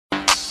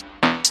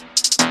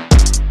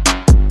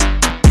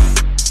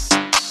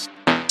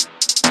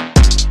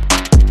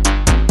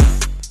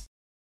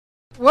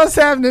What's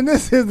happening?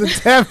 This is the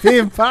Tap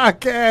In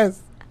Podcast.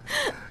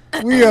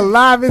 We are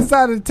live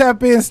inside the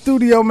Tap In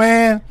studio,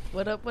 man.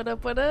 What up, what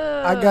up, what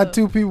up? I got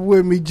two people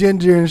with me,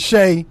 Ginger and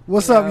Shay.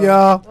 What's up,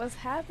 y'all? What's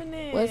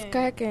happening? What's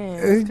cracking?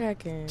 What's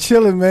cracking?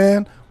 Chilling,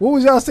 man. What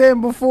was y'all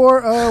saying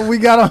before we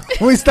got on?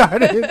 We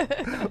started.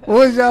 What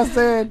was y'all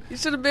saying? You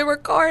should have been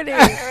recording.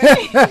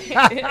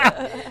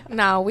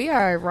 No, we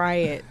are a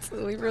riot.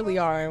 We really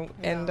are.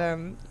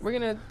 And we're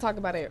going to talk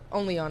about it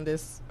only on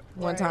this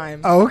one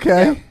time. Oh,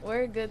 okay.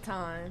 We're a good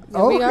time.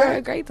 Yeah, we are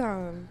a great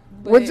time.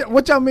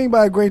 What y'all mean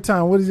by a great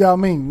time? What does y'all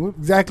mean?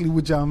 Exactly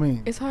what y'all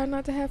mean? It's hard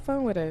not to have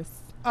fun with us.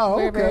 Oh,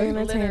 We're okay. very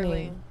entertaining.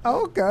 Literally.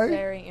 Oh, okay.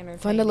 Very entertaining.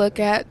 Fun to look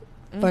at.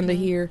 Fun to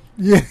hear.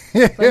 Yeah.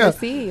 Fun to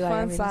see. Like,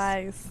 Fun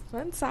size.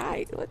 Fun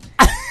size.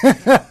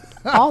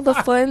 All the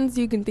funs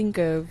you can think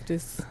of.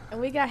 Just And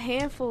we got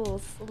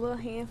handfuls. A little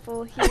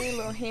handful here, a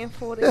little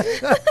handful there.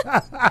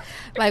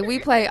 like we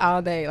play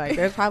all day. Like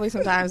there's probably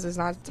sometimes there's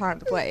not time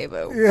to play,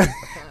 but Yeah.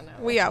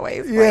 we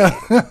always play.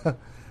 Yeah.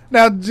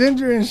 Now,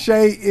 Ginger and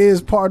Shay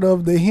is part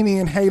of the Henny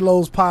and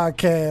Halos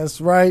podcast,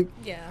 right?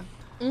 Yeah.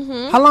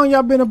 Mm-hmm. How long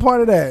y'all been a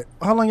part of that?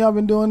 How long y'all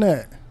been doing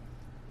that?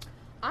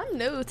 I'm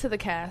new to the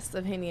cast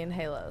of Henny and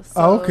Halos.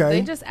 So Oh, okay.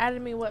 They just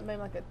added me, maybe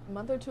like a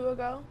month or two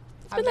ago?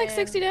 It's been like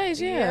 60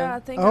 days, yeah. Yeah, I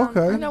think.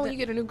 Okay. You know when you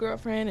get a new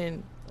girlfriend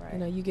and Right. you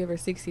know you give her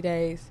 60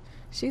 days.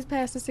 She's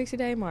past the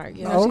 60-day mark.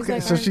 You know, Oh, she's okay,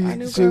 like so our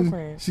new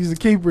girlfriend. she's a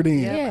keeper then.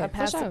 Yep, Yeah, I for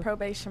passed sure. the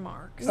probation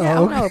mark. Yeah,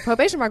 Oh, oh no,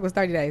 probation mark was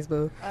 30 days,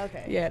 boo.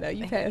 Okay. Yeah, no,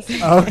 you passed.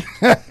 Okay.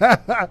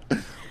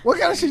 What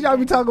kind of shit y'all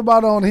be talking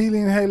about on Henny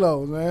and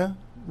Halos, man?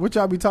 What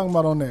y'all be talking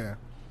about on there?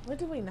 What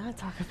do we not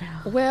talk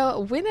about?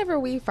 Well, whenever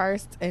we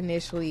first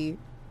initially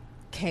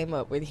came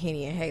up with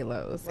Henny and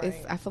Halos, Right.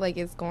 I feel like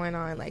it's going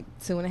on like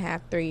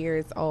 2.5, 3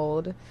 years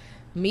old.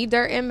 Me,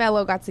 Dirt, and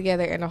Mello got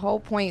together, and the whole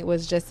point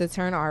was just to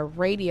turn our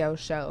radio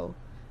show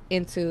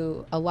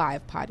into a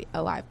live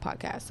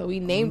podcast. So we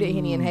named it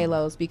Henny and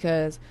Halos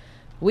because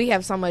we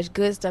have so much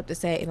good stuff to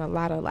say and a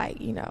lot of like,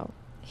 you know,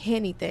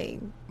 Henny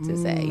thing to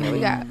say. You know, we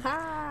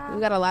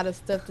got a lot of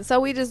stuff so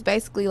we just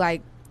basically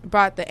like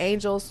brought the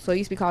Angels, so it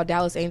used to be called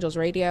Dallas Angels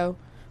Radio.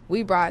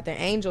 We brought the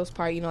Angels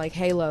part, you know, like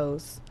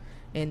Halos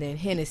and then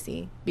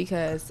Hennessy,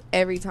 because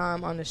every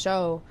time on the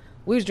show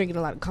we was drinking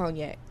a lot of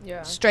cognac.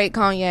 Yeah. Straight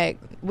cognac.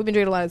 We've been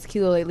drinking a lot of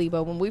tequila lately,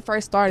 but when we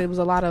first started, it was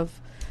a lot of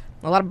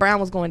brown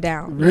was going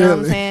down. You know what I'm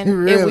Really? saying?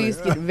 And Really? we used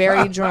to get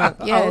very drunk.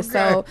 Yeah. Okay.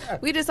 So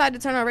we decided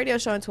to turn our radio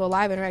show into a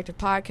live interactive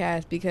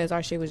podcast because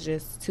our shit was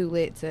just too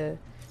lit to,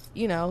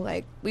 you know,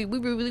 like we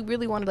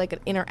really wanted like an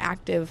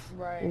interactive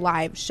Right.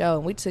 live show,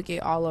 and we took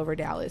it all over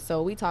Dallas.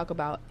 So we talk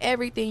about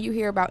everything you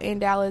hear about in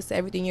Dallas,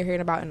 everything you're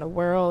hearing about in the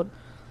world,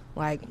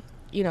 like,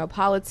 you know,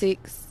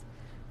 politics,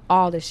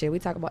 all this shit. We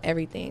talk about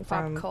everything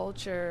Pop from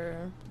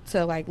culture.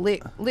 to like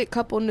lit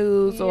couple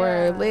news or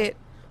Yeah. lit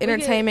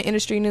entertainment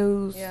industry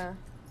news. Yeah.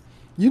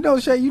 You know,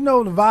 Shay, you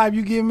know the vibe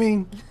you give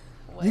me?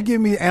 What? You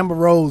give me Amber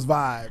Rose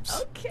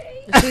vibes.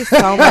 Okay. She's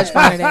so much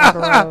funner than Amber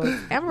Rose.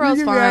 Amber You Rose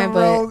give me fine, Amber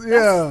but Rose,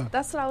 yeah.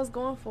 That's what I was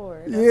going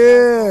for. That's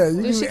Yeah. you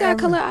dude, give she me got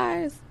Amber. color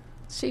eyes.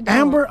 She don't.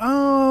 Amber,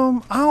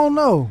 I don't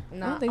know.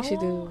 No, I don't think she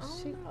do.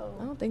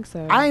 I I don't think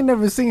so. I ain't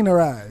never seen her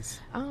eyes.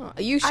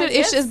 You should. If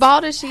guess- she's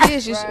bald as she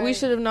is, we Right.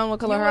 should have known what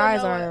color her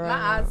eyes are. My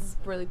eyes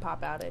really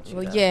pop out at you.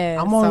 Well, though. yeah.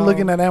 I'm only so-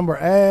 looking at Amber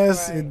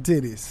ass Right. and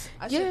titties.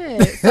 I should- Yeah.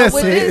 So That's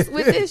with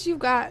it. this, you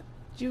got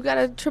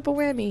a triple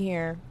whammy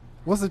here.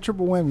 What's a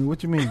triple whammy?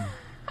 What you mean?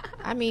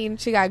 I mean,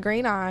 she got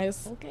green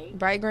eyes, Okay.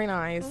 bright green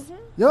eyes,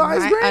 Your eyes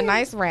green? a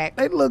nice rack.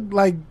 They look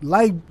like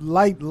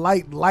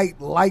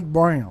light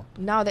brown.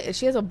 No,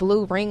 she has a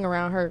blue ring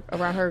around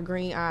her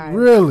green eye.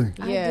 Really?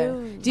 I Yeah.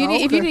 do. Do you need,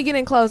 if you Okay. need to get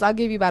in close, I'll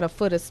give you about a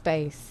foot of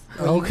space.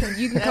 Where Okay.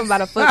 you can come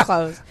about a foot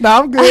close. No,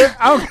 I'm good.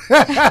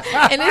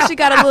 And then she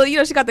got a little, you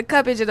know, she got the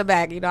cuppage in the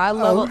back. You know, I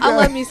love Okay. I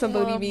love me some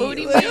booty meat.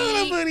 Booty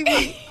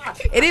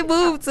And it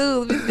moved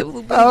too. The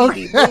booty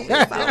Okay. meat moving.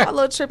 So my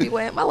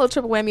little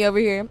triple whammy over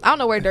here. I don't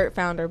know where Dirt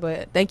found her,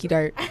 but thank you,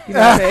 Dirt. You know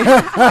what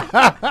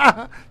I'm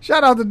saying?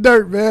 Shout out to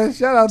Dirt, man.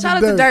 Shout out Shout to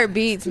out Dirt. to Dirt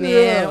Beats, man.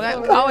 Yeah. I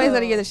always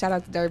gotta give the shout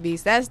out to Dirt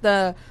Beats. That's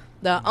the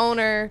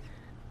owner,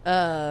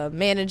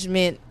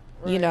 management.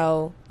 You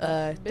know,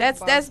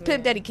 that's boss Pimp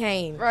man. Daddy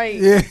Kane, Right.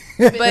 Yeah.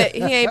 but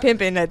he ain't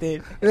pimping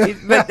nothing.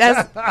 But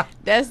that's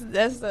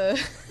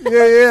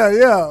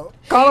Yeah.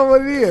 Call it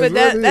what it is. but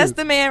what it that's is.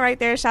 the man right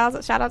there. Shout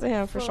out to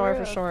him for sure.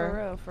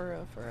 For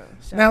real.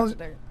 Shout Now, out to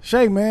Dirt.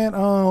 Shay, man,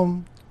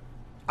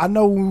 I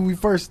know when we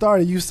first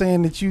started, you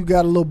saying that you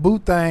got a little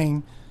boot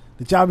thing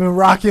that y'all been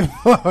rocking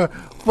for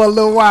a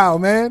little while,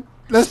 man.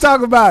 Let's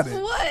talk about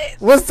it. What?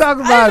 Let's talk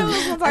I about knew we it.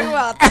 was gonna talk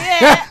about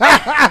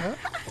that.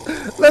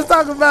 Let's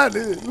talk about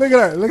it. Look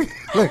at her. Look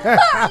at her.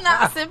 I'm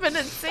not sipping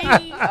the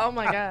tea. Oh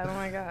my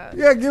god.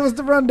 Yeah, give us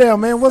the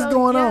rundown, man. What's So,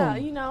 going yeah,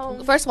 on? You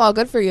know, First of all,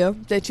 good for you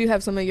that you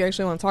have something you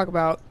actually want to talk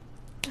about.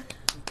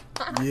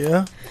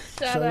 Yeah.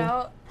 shout So-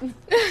 out.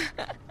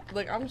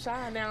 Look, I'm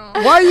shy now.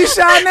 Why you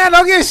shy now?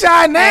 Don't get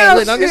shy now. Hey,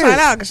 look, don't get shit. shot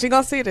out because she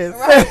gonna see this.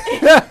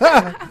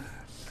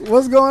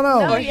 What's going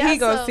on? Or he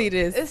gonna see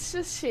this. It's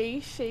just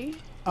she.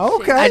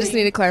 Okay. I just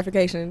needed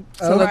clarification.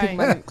 So let Right.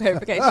 people know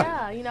clarification.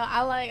 Yeah,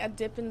 I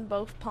dip in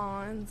both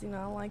ponds.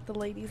 I like the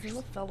ladies and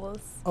the fellas.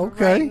 But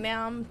Okay. Right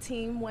now I'm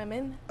team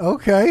women.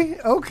 Okay.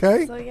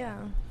 So yeah,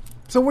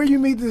 So where you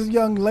meet this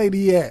young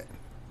lady at?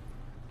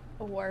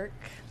 work.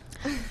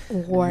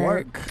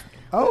 Work.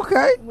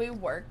 Okay. We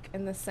work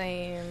in the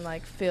same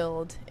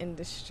field,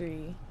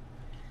 industry,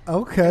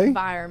 Okay.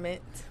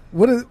 environment.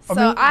 What is? So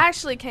I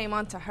actually came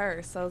onto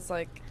her. So it's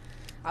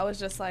I was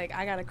just I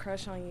got a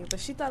crush on you, but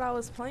she thought I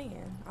was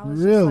playing. I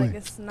was Really? just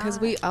it's not.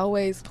 Because we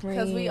always playing.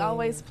 Because we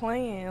always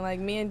playing.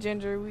 Me and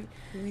Ginger, we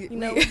we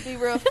be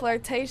real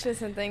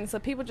flirtatious and things. So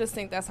people just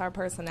think that's our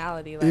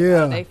personality.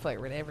 Yeah. They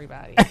flirt with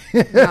everybody.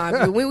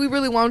 Nah, when we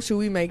really want you,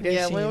 we make that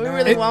Yeah, shit. when we known.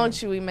 really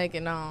want you, we make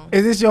it known.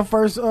 Is this your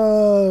first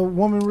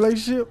woman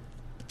relationship?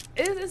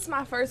 It's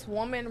my first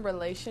woman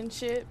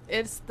relationship.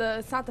 It's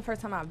not the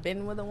first time I've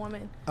been with a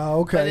woman.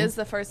 Oh, okay. But it's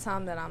the first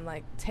time that I'm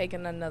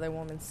taking another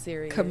woman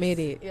serious.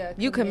 Committed. Yeah,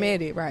 You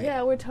committed, right?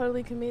 Yeah, we're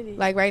totally committed.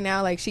 Right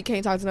now, she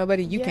can't talk to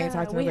nobody. You can't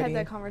talk to we nobody.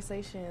 had that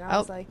conversation. I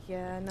was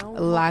no.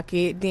 Lock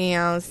it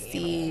down,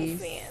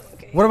 Steve.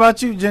 Okay. What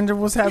about you, Ginger?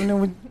 What's happening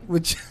with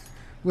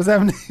what's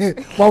happening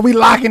while we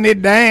locking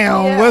it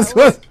down? Yeah,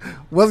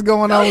 What's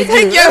going on with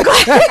you? Take your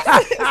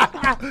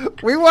glasses.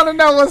 We want to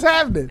know what's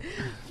happening.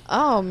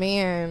 Oh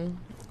man,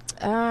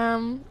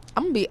 I'm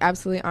gonna be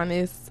absolutely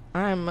honest.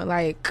 I'm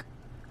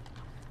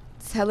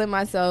telling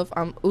myself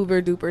I'm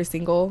uber duper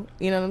single.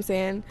 You know what I'm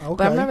saying? Okay.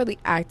 But I'm not really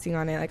acting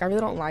on it. I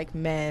really don't like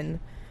men,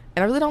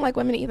 and I really don't like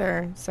women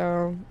either.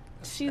 So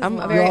I'm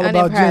lying. very You're all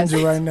about unimpressed.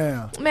 Ginger right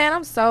now. man,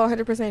 I'm so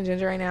 100%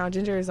 Ginger right now.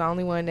 Ginger is the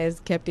only one that's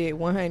kept it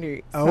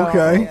 100. So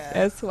Okay. Yeah.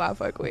 that's who I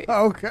fuck with.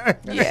 Okay.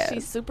 Yeah.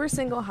 She's super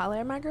single. Holler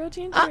at my girl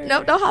Ginger.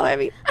 No, don't holler at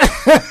me.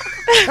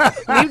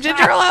 Leave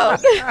Ginger alone.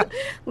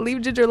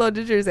 Leave Ginger alone.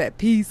 Ginger's at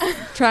peace.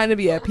 Trying to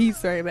be at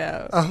peace right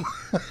now.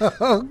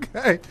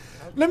 Okay.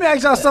 Let me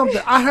ask y'all something.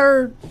 I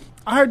heard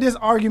this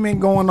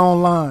argument going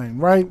online,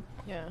 right?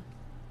 Yeah.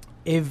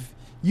 If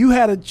you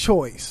had a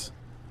choice,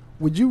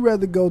 would you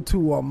rather go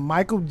to a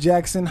Michael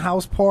Jackson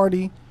house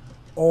party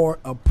or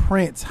a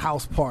Prince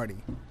house party?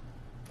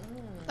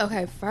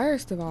 Okay,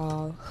 first of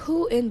all,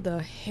 who in the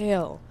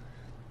hell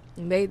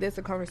made this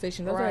a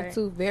conversation? Those are Right.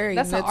 two very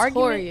That's an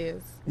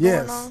notorious.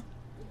 Yes. Going on.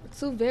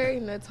 Two very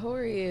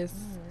notorious.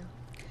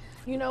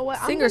 You know what?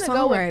 I'm Singer-songwriters. gonna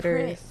go with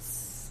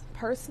Prince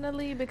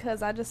personally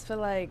because I just feel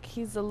like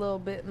he's a little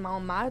bit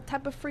on my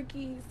type of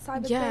freaky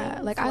side of Yeah,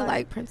 things. I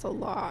like Prince a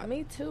lot.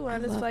 Me too. I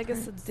just love feel like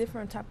it's a Prince.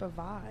 different type of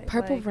vibe.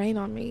 Purple like Rain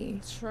on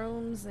me.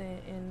 shrooms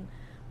and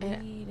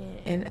weed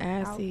And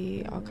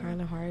acid, all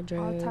kind of hard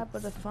all drugs. type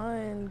of the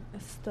fun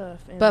stuff.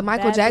 And But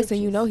Michael bad Jackson,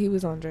 bitches. he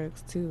was on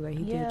drugs too.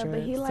 He Yeah, did but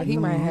drugs. he So liked he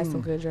might have had them.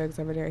 some good drugs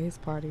over there at his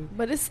party.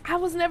 But I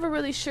was never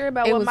really sure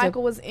about It what was a-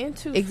 Michael was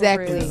into.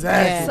 Exactly. For real.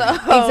 Exactly. Yeah.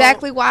 So-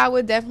 Exactly why I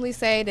would definitely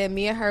say that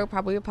me and her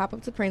probably would pop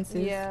up to Prince's.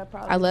 Yeah,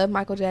 probably. I love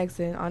Michael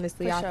Jackson.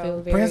 Honestly, For I sure. feel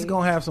very. Prince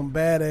gonna have some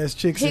badass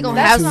chicks. He in gonna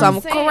there, have too. That's what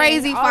I'm some saying.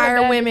 crazy All the fire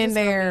bad women bitches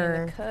gonna be in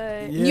there. the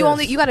cut.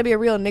 Yeah. You gotta be a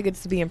real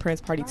nigga to be in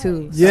Prince party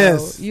too. So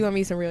Yes. you gonna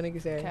meet some real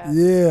niggas there. Cap.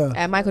 Yeah.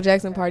 At Michael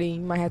Jackson party, you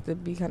might have to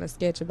be kind of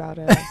sketch about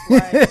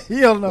Right.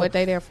 You don't know. what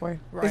they there for.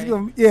 It's Right.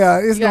 gonna. Yeah.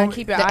 It's You gotta gonna.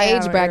 keep your The eye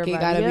age on bracket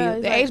everybody. gotta Yeah, be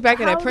it's the like, age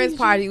bracket how at old Prince is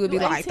party you? would be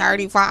You like 18?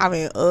 35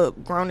 and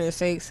up, grown and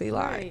sexy.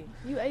 Like Right.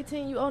 You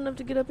 18, you old enough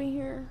to get up in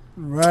here?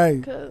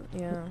 Right.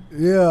 Yeah.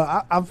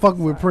 Yeah. I'm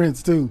fucking with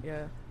Prince too.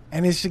 Yeah.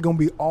 And this shit gonna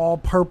be all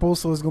purple,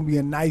 so it's gonna be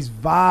a nice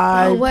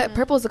vibe. oh, what?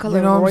 Purple is the color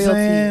You know of what I'm royalty.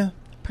 saying?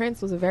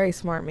 Prince was a very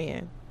smart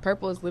man.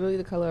 Purple is literally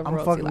the color of I'm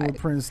royalty. fucking Like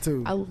with Prince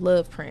too. I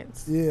love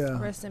Prince. Yeah.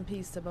 Rest in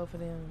peace to both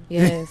of them.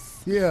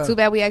 Yes. Yeah. Too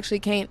bad we actually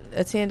can't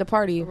attend a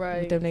party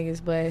Right. with them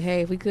niggas. But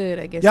hey, if we could,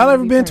 I guess. Y'all we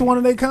ever would be been to friends. one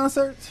of their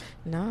concerts?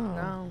 No.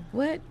 No.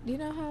 What? You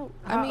know how?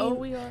 How I mean, old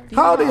we are? do you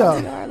How old know are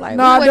we y'all? are? Like,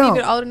 No, we I wasn't don't.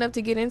 even old enough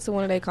to get into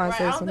one of their Right, I concerts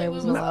don't when they think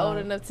was we was alive. old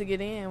enough to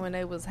get in when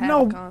they was No.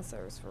 having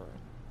concerts for real.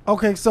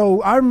 Okay,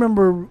 so I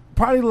remember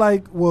probably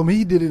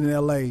he did it in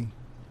L.A.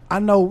 I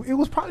know it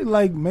was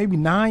probably maybe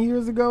 9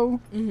 years ago,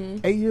 Mm-hmm.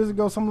 8 years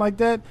ago, something like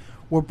that,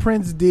 where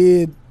Prince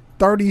did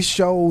 30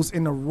 shows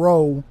in a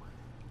row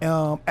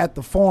at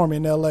the Forum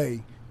in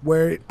L.A.,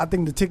 where I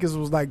think the tickets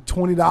was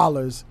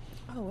 $20.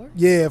 Oh, word?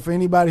 Yeah, for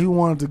anybody who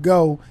wanted to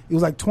go, it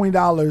was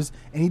 $20,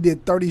 and he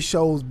did 30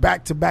 shows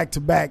back to back to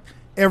back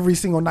every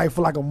single night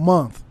for a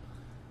month.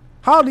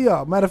 How old are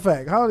y'all? Matter of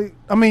fact,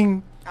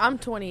 I'm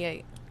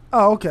 28.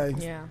 oh, okay.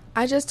 Yeah.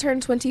 I just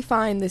turned 20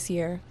 fine this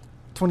year.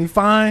 20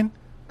 fine?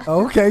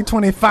 Okay,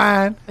 20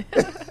 fine.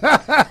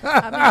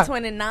 I'll be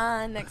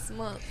 29 next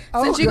month.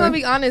 Since you're Okay. gonna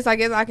be honest, I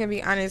guess I can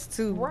be honest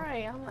too.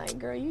 Right. I'm like,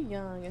 girl, you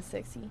young and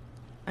sexy.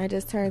 I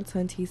just turned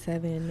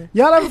 27.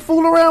 Y'all ever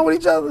fool around with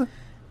each other?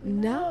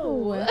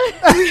 No.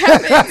 We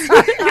haven't.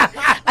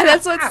 And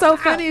that's what's so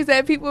funny is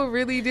that people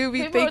really do be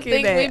People thinking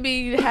think that we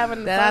be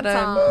having that fun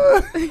I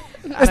time.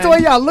 That's the way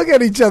y'all look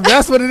at each other.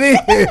 That's what it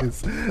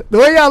is. The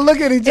way y'all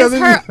look at each it's other.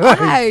 her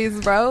like, eyes,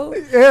 bro.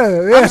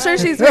 yeah. I'm sure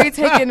she's very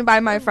taken by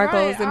my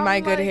freckles Right, and I'm my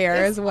good like, hair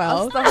it's- as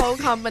well. It's the whole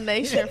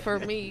combination for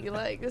me.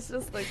 Like, it's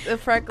just like the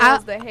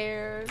freckles, the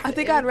hair. I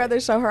think I'd rather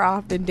show her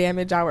off than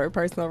damage our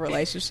personal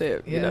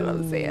relationship. You know what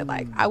I'm saying?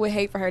 Like, I would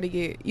hate for her to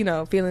get,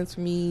 feelings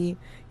from me.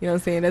 You know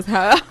what I'm saying? That's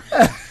how.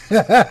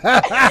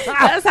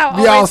 That's how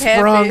Be all always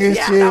sprung happens. and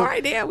shit. Yeah, all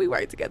right, damn, we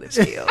work together,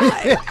 chill.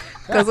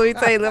 Because we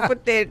say, let's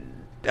put that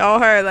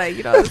on her. Like,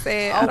 you know what I'm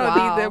saying? I Oh, don't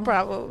wow. need them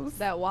problems.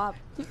 that wop.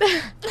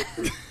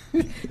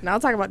 Now I'm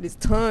talking about this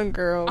tongue,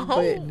 girl.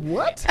 But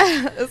What?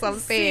 that's what I'm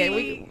saying.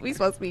 See? We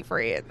supposed to be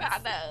friends. I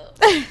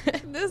know.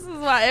 This is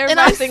why And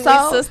everybody I'm think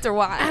so- we sister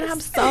wives. And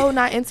I'm so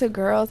not into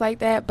girls like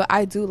that, but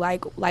I do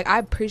like I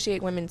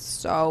appreciate women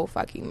so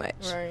fucking much.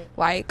 Right.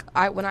 Like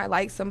when I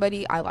like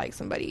somebody, I like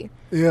somebody.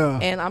 Yeah.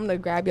 And I'm the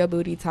grab your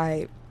booty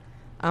type.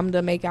 I'm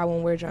the make out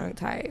when we're drunk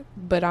type.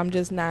 But I'm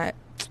just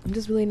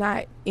really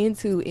not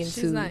into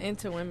She's not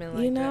into women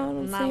like you know that. what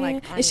I'm Not saying?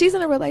 like And she's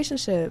in a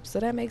relationship, so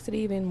that makes it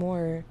even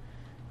more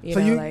So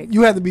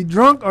you have to be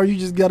drunk, or you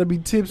just got to be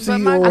tipsy, But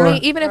my- or I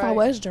mean, even if I Right.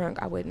 was drunk,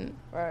 I wouldn't.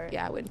 right.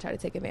 Yeah, I wouldn't try to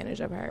take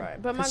advantage of her.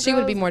 Right. But my 'Cause she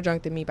would be girl's more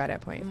drunk than me by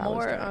that point. If I was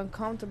more drunk.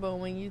 uncomfortable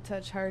when you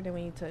touch her than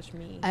when you touch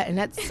me. And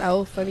that's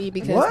so funny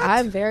because What?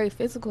 I'm very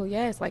physical.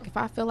 Yes, like if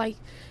I feel like,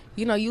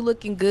 you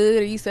looking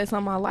good or you said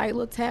something I like,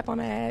 little tap on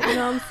the ass. You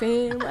know what I'm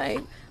saying? Like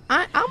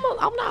I'm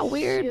not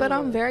weird, but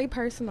I'm Sure. very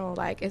personal.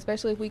 Like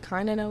especially if we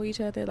kind of know each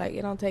other. Like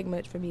it don't take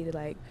much for me to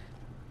like,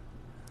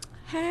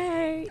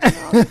 hey, you know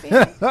what I'm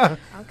saying?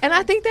 And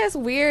I think that's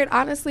weird.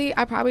 Honestly,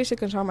 I probably should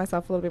control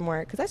myself a little bit more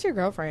because that's your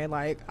girlfriend.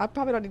 Like I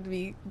probably don't need to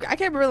be. I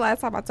can't remember the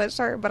last time I touched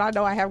her, but I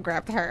know I have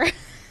grabbed her.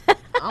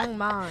 I don't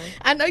mind.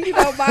 I know you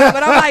don't mind,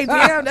 but I'm like,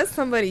 damn, that's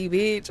somebody,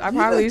 bitch. I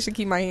probably should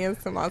keep my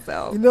hands to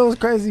myself. You know what's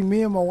crazy?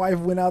 Me and my wife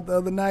went out the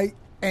other night,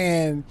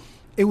 and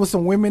it was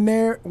some women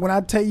there. When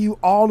I tell you,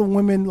 all the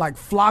women like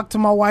flocked to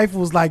my wife.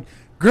 Was like,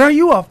 "Girl,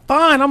 you are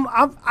fine."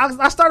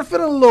 I started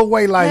feeling a little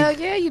way. Like, Hell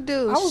yeah, you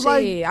do. I was Shit.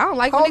 like, I don't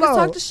like when hold niggas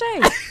on. talk to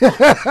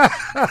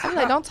Shay. I'm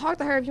like, don't talk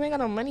to her if you ain't got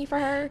no money for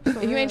her.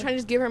 If you ain't trying to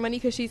just give her money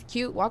because she's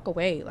cute, walk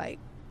away. Like,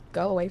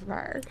 go away from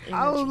her.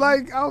 I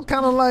was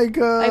kind of like,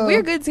 Like, we're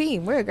a good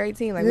team. We're a great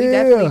team. Like, we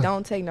Yeah. definitely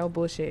don't take no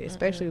bullshit,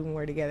 especially when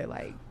we're together.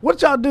 Like,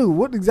 what y'all do?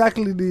 What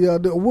exactly do y'all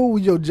do? What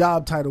would your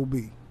job title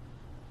be?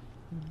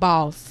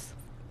 boss.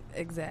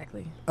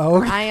 Exactly. Oh,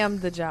 okay. I am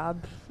the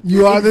job.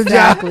 You are the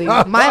Exactly.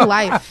 job. My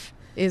life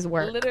is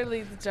work.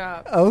 Literally the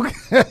job. Okay.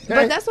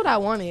 But that's what I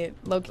wanted,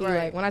 low key.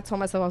 Right. Like, when I told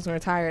myself I was going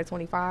to retire at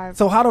 25.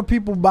 So how do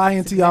people buy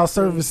into y'all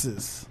Exactly.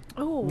 services?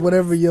 Oh,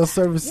 Whatever your Yeah,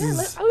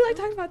 services. we like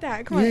talking about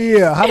that. Come on.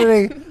 Yeah. How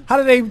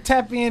do they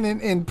tap in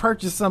and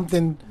purchase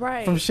something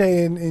right. from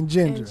Shay and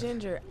Ginger? And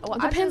ginger. Well,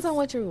 It I depends just- on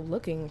what you're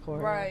looking for.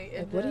 Right, it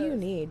Like, what do you does.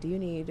 need? Do you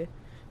need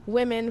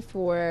women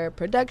for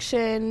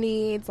production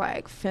needs,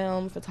 like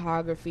film,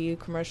 photography,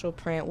 commercial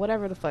print,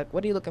 whatever the fuck?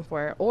 What are you looking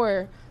for?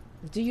 Or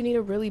do you need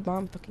a really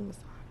bomb fucking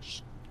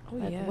massage? Oh,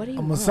 Like, yeah. what do you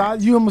A want?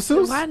 massage? You a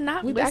masseuse? Why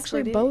not? We whispered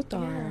actually it? both Yeah.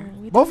 are.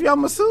 We Both y'all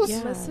masseuse?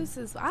 Yeah.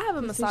 Masseuses. I have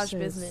a massage Masseuses.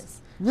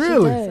 business.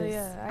 Really? She does. So,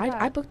 yeah, I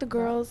got I book the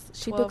girls.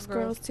 She 12 books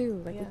girls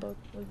too. Like Yeah. we both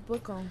We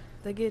book them.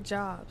 They get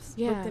jobs.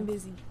 Yeah. Booked and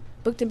busy.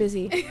 booked and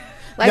busy.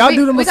 Y'all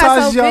do the we got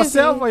massages so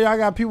yourself, busy. or y'all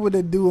got people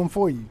that do them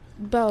for you?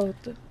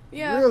 Both.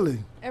 Yeah. Really?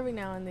 Every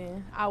now and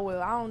then. I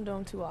will. I don't do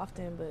them too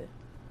often, but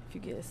if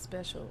you get a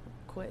special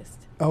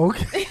request.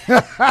 Okay.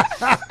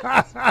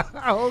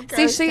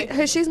 Okay.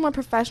 See, she's more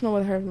professional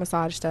with her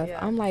massage stuff.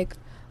 Yeah. I'm like,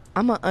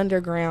 I'm an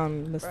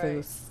underground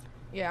masseuse.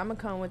 Yeah, I'm going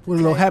to come with the With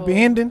a little happy table.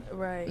 ending?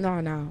 Right. No.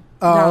 Oh,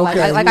 No,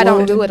 okay. like I don't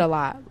Well, do it a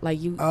lot. Like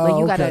you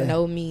Oh, gotta okay.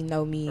 know me.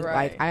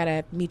 Right. Like I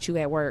gotta meet you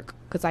at work.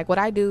 Cause like what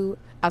I do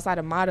outside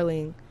of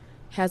modeling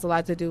has a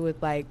lot to do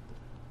with like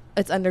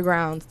it's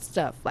underground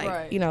stuff. Like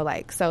Right.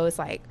 like so it's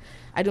like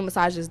I do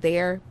massages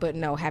there, but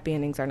no, happy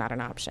endings are not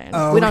an option.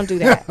 Oh, We don't do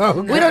that. okay.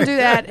 We don't do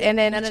that. And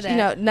then None of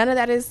that. none of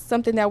that is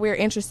something that we're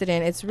interested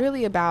in. It's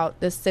really about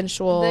the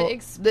sensual The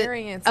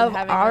experience of of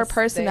having our us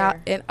personality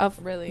there. and of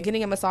Really.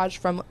 getting a massage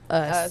from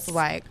us. Us.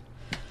 Like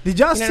Did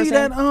y'all You know see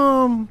what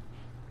I'm that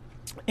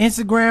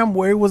Instagram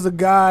where it was a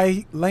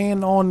guy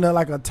laying on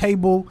like a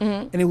table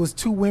Mhm. and it was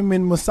two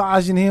women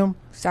massaging him?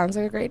 sounds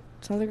like a great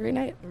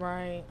night.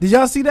 Right. Did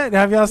y'all see that?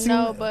 Have y'all seen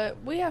No, that? but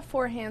we have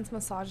 4 hands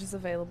massages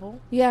available.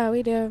 Yeah,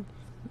 we do.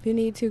 If you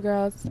need 2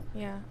 girls.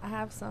 Yeah, I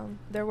have some.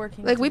 They're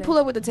working. Like we today. pull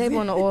up with the table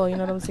and the oil, you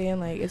know what I'm saying?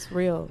 Like it's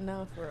real.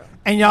 No, for real.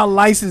 And y'all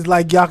licensed,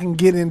 like y'all can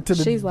get into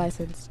the She's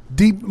licensed.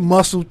 deep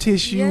muscle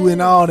tissue and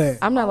Yes. all that.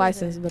 I'm not All of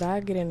licensed, it. but I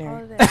get in All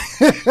there. of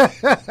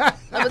that.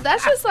 No, but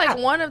that's just like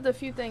one of the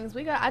few things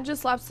we got. I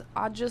just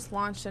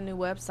launched a new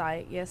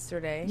website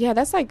yesterday. Yeah,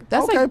 that's like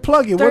Okay,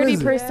 plug it. What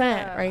is it?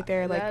 30% right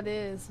there. Like that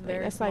is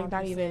very. that's like small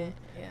not even- percent.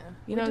 Yeah.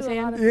 you know We what do a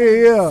I'm lot of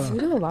saying? Yeah, things. yeah. we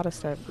do a lot of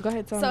stuff. Go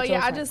ahead, tell So them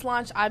yeah, I website. just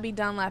launched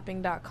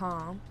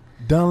ibdunlapping.com.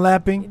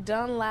 Dunlapping.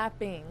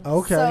 Dunlapping.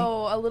 Okay.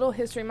 So a little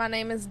history. My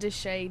name is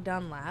Deshay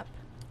Dunlap.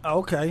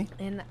 Okay.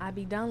 And I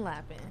be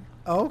Dunlapping.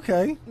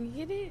 Okay. You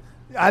get it?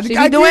 I She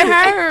get be doing it.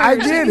 her. I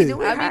She get be it.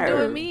 doing I be her.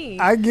 doing me.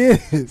 I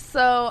get it.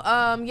 So,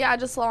 I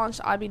just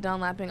launched I Be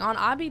Dunlapping. On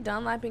I Be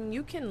Dunlapping,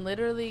 you can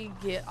literally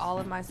get all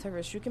of my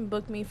service. You can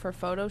book me for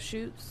photo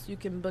shoots. You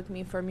can book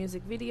me for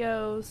music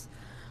videos.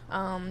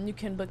 You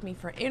can book me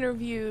for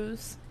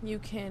interviews. You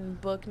can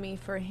book me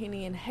for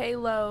Henny and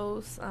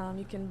Halos.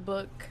 You can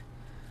book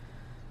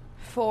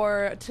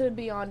to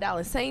be on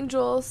Dallas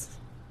Angels.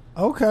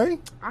 Okay.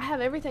 I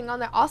have everything on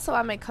there. Also,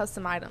 I make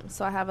custom items.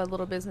 So I have a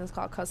little business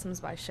called Customs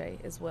by Shay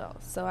as well.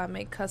 So I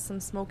make custom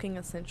smoking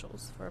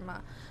essentials for my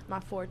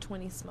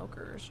 420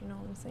 smokers. You know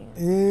what I'm saying?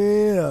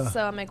 Yeah.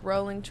 So I make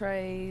rolling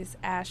trays,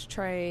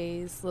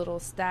 ashtrays, little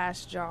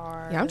stash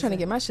jars. Yeah, I'm trying to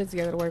get my shit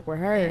together to work with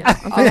her. Yeah.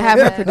 I'm gonna have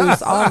her All produce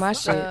that all my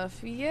shit.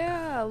 stuff.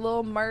 Yeah, a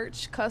little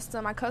merch,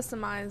 custom. I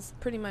customize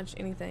pretty much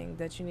anything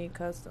that you need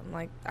custom.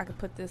 Like I could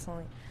put this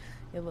on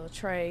your little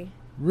tray.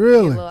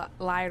 Really? Your little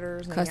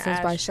lighters and Customs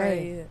your by ashtray.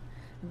 Shay.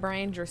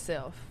 Brand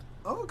yourself.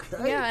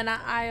 Okay. Yeah, and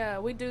I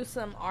we do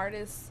some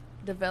artist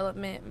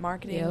development,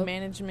 marketing, Yep.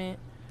 management.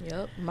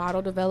 Yep.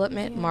 Model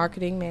development, Yeah.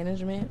 marketing,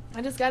 management.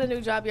 I just got a new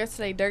job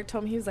yesterday. Dirk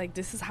told me, he was like,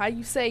 "This is how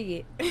you say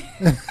it."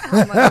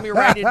 I'm like, "Let me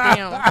write it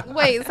down."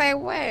 Wait, say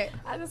what?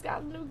 I just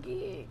got a new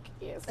gig.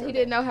 Yes, He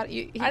didn't know how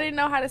to. I didn't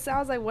know how to say. I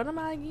was like, "What am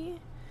I again?"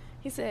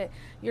 He said,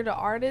 "You're the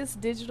artist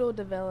digital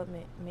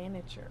development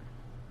manager."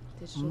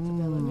 Digital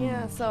development.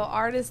 Yeah, so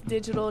artist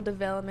digital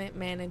development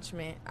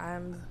management.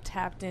 I'm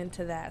tapped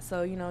into that.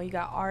 So, you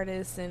got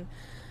artists and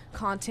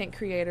content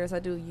creators. I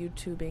do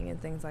YouTubing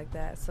and things like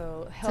that.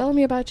 So help Tell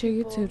me about your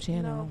people, YouTube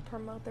channel.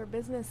 promote their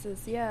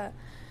businesses. Yeah.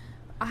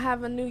 I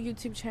have a new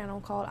YouTube channel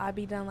called I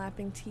Be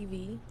Dunlapping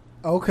TV.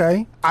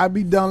 Okay. I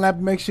Be Dunlap.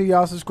 Make sure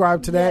y'all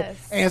subscribe to that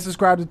Yes. and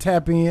subscribe to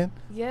Tap In.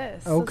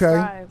 Yes. Okay.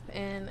 Subscribe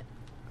and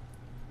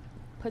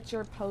put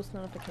your post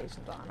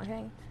notifications on,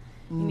 okay?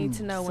 You need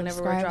to know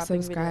whenever we're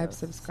dropping videos.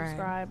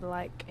 Subscribe,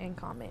 like, and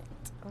comment.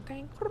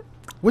 Okay?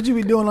 What you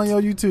be doing on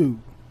your YouTube?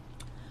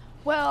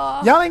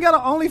 Well, Y'all ain't got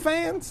an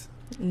OnlyFans?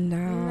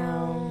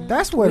 No.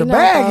 That's where We the not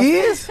bag about-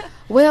 is.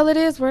 Well, it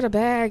is where the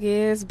bag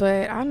is,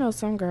 but I know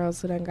some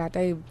girls who done got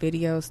their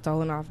videos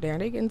stolen off there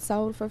and they getting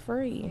sold for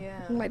free. Yeah.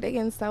 I'm like, they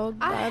getting sold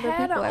by I other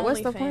had people. an Like,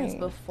 what's the OnlyFans point?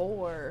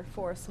 before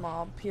for a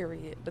small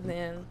period, but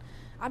then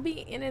I be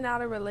in and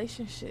out of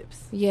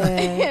relationships. Yeah.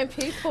 And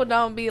people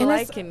don't be And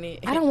it's- liking it.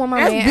 I don't want my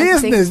That's man to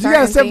think business. You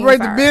gotta certain separate things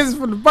the are- business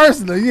from the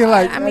personal. You're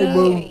like, I hey,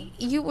 boo.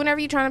 mean, whenever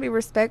you're trying to be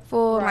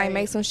respectful and like Right.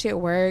 make some shit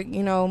work,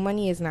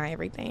 money is not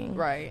everything.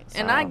 Right.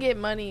 And So- I get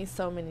money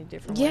so many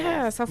different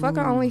Yeah, ways. so fuck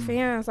on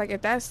OnlyFans. Like,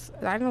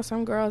 I know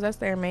some girls, that's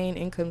their main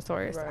income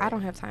source. Right. I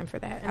don't have time for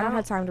that. And I don't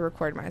have time to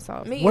record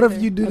myself. Me What if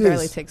either. you do I barely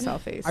this? take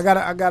selfies. I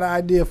got an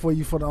idea for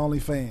you for the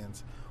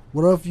OnlyFans.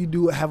 What if you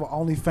do have an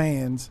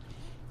OnlyFans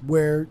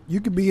where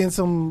you could be in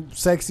some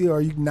sexy or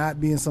you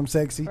not be in some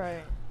sexy, Right.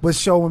 but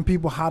showing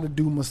people how to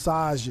do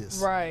massages.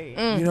 Right.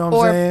 You know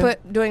what I'm saying? Or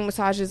doing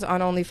massages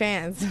on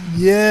OnlyFans.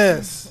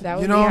 Yes. That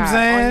would You know be what I'm hot.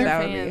 saying? That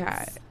would be fans.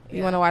 hot. You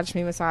Yeah. want to watch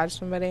me massage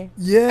somebody?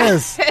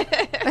 Yes.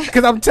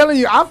 Because I'm telling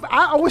you,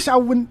 I wish I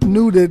wouldn't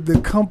knew that the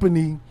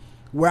company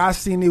where I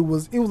seen it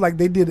was like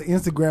they did an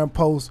Instagram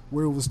post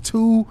where it was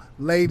two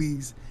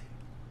ladies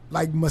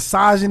like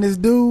massaging this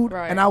dude,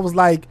 Right. and I was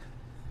like,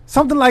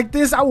 something like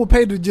this I would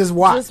pay to just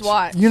watch. Just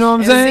watch. You know what I'm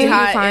And see saying? Do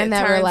how you it find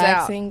that turns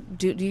relaxing?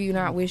 Do you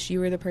not wish you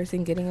were the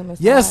person getting a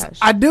massage? Yes,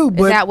 I do. Is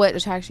But that what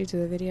attracts you to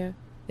the video?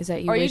 Is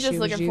that you Or you wish just you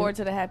was looking you? forward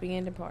to the happy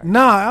ending part?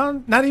 nah,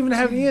 I'm not even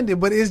happy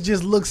ended. But it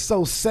just looks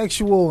so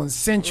sexual and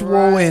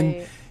sensual, and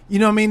Right. you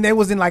know what I mean. They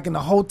was in like in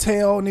a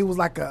hotel, and it was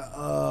like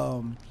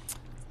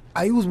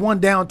it was one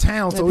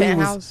downtown, The so it was.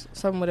 penthouse,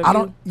 something with a I view?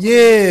 don't.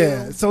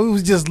 Yeah, so it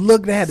was just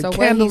look. They had So the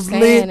what candles he's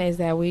saying lit. is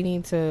that we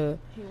need to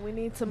We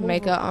need to move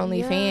make a on.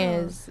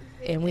 OnlyFans,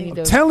 and we need I'm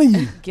to telling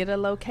you, Get a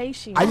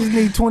location. I just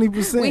need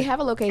 20%. We have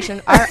a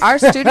location. Our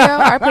studio,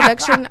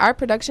 our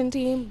production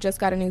team just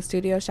got a new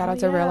studio. Shout out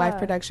to Real Life yeah.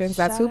 Productions.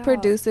 That's Shout who out.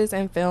 produces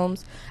and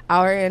films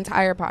our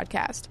entire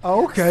podcast.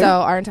 Okay. So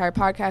our entire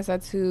podcast,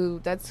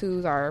 that's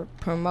who's our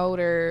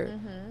promoter,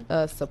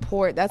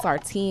 support. That's our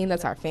team.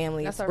 That's our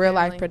family. That's It's our Real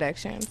Life family.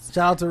 Productions.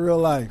 Shout out to Real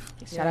Life.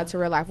 Shout out to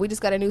Real Life. We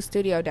just got a new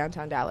studio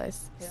downtown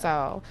Dallas.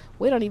 So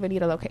we don't even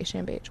need a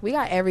location, bitch. We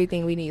got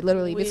everything we need.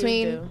 Literally We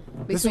between do.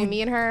 Listen-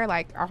 me and her,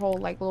 like our whole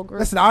like little group.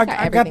 Listen, we I got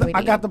everything we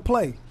I got need. the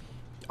play.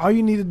 All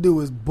you need to do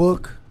is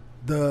book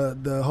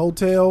the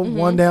hotel,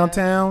 one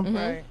downtown.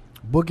 Right.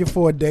 Book it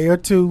for a day or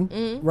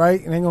two, right?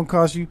 It ain't gonna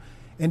cost you.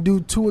 And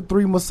do 2 or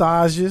 3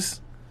 massages,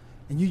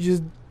 and you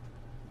just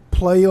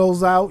play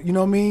those out. You know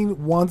what I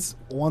mean? Once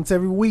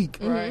every week.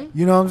 Right.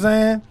 You know what I'm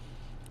saying?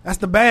 That's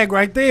the bag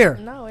right there.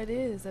 No, it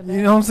is. You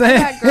know what I'm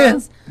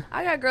saying?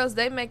 I got girls.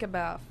 They make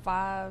about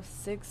 $500,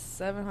 $600,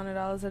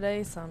 $700 a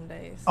day some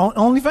days. On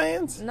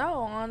OnlyFans? No,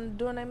 on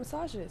doing their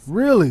massages.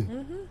 Really?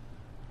 Mm-hmm.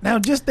 Now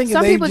just think if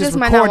Some they people just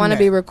might not recording want to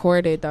that. be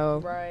recorded though.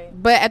 Right.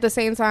 But at the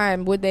same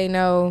time, would they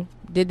know?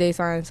 Did they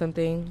sign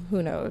something?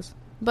 Who knows?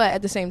 But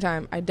at the same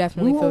time, I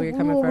definitely feel where you're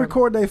coming won't from.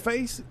 record their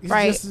face. It's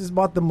Right. just it's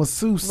about the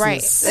masseuse. Right.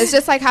 It's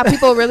just like how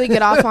people really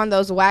get off on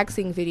those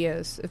waxing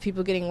videos of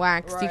people getting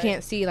waxed. You Right.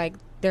 can't see like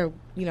they're,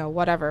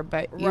 whatever,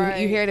 but you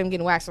Right. hear them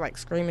getting waxed, like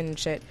screaming and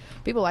shit.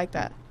 People like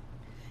that.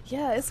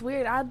 Yeah, it's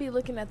weird. I'd be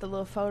looking at the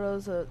little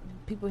photos of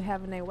people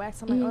having their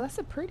wax. I'm like, Mhm. oh, that's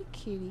a pretty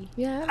kitty.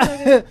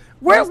 Yeah.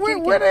 where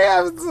they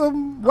have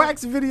some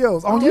wax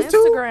videos on On YouTube?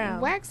 Instagram.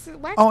 wax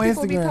On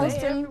people be Instagram. They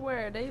posting.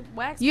 everywhere. They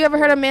wax. You ever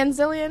heard of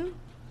Manzillion?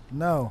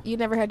 No, You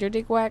never had your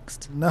dick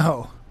waxed?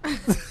 no,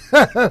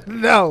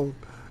 no.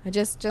 I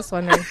just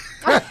wondering.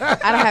 I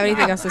don't have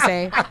anything else to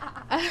say.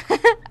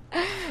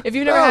 If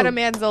you've never had a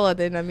Manzilla,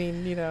 then I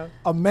mean,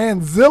 A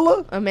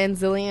manzilla? a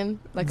Manzillion,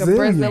 like a Zillion.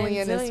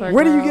 Brazilian is for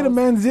Where do you get a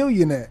girls.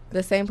 manzillion at?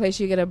 The same place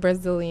you get a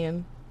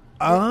Brazilian.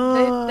 They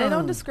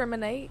don't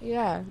discriminate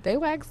Yeah, they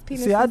wax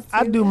penises. See,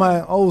 I too. do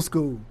my old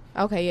school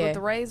Okay, yeah. with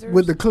the razors.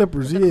 with the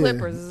clippers. With the yeah,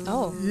 clippers.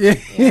 Oh.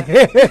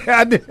 yeah,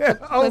 I do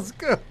old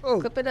school.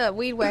 Clip it up,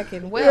 weed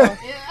whacking. Well,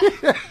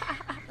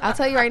 I'll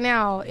tell you right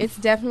now, it's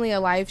definitely a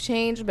life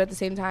change, but at the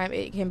same time,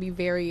 it can be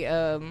very, it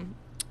can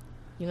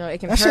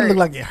That hurt. shit look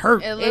like it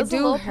hurt. It looks do a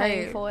little hurt.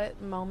 painful at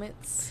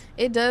moments.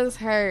 It does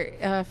hurt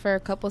for a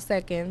couple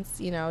seconds.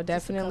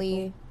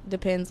 Definitely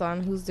depends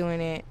on who's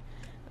doing it.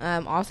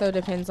 Also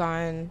depends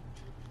on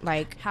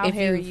like How if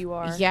hairy you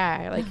are.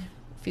 Yeah, like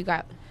if you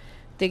got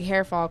thick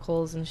hair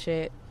follicles and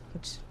shit,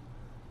 which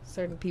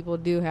certain people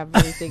do have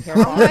really thick hair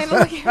I'm like,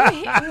 follicles. look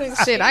at me.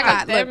 Shit, I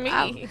got. That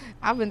Look, me.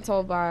 I've been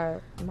told by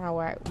my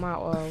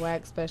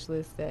wax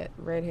specialist that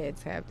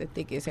redheads have the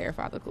thickest hair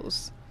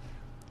follicles,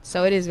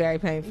 so it is very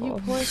painful. You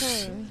poor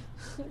thing.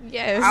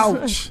 Yes.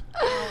 Ouch.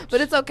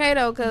 But it's okay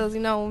though, cause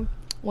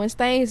when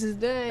stains is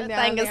done, That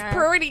down thing is there,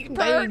 pretty.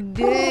 they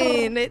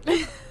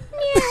done.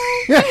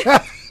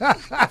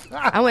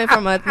 I went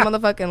from a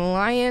motherfucking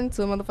lion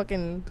to a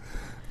motherfucking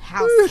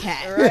house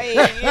cat. Right?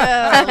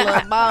 Yeah, a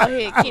little bald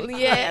head kitty.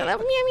 Yeah, like,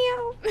 meow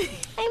meow.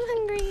 I'm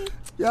hungry.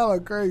 Y'all are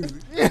crazy.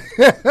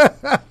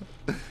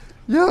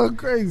 Y'all are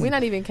crazy. We're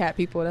not even cat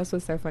people. That's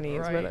what's so funny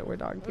is Right. we're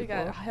dog people. We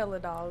got hella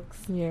dogs.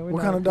 Yeah, we're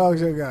What dog kind of people.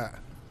 dogs you got?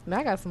 Man,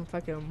 I got some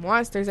fucking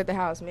monsters at the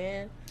house,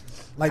 man.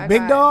 Like I big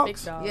got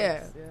dogs? Big dogs.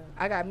 Yeah.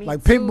 I got me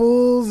Like pit two-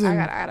 bulls I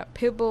and got a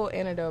pit bull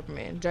and a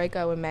Doberman,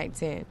 Draco and Mac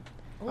 10.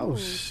 Oh, Ooh,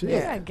 shit. They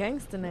got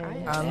gangster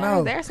names. I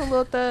know. There's some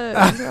little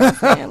thugs. You know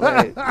what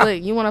I'm saying?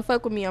 Look, you want to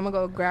fuck with me? I'm gonna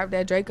go grab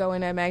that Draco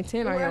and that Mac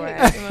 10 on your Right.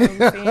 ass. You know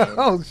what I'm saying?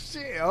 oh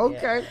shit.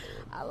 Okay.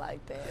 I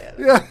like that.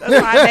 Yeah.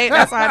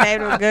 That's why I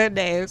named them good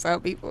names. So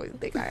people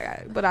think I got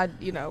it. But I,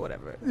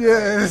 whatever.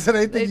 Yeah, so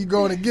they think you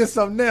going to get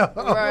something else.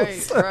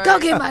 Right. Go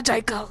get my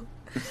Draco.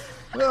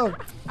 Well,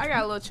 I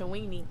got a little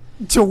Chiweenie.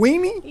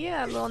 Chewini?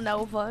 Yeah, a little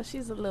Nova.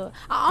 She's a little.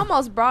 I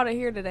almost brought her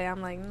here today.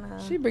 I'm like, nah.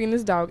 She bringing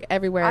this dog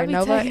everywhere. I be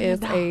Nova taking is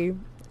the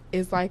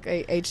is like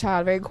a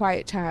child, very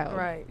quiet child.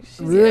 Right. She's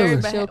Really?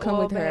 very She'll come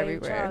with her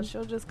behaved everywhere. child.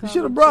 She'll just You come. should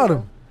have and brought chill.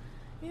 him.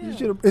 Yeah. You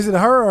should have. Is it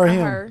her or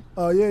him? Her.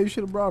 Oh yeah, you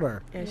should have brought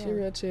her. Yeah, she Yeah.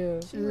 real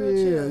chill. She real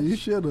Yeah, chill. you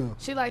should have.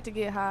 She like to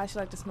get high. She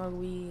like to smoke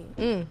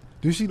weed.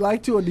 Do she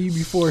like to, or do you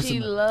be forcing She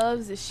her?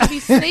 loves it. She be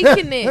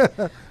sneaking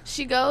it.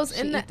 She goes She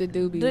in eat the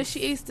doobies. She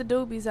eats the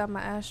doobies out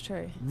my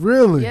ashtray.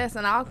 Really? Yes,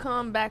 and I'll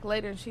come back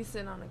later and she's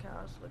sitting on the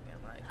couch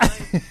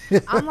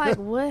looking like. I'm like,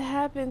 what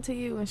happened to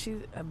you? And she's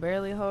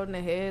barely holding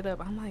her head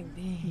up. I'm like,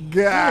 dang.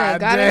 God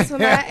got damn. into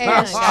my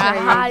ass. Got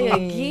high again.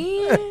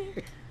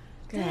 again.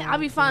 Dang, I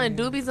be God finding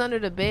damn. doobies under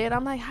the bed.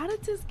 I'm like, how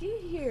did this get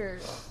here?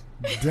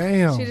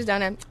 Damn. She just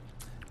done that.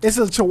 It's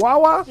a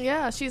Chihuahua.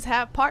 Yeah, she's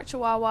half part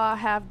Chihuahua,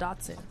 half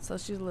Dachshund. So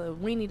she's a little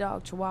weenie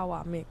dog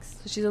Chihuahua mix.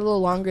 So she's a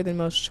little longer than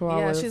most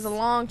chihuahuas. Yeah, she's a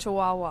long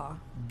Chihuahua.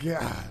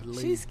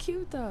 Golly. She's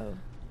cute though.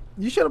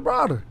 You should have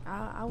brought her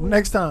I would.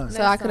 next time.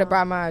 So I could have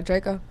brought my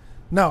Draco.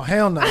 No,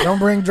 hell no. Don't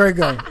bring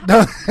Draco.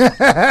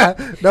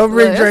 Don't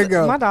bring Look,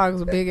 Draco. My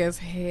dog's big as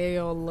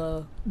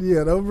hell.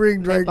 Yeah, don't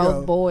bring They're Draco.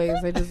 both boys.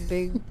 They're just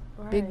big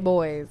Right.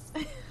 boys.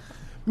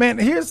 Man,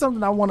 here's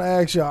something I want to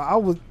ask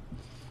y'all.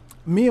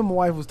 Me and my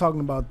wife was talking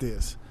about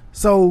this.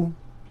 So,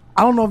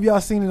 I don't know if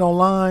y'all seen it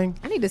online.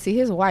 I need to see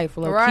his wife.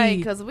 Low Right, key.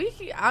 because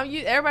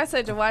everybody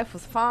said your wife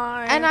was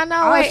fine. And I know,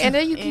 I right? actually- And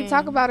then you keep And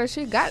talking about her.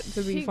 She got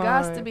to be she fine.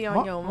 got to be on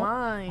My- your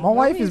mind. My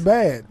wife is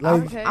bad.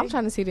 Like Okay. I'm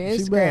trying to see the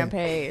She Instagram bad.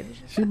 page.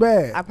 she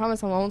bad. I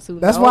promise I won't to.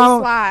 That's no why.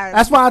 slides.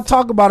 That's why I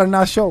talk about her,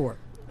 not show her.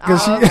 Cause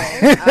Oh, she,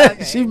 okay.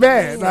 Okay. she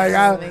bad. Makes Like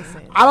sense. Makes sense.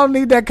 I don't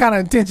need that kind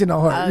of attention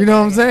on her. You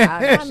know what I'm Okay.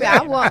 saying?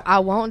 I mean, I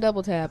won't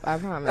double tap. I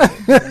promise.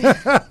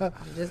 I'm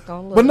just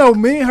gonna look. But no,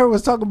 me and her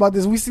was talking about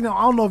this. We seen.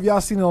 I don't know if y'all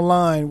seen it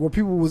online where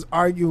people was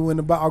arguing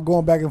about or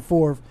going back and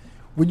forth.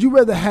 Would you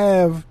rather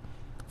have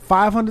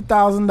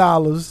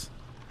 $500,000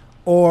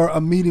 or a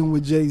meeting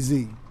with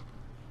Jay-Z?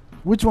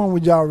 Which one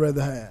would y'all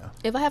rather have?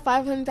 If I had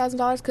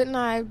 $500,000, couldn't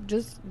I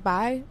just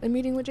buy a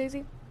meeting with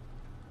Jay-Z?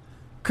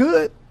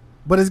 Could,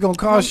 but it's gonna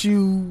cost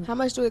you. How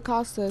much do it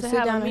cost to, To sit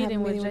have down a and have a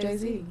meeting meeting with with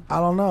Jay-Z? Jay-Z. I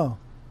don't know,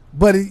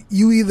 but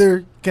you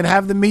either can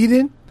have the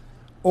meeting,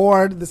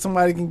 or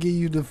somebody can give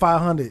you the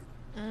 500.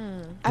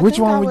 I Which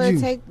think one I would you?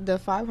 take the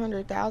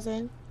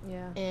 500,000,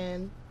 Yeah.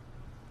 and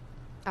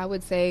I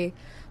would say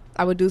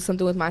I would do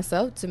something with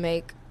myself to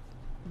make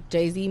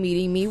Jay-Z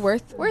meeting me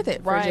worth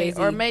it for Right.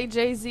 Jay-Z. Or make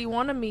Jay-Z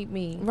want to meet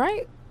me.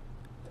 Right.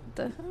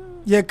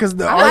 Yeah, because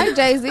the I like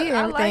Jay-Z and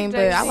I like everything, but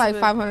I Jay-Z, like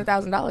but-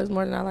 $500,000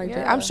 more than I like Jay.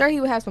 Yeah. I'm sure he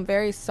would have some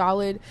very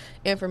solid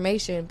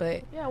information,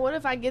 but Yeah, what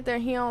if I get there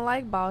and he don't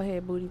like bald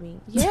head booty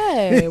meat?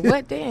 yeah,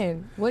 what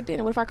then? What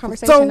if our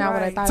conversation So, not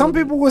what I thought? it some would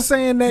be? people were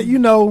saying that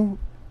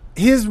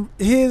his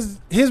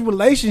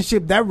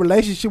relationship, that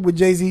relationship with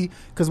Jay-Z,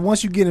 because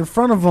once you get in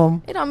front of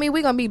him, It don't mean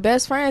we gonna be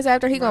best friends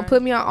after he gonna Right.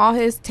 put me on all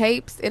his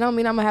tapes. It don't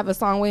mean I'm gonna have a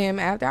song with him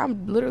after.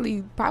 I'm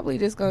literally probably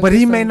just gonna. but get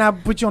he may some-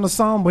 not put you on a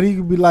song, but he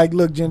could be like,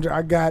 "Look, Ginger,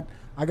 I got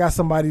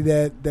somebody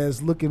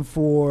that's looking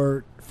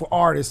for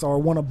artists or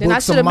want to Then I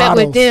book should some have met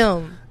models." with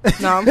them.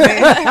 No, I'm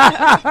saying.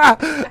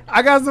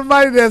 I got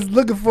somebody that's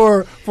looking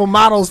for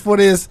models for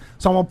this,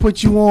 so I'm gonna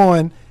put you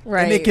on,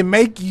 Right. and it can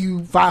make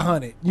you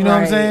 500. You know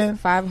what I'm saying?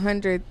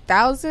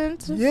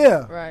 500,000.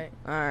 Yeah. Right.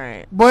 All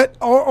right. But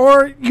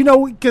or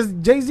because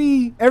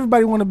Jay-Z,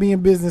 everybody want to be in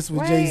business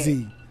with Right.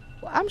 Jay-Z.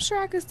 Well, I'm sure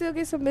I could still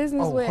get some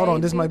business Oh, with. hold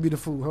on, this AB. might be the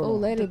food. Hold Oh,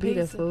 on. let The it be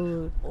the pizza.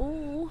 food. Ooh.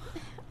 Ew.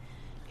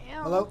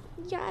 Hello.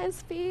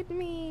 Yes, feed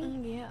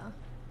me. Yeah.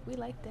 We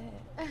like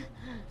that.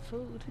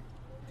 Food.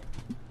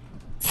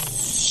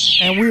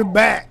 And we're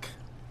back.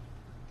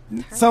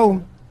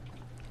 So,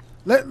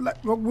 where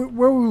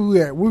were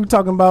we at? We were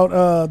talking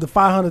about the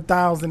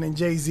 500,000 and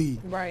Jay-Z.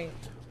 Right.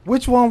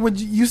 Which one would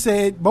you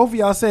said? Both of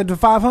y'all said the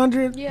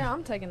 500. Yeah,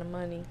 I'm taking the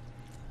money.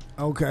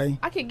 Okay.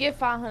 I could get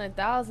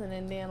 500,000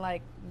 and then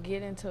like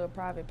get into a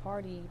private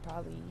party,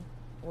 probably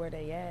where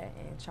they at,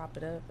 and chop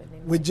it up. And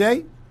then With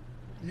Jay,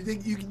 you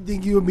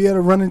think you would be able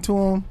to run into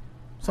him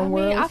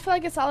somewhere I mean, I else? feel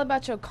like it's all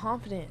about your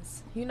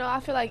confidence. I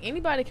feel like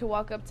anybody can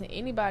walk up to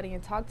anybody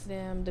and talk to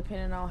them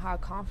depending on how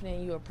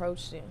confident you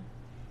approach them.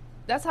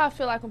 That's how I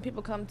feel like when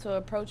people come to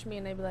approach me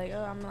and they be like,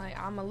 "Oh," I'm like,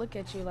 I'm gonna look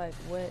at you like,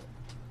 "What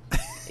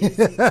is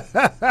it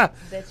that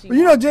Well,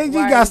 you know, want? Jay-Z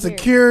Why are got you here?"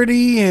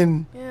 security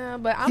and Yeah,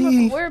 but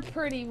we're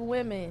pretty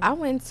women. I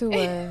went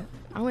to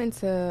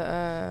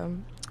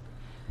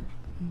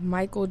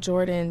Michael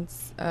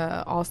Jordan's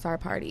All-Star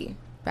party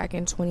back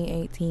in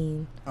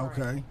 2018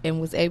 okay.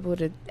 and was able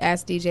to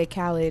ask DJ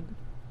Khaled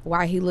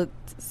why he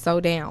looked so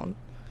down.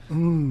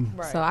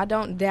 Right. So I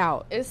don't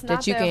doubt It's not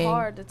that you that can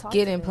hard to talk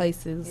get to in them.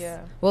 places. Yeah.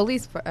 Well, at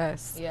least for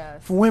us.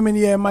 Yes. For women,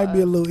 yeah, it might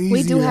be a little easier.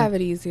 We do have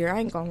it easier. I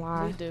ain't gonna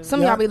lie. We do.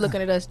 Some Yeah. of y'all be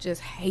looking at us just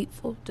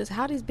hateful. Just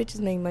how these bitches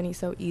make money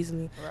so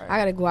easily. Right. I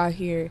gotta go out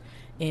here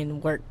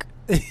and work.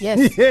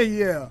 Yes,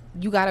 yeah.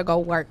 you gotta go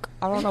work.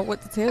 I don't know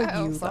what to tell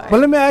I'm you. sorry. Like, But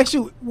let me ask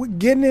you,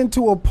 getting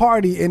into a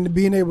party and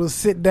being able to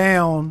sit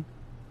down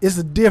is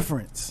a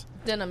difference.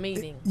 Then a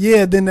meeting.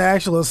 Yeah, than the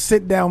actual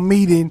sit down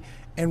meeting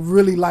and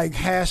really like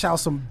hash out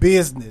some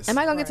business. am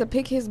I gonna get to Right.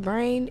 pick his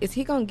brain? Is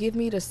he gonna give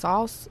me the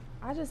sauce?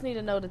 I just need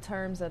to know the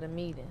terms of the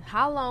meeting.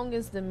 How long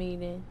is the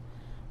meeting?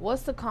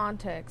 What's the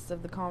context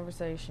of the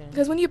conversation?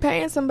 Because when you're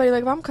paying somebody,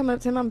 like if I'm coming up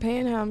to him, I'm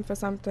paying him for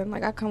something.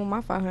 Like I come with my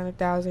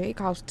 500,000. It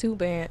costs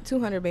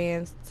 200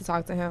 bands to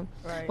talk to him.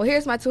 Right. Well,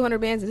 here's my 200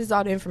 bands. And this is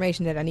all the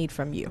information that I need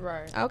from you.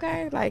 Right.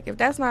 Okay, like if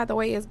that's not the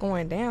way it's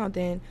going down,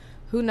 then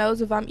who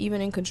knows if I'm even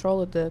in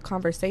control of the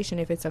conversation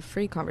if it's a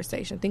free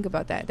conversation. Think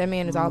about that. That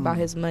man is all about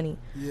his money.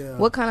 yeah.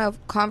 What kind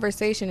of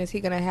conversation is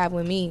he going to have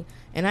with me?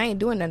 And I ain't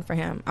doing nothing for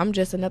him. I'm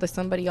just another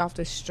somebody off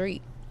the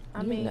street.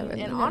 I You mean, never- and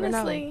you never know.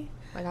 honestly,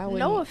 Like I no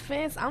wouldn't.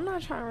 offense, I'm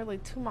not trying to really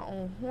toot my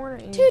own horn or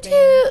anything. Toot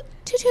toot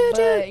toot toot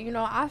But toot.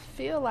 I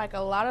feel like a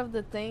lot of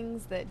the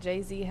things that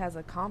Jay-Z has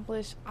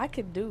accomplished, I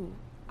could do.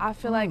 I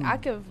feel like I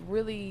could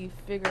really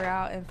figure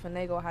out and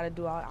finagle how to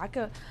do all.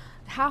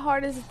 How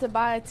hard is it to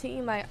buy a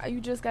team? Like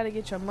you just got to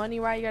get your money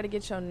right. You got to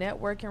get your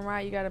networking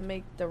right. You got to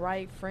make the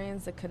right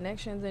friends, the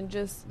connections, and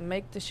just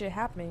make the shit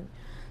happen.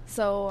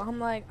 So I'm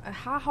like,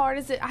 how hard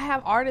is it? I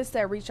have artists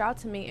that reach out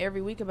to me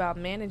every week about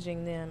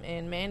managing them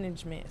and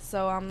management.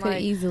 So I'm Could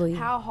like, easily.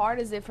 how hard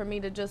is it for me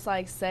to just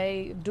like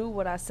do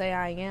what I say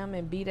I am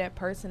and be that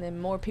person,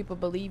 and more people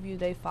believe you,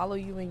 they follow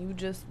you, and you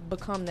just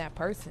become that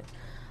person.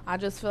 I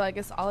just feel like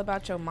it's all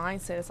about your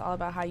mindset. It's all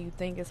about how you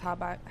think. It's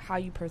about how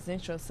you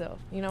present yourself.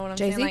 You know what I'm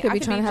saying? Jay-Z Like, could I be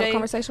trying to have a Jay-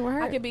 conversation with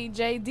her. I could be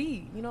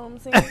JD. You know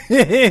what I'm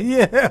saying?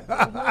 yeah.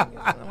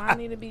 I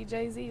need to be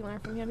Jay-Z. Learn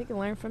from him. He can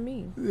learn from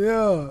me.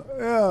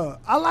 Yeah.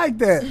 I like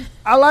that.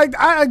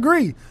 I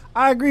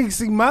agree.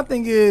 See, my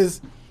thing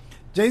is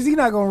Jay-Z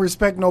not gonna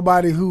respect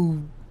nobody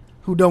who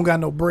don't got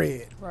no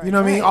bread. Right. You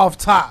know what I mean? Right. Off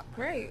top.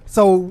 Right.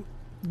 So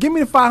give me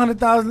the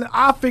 500,000.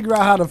 I'll figure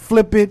out how to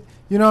flip it.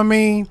 You know what I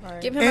mean?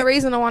 Right. Give him And- a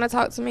reason to want to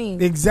talk to me.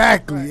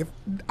 Exactly. Right. If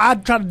I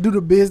try to do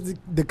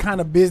the kind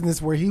of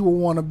business where he will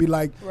want to be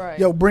like, Right.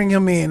 yo, bring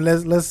him in.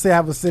 Let's say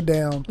have a sit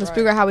down. Let's Right.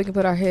 figure out how we can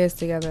put our heads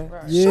together.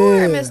 Right. Yeah.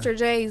 Sure, Mr.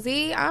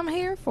 Jay-Z. I'm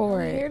here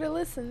for I'm it. here to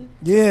listen.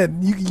 Yeah,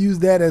 you can use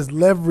that as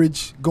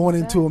leverage going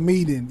into a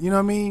meeting. You know what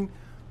I mean?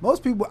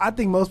 I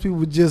think most people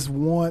would just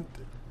want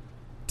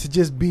to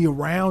just be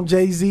around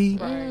Jay-Z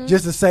Right.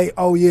 just to say,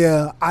 oh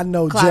yeah, I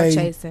know Clout Jay.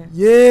 chasing. I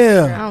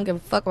Yeah. don't give a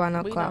fuck about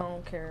no We clout.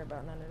 don't care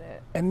about none of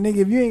that. And nigga,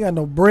 if you ain't got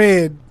no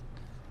bread,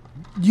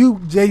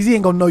 Jay-Z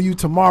ain't gonna know you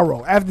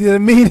tomorrow after the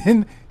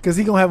meeting because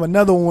he gonna have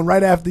another one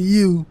right after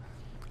you.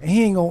 and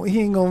he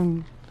ain't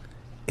gonna.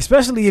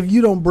 Especially if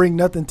you don't bring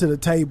nothing to the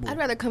table. I'd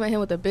rather come at him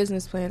with a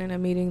business plan in a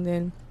meeting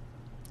than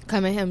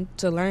come at him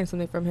to learn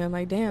something from him.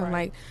 Like, damn, Right.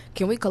 like,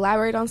 can we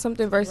collaborate on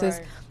something versus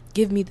Right.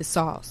 give me the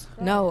sauce?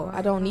 Right, No, right,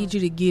 I don't right. need you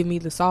to give me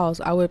the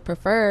sauce. I would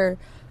prefer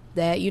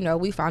that, you know,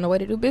 we found a way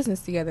to do business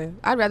together.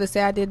 I'd rather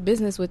say I did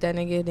business with that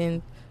nigga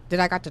than that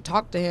I got to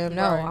talk to him.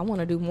 No, Right. I want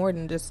to do more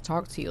than just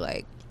talk to you.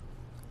 Like,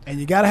 And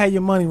you gotta have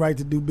your money right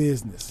to do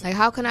business.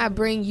 how can I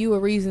bring you a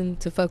reason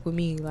to fuck with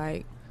me?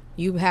 Like,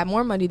 you have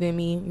more money than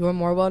me. You're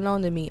more well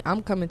known than me.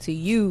 I'm coming to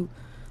you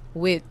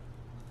with,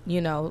 you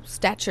know,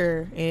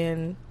 stature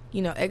and,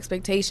 you know,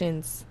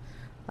 expectations.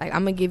 Like,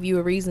 I'm gonna give you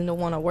a reason to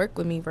want to work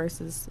with me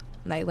versus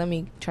like, let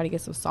me try to get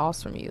some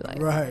sauce from you.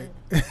 Like, Right.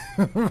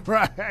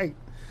 Right.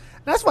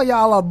 That's why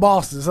y'all are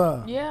bosses,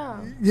 huh? Yeah.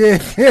 Yeah.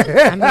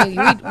 I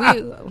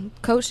mean, we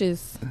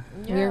coaches.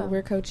 Yeah.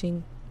 We're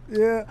coaching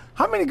Yeah.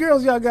 How many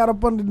girls y'all got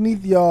up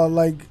underneath y'all?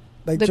 Like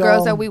the y'all,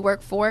 girls that we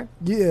work for,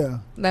 Yeah.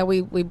 that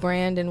we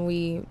brand and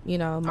we, you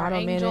know, model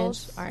manage,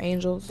 angels. our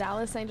angels.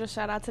 Dallas Angels.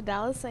 Shout out to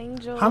Dallas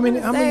Angels. How many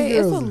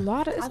It's girls? a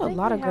lot of I think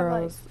we have,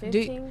 girls. Like Do-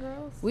 15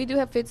 girls. We do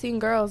have 15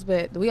 girls,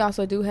 but we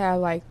also do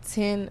have like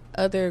 10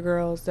 other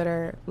girls that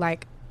are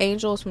like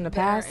angels from the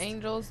They're past.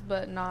 angels,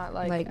 but not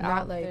like Not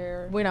out like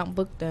there. we don't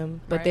book them,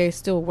 but Right. they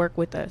still work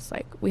with us.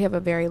 Like, we have a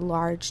very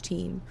large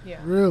team. Yeah.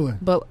 Really?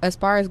 But as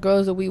far as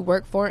girls that we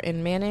work for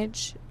and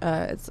manage,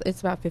 it's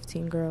about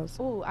 15 girls.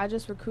 Ooh, I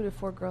just recruited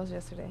 4 girls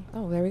yesterday.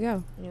 Oh, there we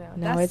go. You know,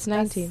 Now it's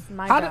 19.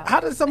 my How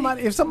job. does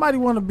somebody, if somebody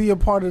want to be a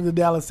part of the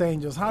Dallas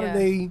Angels, how Yeah. do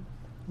they?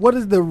 What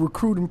is the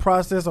recruiting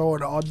process or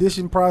the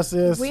audition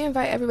process? We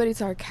invite everybody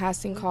to our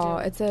casting call.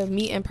 do. It's a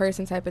meet in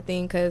person type of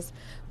thing because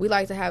we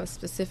like to have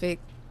specific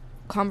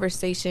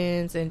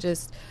conversations and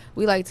just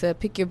we like to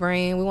pick your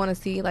brain. We want to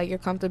see like your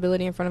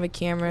comfortability in front of a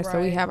camera. So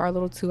we Right. have our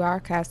little 2-hour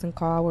casting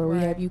call where we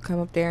have Right. you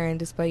come up there and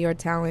display your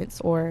talents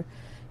or,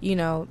 you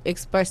know,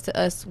 express to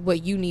us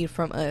what you need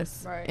from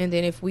us. Right. And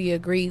then if we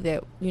agree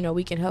that, you know,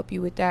 we can help you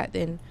with that,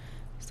 then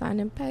sign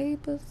them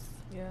papers.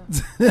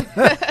 Yeah.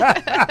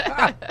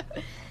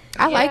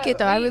 I like it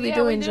though. I really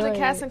do we enjoy do the it.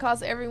 casting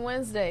calls every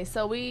Wednesday.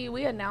 So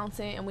we announce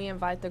it and we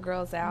invite the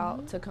girls out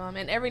Mm-hmm. to come.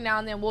 And every now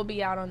and then we'll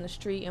be out on the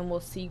street and we'll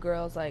see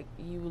girls like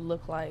you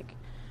look like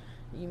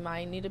you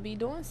might need to be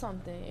doing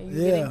something. Are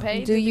you Yeah. getting paid?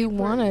 Do to be you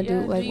wanna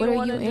do- like, do what are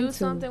wanna you do into?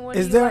 Something? What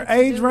Is do you there like to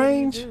age do? What do you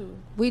range? do?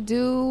 We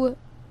do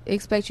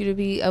expect you to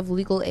be of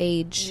legal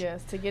age.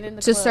 Yes, to get in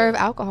the To club. serve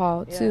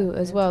alcohol Yeah, too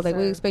as and well. to Like,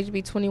 we serve. expect you to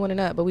be 21 and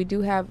up, but we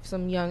do have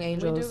some young We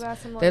do angels. got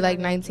some They're like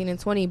young 19 and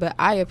 20, but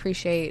I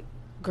appreciate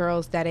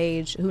girls that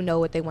age who know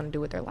what they want to do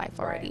with their life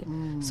already.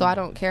 Right. So I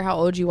don't care how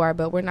old you are,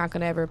 but we're not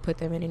going to ever put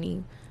them in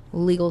any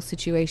legal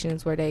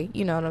situations where they,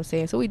 you know what I'm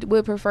saying? So we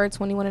would prefer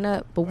 21 and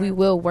up, but we Right.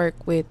 will work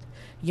with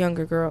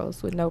younger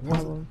girls with no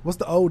problem. What's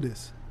the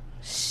oldest?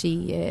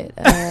 Shit.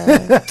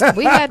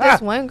 We had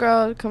this one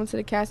girl come to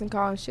the casting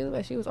call and she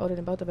was older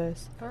than both of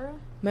us. For real?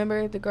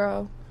 Remember the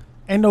girl?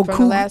 Ain't no From the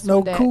cougar, last no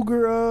one that-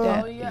 cougar.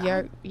 That Oh, yeah,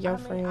 your I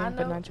mean, friend, I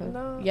but know- not your.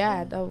 no.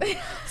 Yeah, no.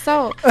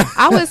 So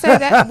I would say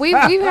that we've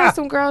had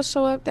some girls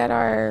show up that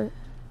are.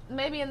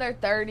 Maybe in their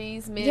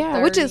 30s, mid 30s.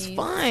 Yeah, which is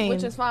fine.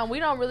 Which is fine. We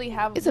don't really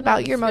have. It's we about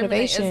don't your discriminate.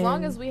 motivation. As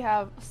long as we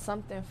have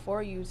something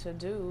for you to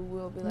do,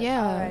 we'll be like,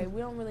 Yeah. all right,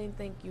 we don't really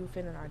think you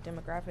fit in our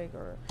demographic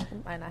or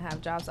might not have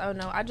jobs. I don't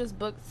know. I just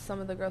booked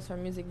some of the girls for a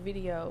music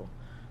video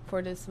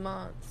for this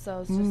month.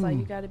 So it's just like,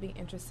 you got to be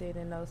interested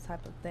in those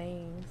type of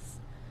things.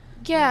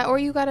 Yeah, or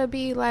you gotta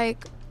be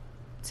like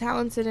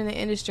talented in the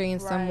industry in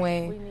some Right.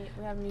 way.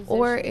 We have musicians,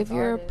 Or if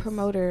you're artists, a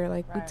promoter,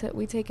 like Right.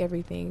 we take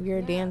everything. If you're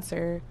a Yeah.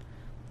 dancer,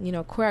 you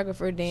know,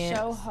 choreographer, dance,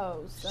 show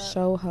host.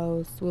 show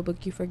host. We'll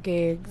book you for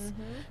gigs.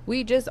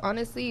 We just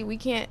honestly we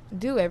can't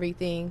do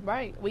everything.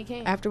 Right. We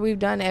can't. After we've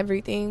done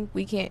everything,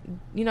 we can't.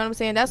 You know what I'm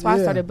saying? That's why I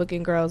Yeah. started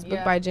booking girls. Booked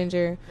Yeah. by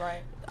Ginger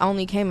Right.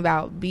 only came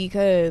about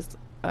because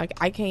like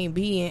I can't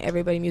be in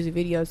everybody music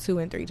videos 2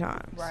 and 3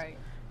 times. Right.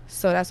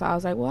 So that's why I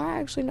was like, well, I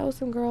actually know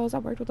some girls. I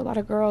worked with a lot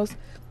of girls.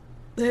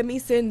 Let me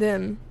send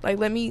them. Like,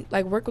 let me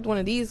like work with one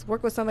of these.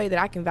 Work with somebody that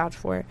I can vouch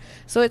for.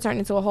 So it turned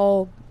into a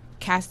whole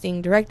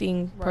casting,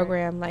 directing Right.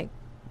 program. Like,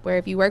 where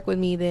if you work with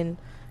me, then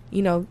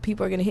you know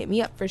people are gonna hit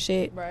me up for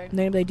shit. Right. And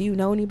they're like, do you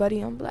know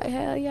anybody? I'm like,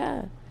 hell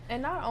yeah.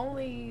 And not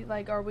only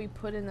like are we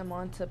putting them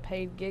onto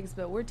paid gigs,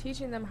 but we're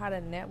teaching them how to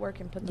network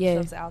and put Yeah.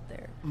 themselves out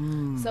there.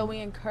 So we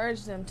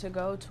encourage them to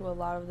go to a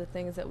lot of the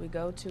things that we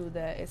go to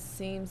that it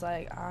seems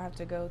like I have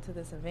to go to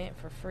this event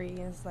for free.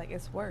 And it's like,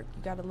 it's work.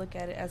 You got to look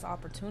at it as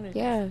opportunities.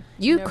 Yeah.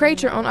 You never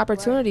create your know. own Right.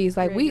 opportunities.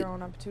 Like Create your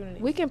own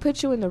opportunities. we can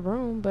put you in the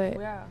room, but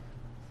Yeah.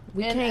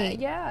 we And, can't.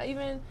 yeah,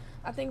 even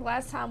I think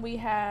last time we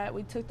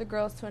took the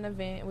girls to an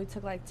event and we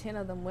took like 10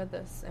 of them with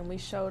us and we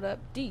showed up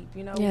deep,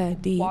 you know. Yeah, We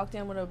deep. walked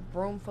in with a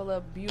room full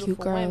of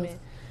beautiful girls. women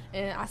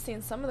And I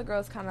seen some of the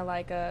girls kind of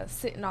like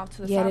sitting off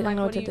to the Yeah, they side, don't like,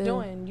 know what what are you to do.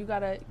 doing? You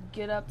gotta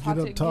get up, Get talk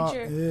up, to, talk.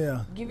 get your,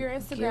 Yeah. give your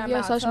Instagram Give your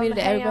out. social Tell media them,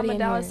 to hey, everybody I'm a in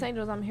Dallas here.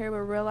 Angels. I'm here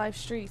with real life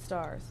street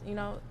stars. You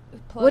know,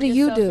 plug What do you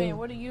yourself do? in.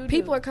 What do you do?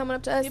 People are coming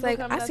up to us People like,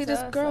 coming I up see to this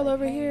us girl like,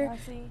 over hey, here. I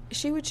see.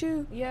 She with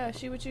you? Yeah,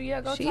 she with you.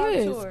 Yeah, go She talk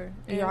is. to her.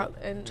 Y'all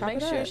And chop make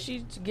it sure up.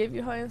 she give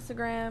you her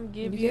Instagram,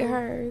 give You you get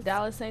hers.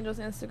 Dallas Angels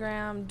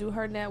Instagram, do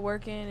her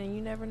networking, and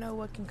you never know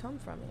what can come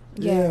from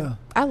it. Yeah.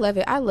 I love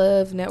it. I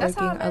love That's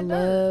how I networking. I met Dirt.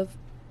 love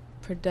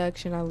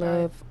production. I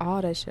love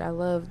all that shit. I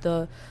love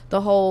the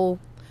whole.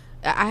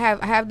 I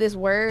have this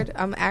word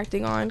I'm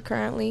acting on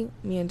currently.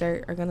 Me and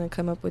Dirt are gonna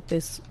come up with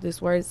this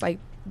word. It's like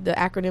the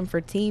acronym for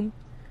team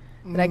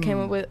that I came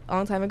up with a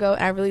long time ago.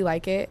 I really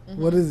like it.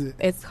 What is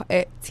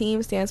it?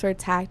 Team stands for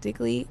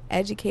tactically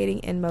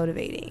educating and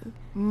motivating.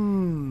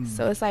 Mm.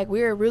 So it's like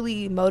we're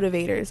really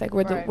motivators. Like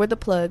we're the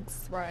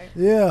plugs. Right.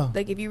 Yeah.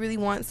 Like if you really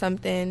want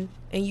something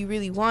and you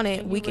really want it,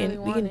 And you we can really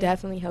we want can it.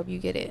 definitely help you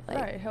get it. Like,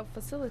 Right. Help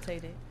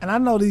facilitate it. And I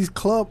know these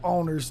club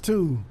owners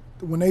too.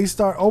 When they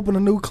start open a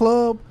new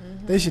club,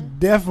 they should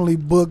definitely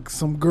book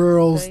some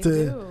girls They to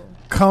do.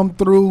 come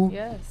through.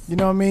 Yes. You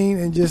know what I mean,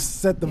 and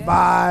just set the Yes.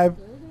 vibe.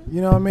 You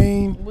know what I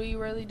mean? We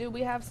really do.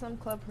 We have some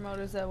club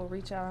promoters that will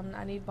reach out.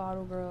 I need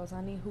bottle girls.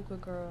 I need hookah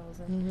girls,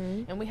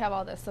 and we have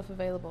all that stuff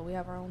available. We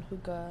have our own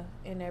hookah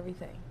and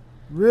everything.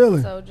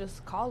 Really? So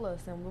just call us,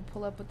 and we'll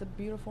pull up with the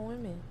beautiful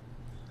women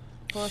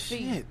for a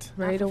fee. Shit.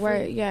 ready Not to for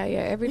work. free. Yeah.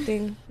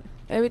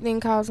 Everything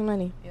costs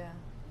money. Yeah.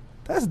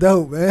 That's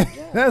dope, man.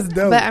 That's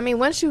dope. But I mean,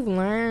 once you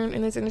learn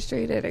in this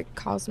industry that it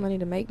costs money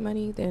to make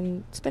money,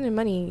 then spending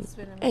money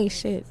Spending ain't money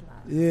shit. is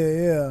not.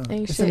 yeah.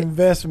 Ain't It's shit. an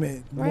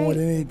investment more Right.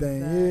 than anything.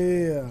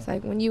 Exactly. Yeah. It's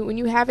like when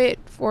you have it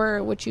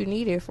for what you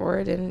need it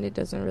for, then it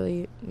doesn't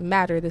really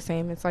matter the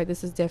same. It's like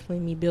this is definitely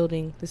me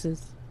building. This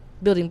is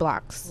building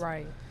blocks.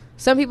 Right.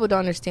 Some people don't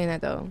understand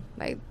that though.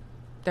 Like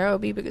there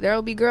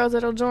will be girls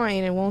that'll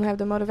join and won't have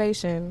the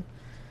motivation,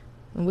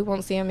 and we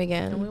won't see them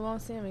again. And we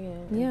won't see them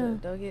again. Yeah.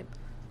 And they'll get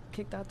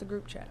kicked out the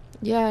group chat.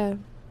 Yeah,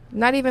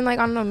 not even like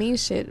on no mean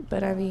shit,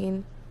 but I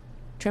mean,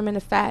 trimming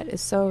the fat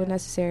is so Yeah.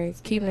 necessary.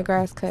 Keeping the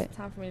grass cut. It's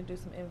time for me to do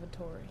some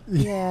inventory.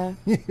 Yeah,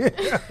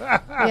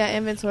 yeah,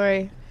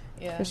 inventory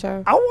Yeah. for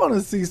sure. I want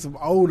to see some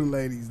older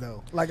ladies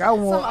though. Like I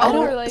want. Some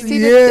older I ladies. See,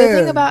 yeah. the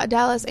thing about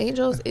Dallas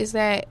Angels is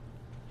that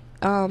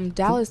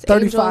Dallas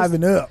 35 Angels,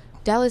 and up.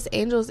 Dallas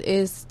Angels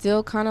is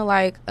still kind of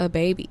like a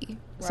baby.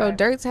 So Right.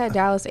 Dirt's had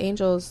Dallas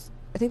Angels.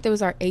 I think that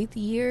was our 8th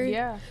year.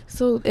 Yeah.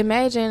 So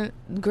imagine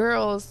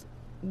girls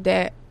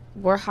that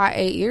were hot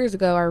 8 years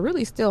ago are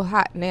really still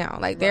hot now.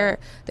 Like they're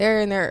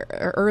in their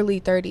early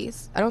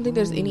 30s. I don't think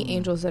there's any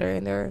angels that are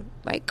in their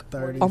like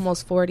 30s.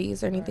 almost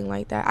 40s or anything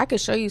like that. I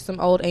could show you some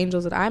old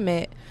angels that I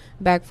met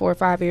back 4 or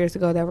 5 years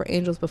ago that were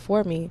angels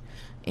before me,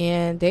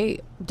 and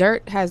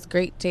Dirt has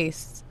great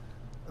taste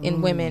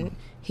in women.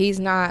 He's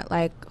not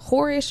like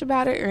whorish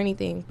about it or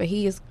anything, but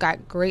he has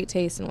got great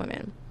taste in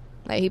women.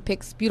 Like he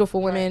picks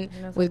beautiful women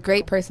He knows with what great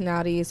to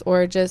personalities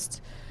or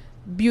just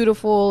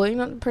beautiful,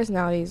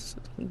 personalities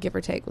give or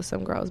take with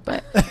some girls,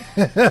 but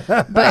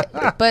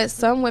but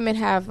some women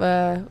have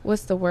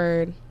what's the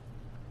word?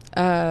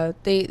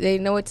 They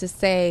know what to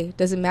say.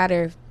 Doesn't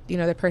matter if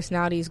their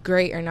personality is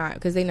great or not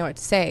because they know what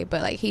to say.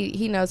 But like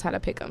he knows how to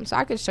pick them. So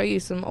I could show you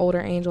some older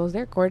angels.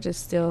 They're gorgeous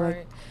still. Right.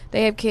 Like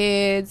they have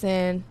kids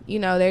and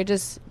they're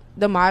just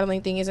the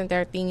modeling thing isn't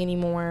their thing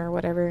anymore or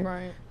whatever.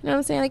 Right. You know what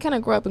I'm saying? They kind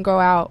of grow up and grow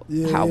out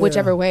Yeah.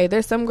 whichever way.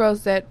 There's some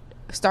girls that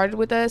started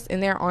with us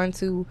and they're on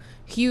to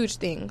huge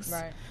things.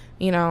 Right.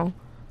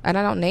 And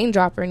I don't name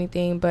drop or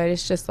anything, but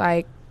it's just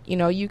like,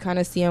 you kind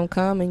of see them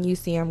come and you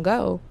see them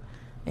go.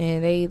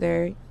 And they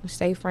either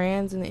stay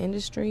friends in the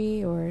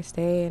industry or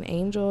stay an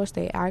angel or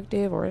stay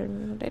active or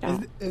they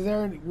don't. Is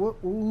there any,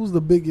 who's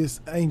the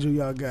biggest angel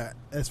y'all got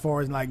as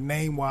far as like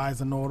name wise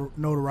and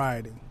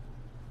notoriety?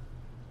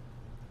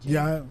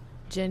 Yeah.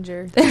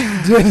 Ginger.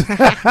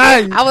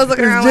 I was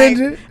looking around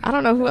Ginger. like, I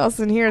don't know who else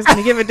in here is going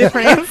to give a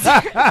different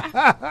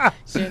answer.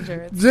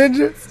 Ginger.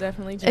 Ginger. It's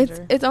definitely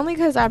Ginger. It's only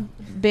because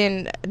I've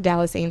been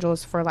Dallas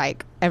Angels for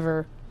like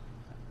ever.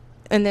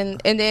 And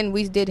then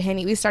we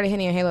started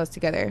Henny and Halos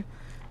together.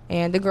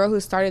 And the girl who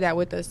started that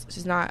with us,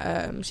 she's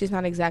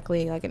not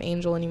exactly like an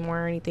angel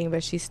anymore or anything,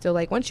 but she's still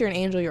like, once you're an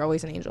angel, you're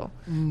always an angel.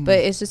 But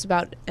it's just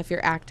about if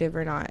you're active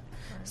or not.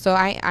 So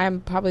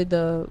I'm probably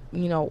the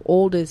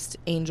oldest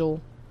angel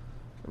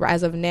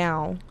as of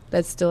now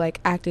that's still like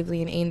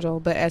actively an angel.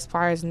 But as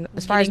far as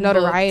Getting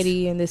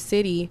notoriety in this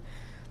city,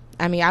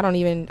 I mean, I don't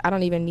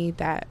even need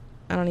that.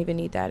 I don't even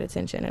need that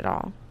attention at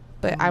all.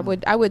 But I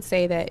would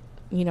say that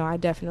I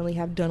definitely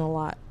have done a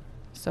lot.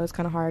 So it's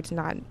kind of hard to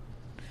not.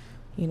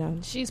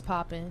 She's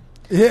popping.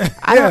 Yeah.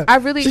 I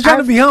really. She's trying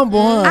to be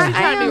humble, huh? She's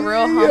trying to be am- real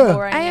yeah. humble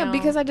right I am now.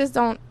 because I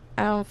don't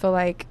feel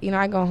like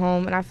I go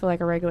home and I feel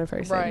like a regular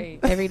person Right.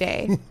 every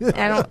day. But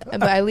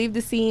I leave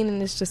the scene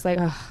and it's just like,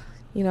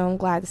 I'm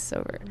glad this is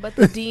over. But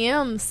the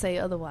DMs say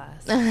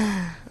otherwise.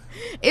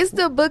 It's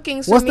the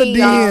bookings for What's the me,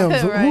 y'all.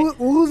 DMs? Right.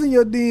 Who's in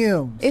your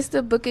DMs? It's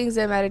the bookings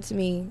that matter to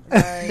me.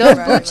 Right, Those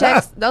right, blue right.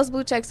 checks, those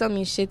blue checks don't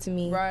mean shit to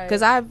me. Right.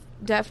 Because I've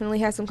definitely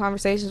had some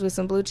conversations with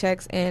some blue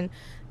checks, and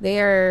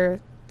they're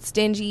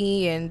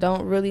stingy and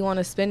don't really want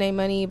to spend their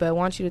money, but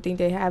want you to think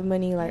they have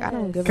money. Like, I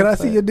don't give Can a I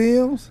fuck. see your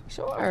DMs?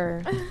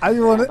 Sure. I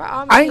just want By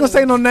all I ain't gonna say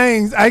means. no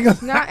names. I ain't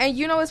gonna. Nah, and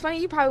you know what's funny?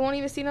 You probably won't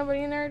even see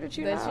nobody in there that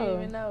you That know. you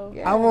even know.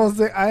 Yeah. I won't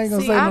say. I ain't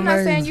gonna See, say no I'm not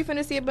names. saying you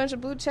finna see a bunch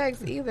of blue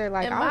checks either.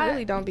 Like, And I my-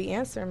 really don't be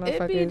answering It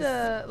motherfuckers.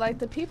 be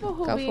the people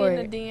who Go be for in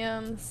it. the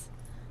DMs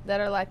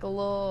that are like a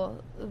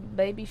little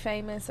baby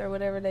famous or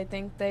whatever they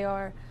think they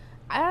are.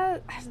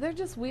 They're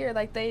just weird.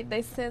 Like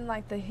they send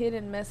like the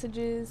hidden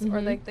messages, or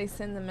Mhm. like they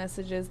send the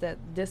messages that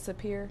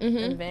disappear Mhm.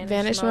 in vanish,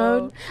 Vanish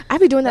mode. mode. I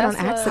be doing that That's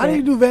on what- accident. How do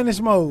you do vanish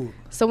mode?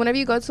 So whenever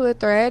you go to a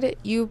thread,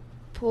 you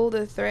pull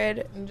the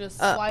thread And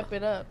just Up. swipe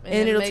it up,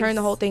 and it'll turn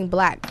the whole thing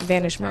black.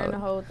 Vanish turn the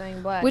mode. whole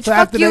thing black. Which So fuck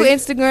after you, they-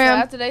 so Instagram.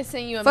 after they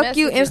send you a Fuck message,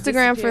 you, it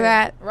Instagram, for disappears.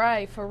 that.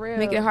 Right, for real.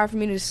 Making it hard for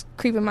me to just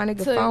creep in my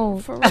nigga To- phone.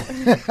 for real.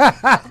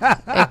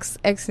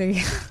 X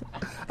nigga.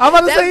 I'm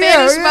about to That say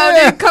vanish yeah. mode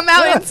yeah. didn't come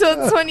out until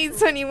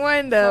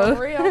 2021 For though.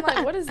 real. I'm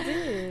like, what is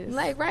this?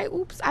 Like, right?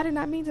 Oops, I did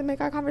not mean to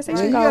make our Yeah,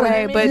 conversation you go gotta-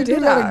 away, you but you do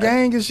did got a I?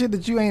 gang of shit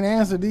that you ain't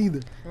answered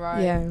either.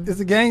 right. Yeah. It's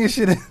a gang of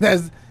shit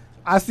that's.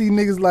 I see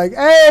niggas like,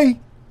 hey,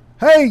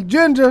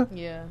 Ginger.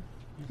 Yeah.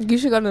 You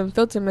should go to them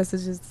filter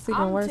messages. It's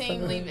even I'm worse.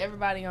 team of it. leave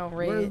everybody on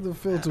Where's red. the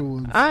filter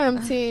ones? I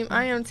am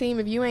team.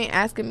 If you ain't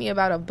asking me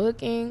about a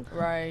booking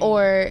Right.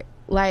 or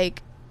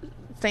like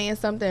saying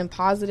something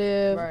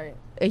positive, right.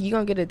 and you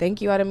gonna get a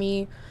thank you out of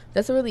me,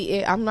 that's really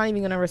it. I'm not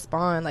even gonna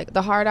respond. Like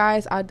the hard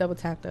eyes, I double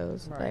tap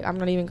those. Right. Like I'm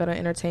not even gonna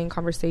entertain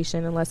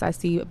conversation unless I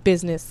see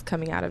business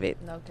coming out of it.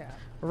 No cap.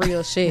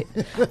 Real shit.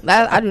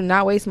 I do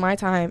not waste my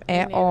time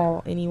at neither.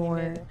 all Me anymore.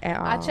 neither. At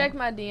all. I check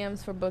my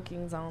DMs for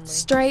bookings only.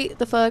 straight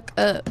the fuck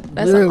up.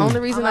 That's Really? the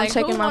only reason I'm I'm like,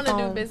 checking who my wanna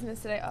phone. do business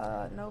today?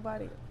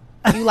 Nobody.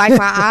 You like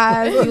my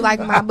eyes? You like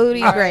my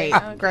booty? Right, Great,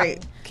 okay.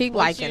 great. Keep What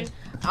liking.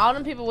 all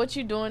them people, what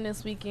you doing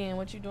this weekend?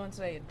 What you doing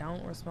today?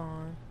 Don't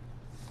respond.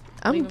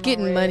 I'm leave 'em on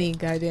getting red. money.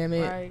 Goddamn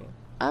it! Right.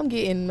 I'm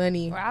getting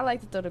money. Or I like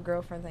to throw the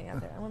girlfriend thing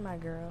out there. I'm with my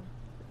girl.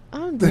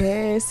 I'm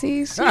dead.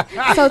 See, so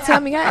tell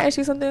me, I ask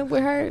you something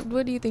with her.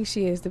 What do you think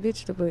she is? The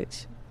bitch, the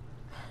butch?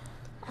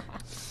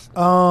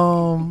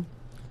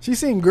 She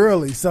seemed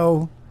girly,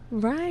 so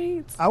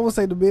Right? I would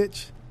say the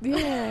bitch.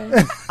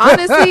 Yeah.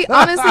 honestly,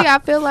 I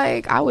feel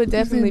like I would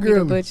definitely be the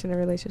girly. butch in a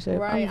relationship.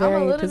 Right. I'm very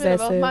a little possessive.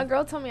 bit of both. My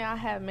girl told me I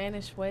have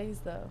mannish ways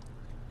though.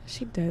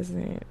 She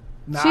doesn't.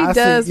 Nah, She I see-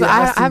 does, yeah, but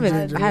I see haven't.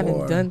 Ginger I haven't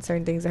more. done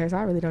certain things to her, so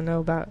I really don't know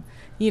about,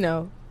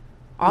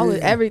 all of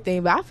Yeah.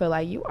 everything. But I feel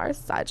like you are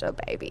such a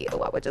baby. Oh,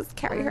 I would just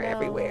carry I her know.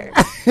 everywhere,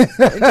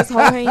 and just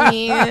hold her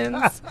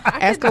hands, I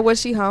ask could- her what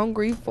she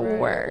hungry for.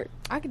 Right.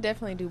 I could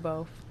definitely do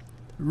both.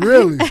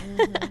 Really?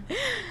 Mhm.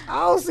 I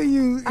don't see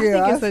you. I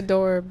Yeah, think it's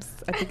adorbs.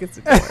 I think it's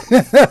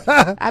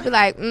adorbs. I'd be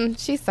like,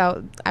 she's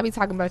so. I be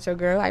talking about your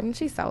girl, like,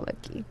 she's so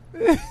lucky.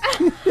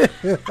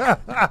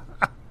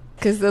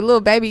 Cause the little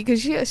baby, cause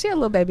she a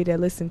little baby that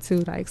listens too,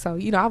 like, so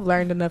I've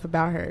learned enough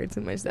about her too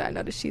much that I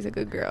know that she's a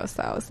good girl.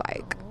 So it's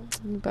like,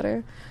 you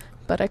better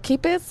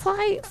keep it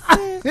tight.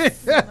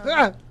 sis.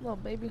 Little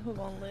baby who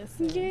gonna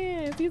listen.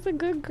 Yes, he's a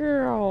good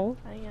girl.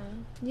 I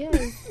am.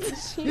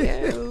 Yes, she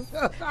is.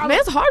 Man,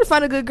 it's hard to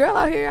find a good girl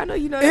out here. I know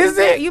you know. Is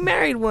that. it? You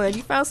married one.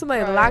 You found somebody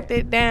that Right. locked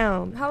it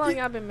down. How long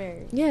y'all been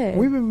married? Yeah.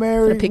 We've been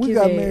married. pick We his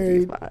got head, married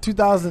he's fine.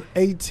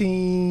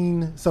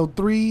 2018, so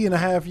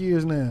 3.5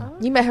 years now.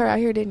 You met her out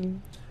here, didn't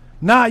you?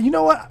 Nah, you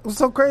know what was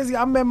so crazy?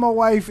 I met my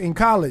wife in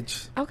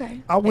college.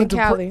 Okay. I went in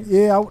to Cali.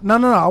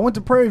 no. I went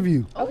to Prairie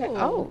View. Okay.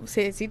 Oh,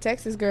 see,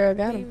 Texas girl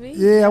got him. TV?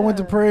 Yeah, I went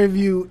to Prairie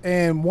View,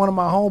 and one of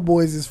my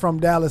homeboys is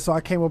from Dallas, so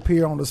I came up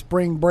here on the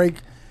spring break,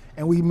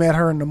 and we met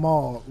her in the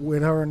mall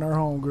with her and her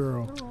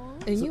homegirl. Aw.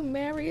 And you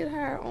married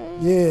her. Oh.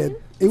 Yeah,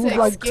 it was Say,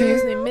 like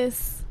excuse 10, me,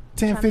 miss.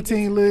 10 Trying to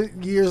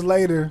 15 years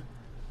later.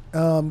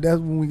 That's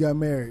when we got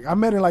married. I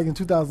met her like in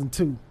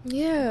 2002.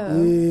 Yeah.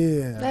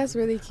 Yeah. That's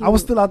really cute. I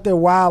was still out there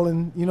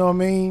wilding, you know what I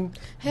mean?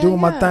 Hell doing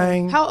my yeah.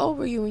 thing. How old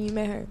were you when you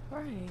met her?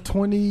 Right.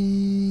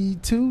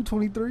 22,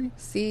 23.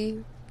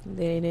 See,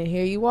 then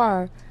here you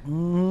are.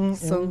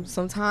 Mm-hmm.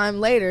 Some time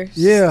later,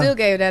 she Yeah. still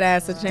gave that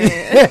ass a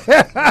chance.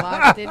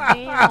 Locked it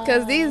down.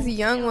 Because these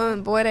young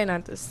ones, boy, they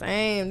not the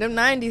same. Them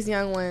 90s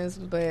young ones,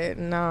 but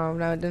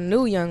no, the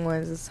new young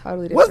ones is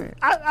totally What?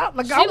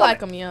 different. She like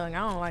them young. I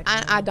don't like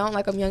them. I don't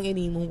like them young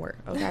anymore,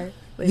 okay?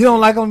 You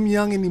don't like them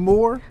young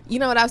anymore? You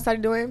know what I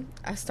started doing?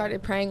 I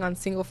started praying on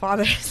single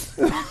fathers.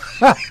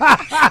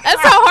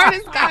 That's how hard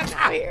it's gotten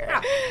out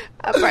here.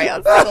 I pray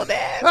on single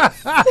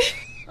dads.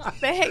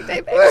 They hate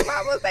their baby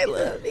mamas. They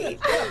love me.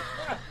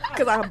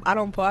 Because I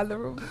don't bother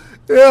them.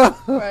 Yeah.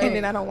 Right. And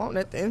then I don't want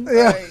nothing.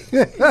 Yeah.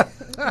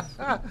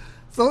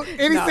 So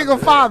any No. single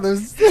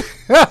fathers,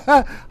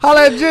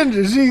 holla at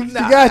Ginger. She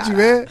got you,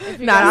 man.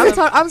 Nah, I'm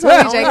telling you,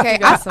 Only if JK. you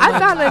got some I money.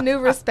 found a new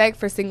respect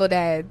for single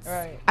dads.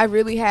 Right. I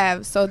really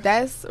have. So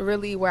that's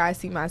really where I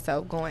see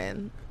myself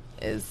going,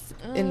 is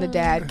in the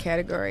dad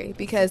category.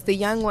 Because the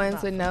young ones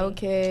Not with for no me.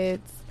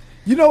 kids,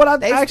 Mm. You know what I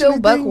they actually still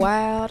buck think?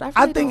 wild. I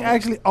really think don't.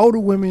 actually older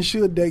women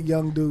should date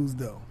young dudes,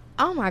 though.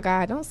 Oh my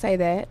God! Don't say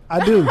that.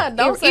 I do.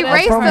 Don't say that.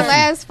 Erase the promise you.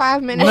 last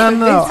 5 minutes. No, of no,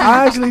 no. this.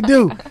 I actually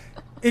do.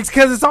 It's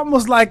because it's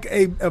almost like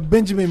a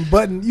Benjamin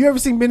Button. You ever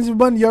seen Benjamin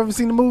Button? You ever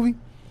seen the movie?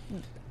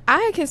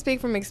 I can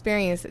speak from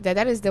experience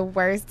that is the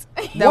worst.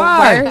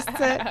 Why?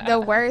 The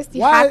worst.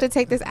 You Why? have to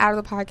take this out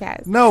of the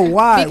podcast. No,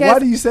 why? Because Why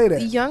do you say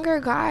that? Younger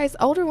guys,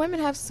 older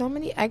women have so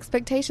many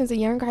expectations, and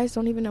young guys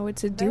don't even know what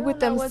to do don't with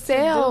know what to do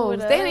themselves.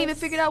 with They don't even us.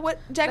 figure out what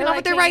jacking They're off like,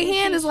 with their "Can right you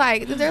hand is teach-"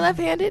 like. If they're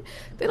left-handed,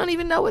 they don't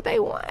even know what they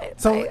want.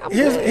 So Like, I'm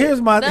here's good.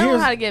 here's my They don't know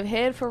how to here's. give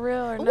head for real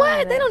or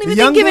What? They don't The even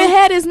young think giving dude?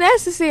 head is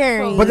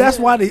necessary. But that's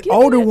why the Give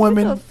older it-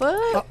 women, what the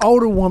fuck? an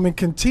older woman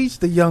can teach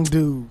the young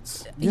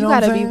dudes. You, know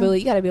gotta what I'm be saying? really.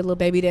 You gotta be a little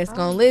baby that's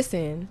gonna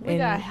listen. We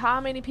got how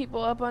many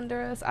people up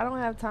under us? I don't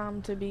have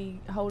time to be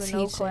holding no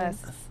Teaching.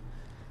 classes.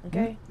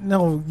 Okay.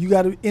 No, you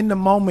got to in the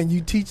moment.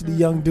 You teach the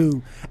young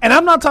dude, and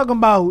I'm not talking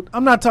about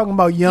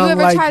young. You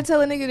ever like, try to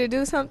tell a nigga to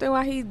do something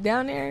while he's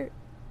down there?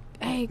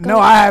 Hey, go no,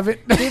 I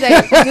haven't. do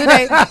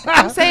they?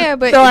 I'm saying,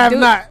 but No, I have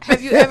not.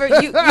 Have you ever?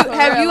 Have you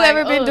Like,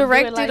 ever been oh, do it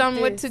directed like on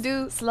what this. to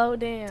do? Slow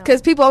down.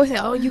 Because people always say,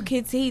 "Oh, you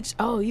can teach.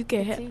 Oh, you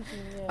can." Teaching,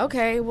 yeah.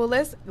 Okay, well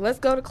let's go to I'm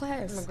gonna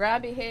class.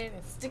 grab your head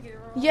and stick it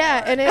around.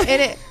 Yeah, and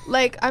it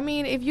like I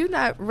mean, if you're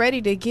not ready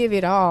to give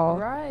it all,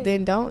 Right.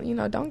 then don't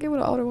get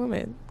with an older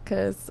woman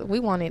because we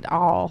want it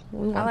all.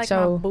 We want I like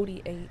your my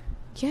booty ate.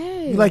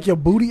 yeah. You like your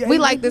booty? we ate?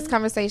 like this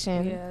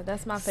conversation. Yeah,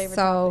 that's my favorite.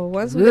 So topic.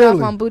 once we get off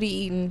Really? on booty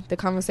eating, the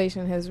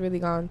conversation has really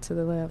gone to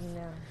the left.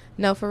 Yeah.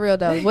 No, for real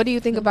though. What do you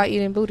think about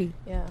eating booty?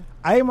 Yeah.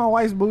 I ate my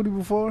wife's booty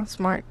before.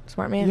 Smart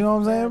man. You know what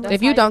I'm saying? that's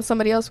If you how don't,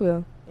 somebody else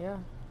will. Yeah.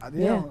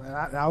 Yeah,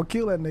 and I'll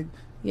kill that nigga.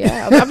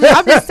 Yeah,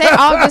 I'm just saying.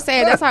 I'm just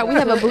saying. That's how we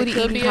have a booty It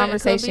could eating be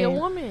conversation. It could be a You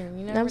woman.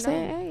 You know never what I'm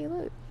know. saying? Hey,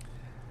 look,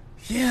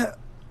 Yeah.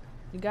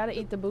 You gotta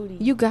eat the booty.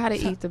 you gotta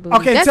eat the booty.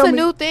 Okay, That's tell a me-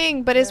 new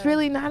thing, but it's Yeah.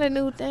 really not a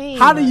new thing.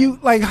 How do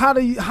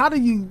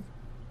you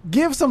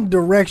give some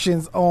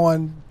directions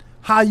on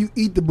how you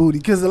eat the booty?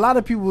 Because a lot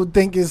of people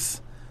think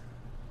it's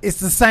the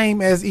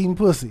same as eating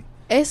pussy.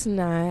 It's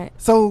not.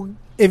 So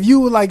if you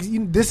were like,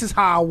 this is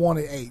how I want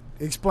it ate,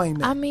 explain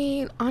that. I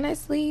mean,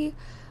 honestly,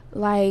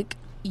 like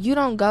you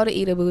don't go to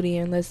eat a booty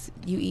unless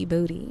you eat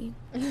booty.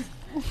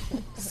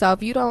 So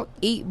if you don't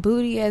eat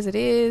booty as it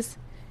is,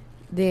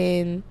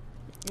 then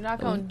You're not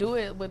gonna do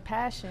it with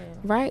passion.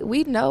 right,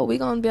 we know we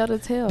gonna be able to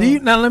tell.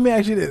 Now let me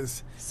ask you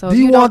this. So do if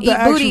you you want don't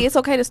the eat booty, actual- it's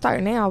okay to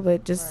start now,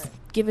 but just Right.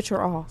 give it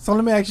your all. So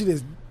let me ask you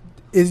this: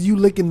 is you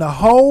licking the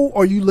hole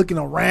or you looking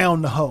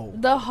around the hole?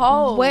 The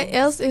whole. What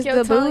else is Stick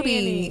your the tongue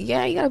booty? in it.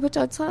 Yeah, you gotta put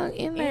your tongue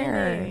in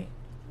there. In it.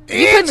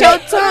 You put your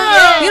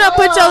tongue. You don't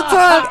put your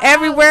tongue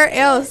everywhere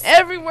else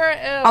Everywhere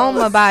else. on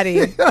my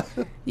body.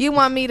 You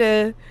want me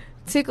to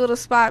tickle the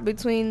spot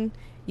between,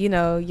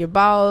 your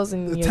balls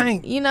and The your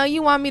tank.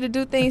 You want me to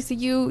do things to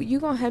you. You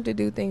gonna have to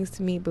do things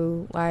to me,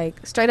 boo.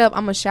 Like straight up,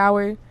 I'm a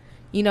shower.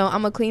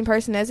 I'm a clean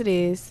person as it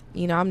is.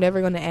 I'm never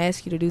gonna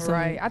ask you to do something.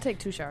 Right. I take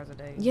 2 showers a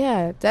day.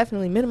 Yeah,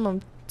 definitely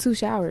minimum 2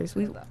 showers.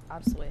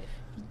 I sweat.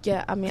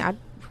 Yeah, I mean,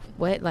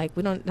 like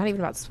we don't, not even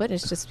about sweating.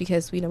 It's just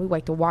because we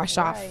like to wash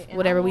off Right. And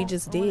whatever I we want-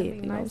 just I wanna did. be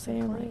You know what I'm nice and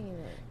saying? Like, clean.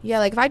 yeah,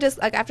 like if I just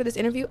like after this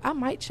interview, I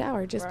might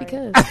shower just Right.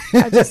 because.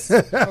 I just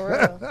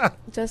For real.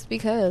 just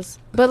because.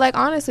 But like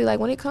honestly, like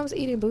when it comes to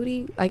eating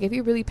booty, like if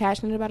you're really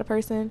passionate about a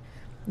person,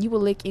 you will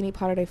lick any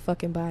part of their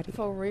fucking body.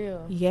 For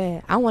real.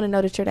 Yeah, I want to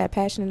know that you're that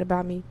passionate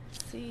about me.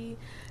 See.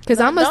 Cause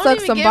I'm gonna Don't suck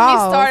even some get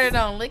balls. me started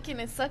on licking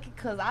and sucking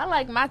because I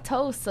like my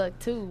toes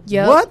sucked too.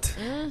 Yup. What?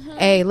 Mm-hmm.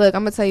 Hey, look,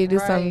 I'm gonna tell you to do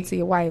something Right. to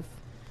your wife.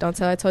 Don't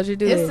tell her I told you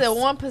to do It's this. a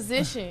one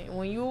position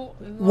when you.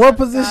 What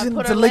position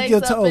put to her lick your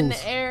legs up in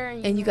toes? the air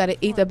and you gotta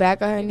eat the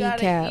back of her you gotta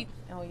kneecap. eat-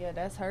 Oh yeah,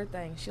 that's her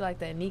thing. She like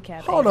that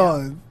kneecap. Hold hang out.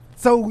 on.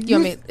 So You know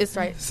what I mean? It's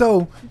right.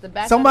 So The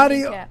back of the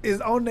somebody kneecap.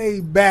 is on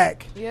their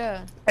back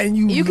Yeah. and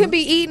You can be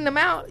eating them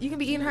out. You can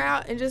be eating her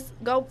out and just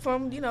go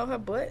from her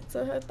butt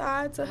to her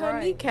thigh to her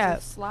Right. kneecap.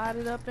 Just slide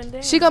it up and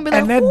down. She gonna be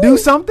like, and that "Ooh, do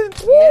something.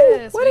 Woo,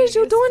 Yes, what we- is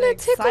you it's doing the that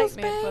tickles,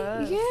 excitement for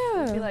us. babe?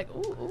 Yeah. Be like, ooh,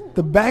 ooh.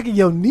 The back of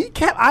your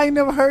kneecap. I ain't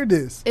never heard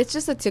this. It's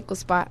just a tickle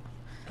spot.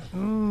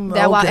 Mm,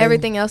 That while okay.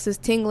 everything else is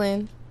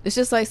tingling, it's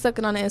just like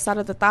sucking on the inside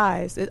of the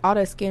thighs. All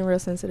that skin real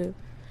sensitive.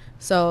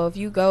 So if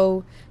you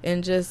go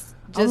and just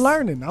I'm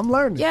learning.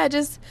 yeah,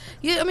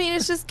 I mean,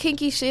 it's just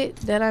kinky shit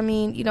that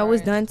was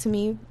Right. done to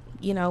me,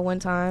 one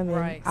time, and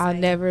Right, I'll same.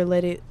 never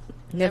let it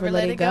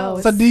go.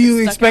 So do you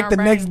It's stuck in expect our the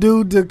next brain.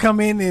 dude to come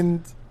in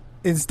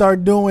and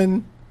start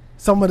doing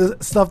some of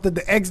the stuff that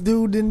the ex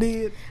dude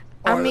did?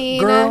 I Or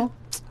mean, girl.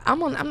 I'm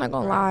not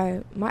gonna lie.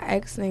 My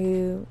ex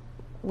nigga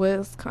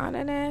was kind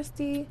of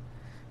nasty,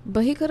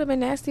 but he could have been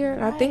nastier.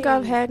 And I think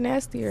I've Right. had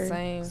nastier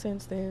Same.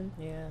 since then.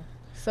 Yeah.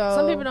 So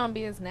Some people don't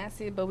be as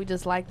nasty, but we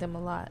just like them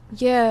a lot.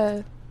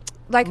 Yeah,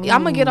 like I'm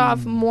gonna get off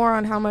Mm. more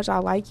on how much I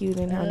like you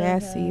than how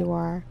nasty you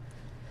are.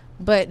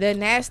 But the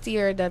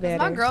nastier, the 'Cause better.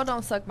 my girl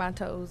don't suck my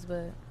toes,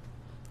 but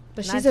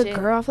but not she's a yet.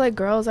 girl. I feel like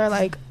girls are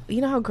like,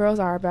 how girls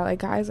are about like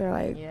guys are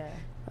like yeah,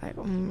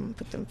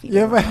 put them feet.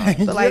 You on.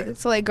 ever- But like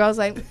so like girls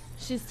like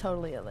she's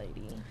totally a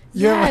lady.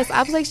 You ever- yes.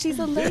 I was like she's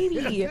a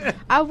lady.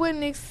 I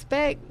wouldn't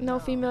expect no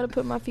female to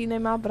put my feet in their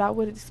mouth, but I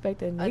would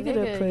expect a A nigga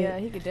to put. yeah,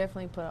 he could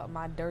definitely put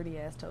my dirty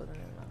ass toes in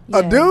his mouth.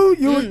 A dude?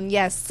 You would,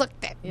 yes, suck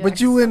that. but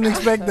you wouldn't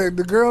expect the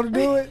girl to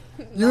do it?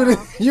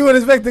 You would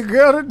expect the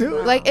girl to do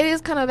it? Like, it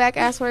is kind of back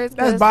ass words.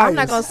 That's I'm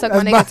not biased. gonna suck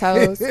That's my nigga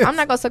biased. toes. I'm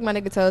not gonna suck my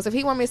nigga toes. If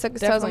he want me to suck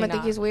his toes, I'm Definitely gonna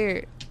think not. he's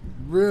weird.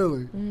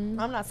 Really? I'm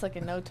not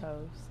sucking no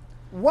toes.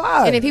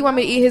 Why? And if he want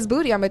me to eat his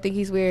booty, I'm gonna think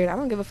he's weird. I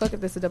don't give a fuck if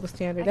this is a double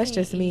standard. That's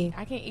just me.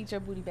 I can't eat your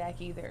booty back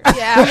either.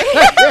 Yeah.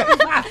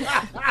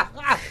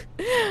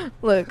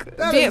 Look,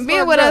 That being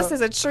is with fucked us up.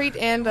 is a treat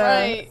and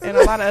Right. and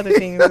a lot of other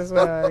things as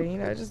well. You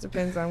know, it just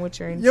depends on what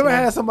you're into. You ever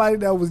had somebody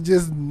that was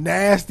just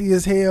nasty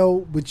as hell,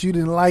 but you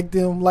didn't like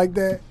them like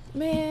that?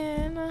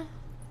 Man,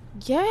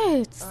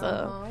 yes.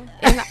 Uh-huh.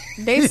 And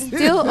they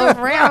still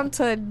around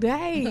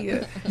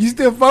today. You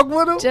still fuck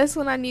with them? Just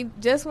when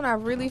I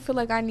really feel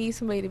like I need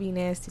somebody to be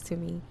nasty to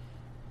me.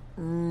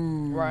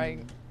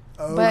 Right.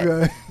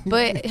 Okay.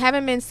 But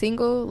having been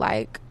single,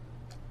 like,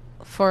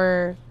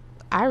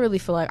 I really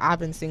feel like I've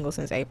been single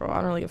since April. I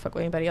don't really give a fuck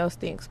what anybody else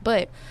thinks.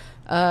 But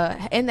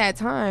in that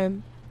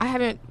time, I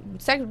haven't,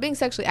 being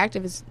sexually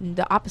active is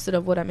the opposite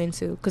of what I'm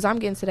into. Because I'm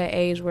getting to that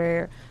age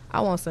where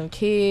I want some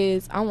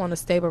kids. I want a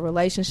stable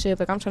relationship.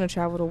 Like, I'm trying to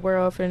travel the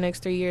world for the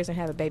next 3 years and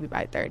have a baby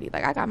by 30.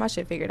 Like, I got my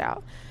shit figured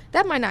out.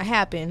 That might not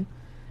happen.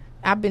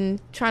 I've been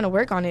trying to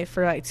work on it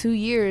for like 2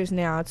 years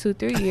now,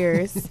 2-3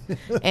 years,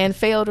 and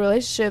failed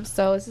relationships.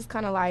 So it's just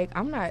kind of like,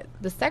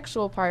 the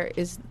sexual part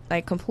is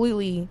like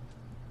completely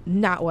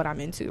not what I'm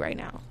into right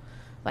now,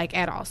 like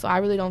at all. So I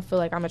really don't feel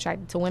like I'm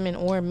attracted to women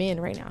or men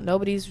right now.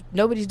 Nobody's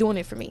doing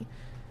it for me,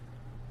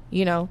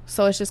 you know?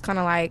 So it's just kind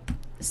of like,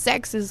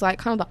 sex is like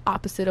kind of the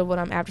opposite of what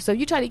I'm after. So if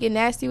you try to get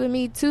nasty with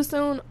me too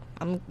soon,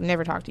 I'm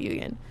never talk to you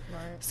again. Right.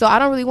 So I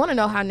don't really want to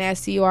know how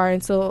nasty you are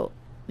until,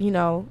 you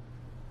know,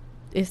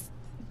 it's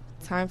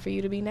time for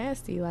you to be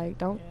nasty. Like,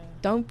 don't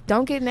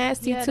get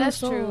nasty Yeah, too that's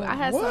soon. true. I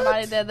had What?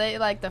 somebody that they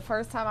like the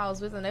first time I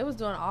was with them, they was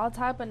doing all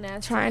type of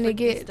nasty, Trying to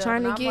freaky get- stuff,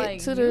 trying to and I'm get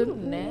like, to the- you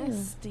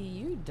nasty,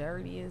 you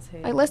dirty as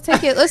hell. Like, let's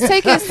take it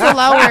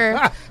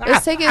slower.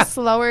 Let's take it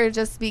slower,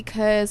 just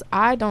because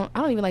I don't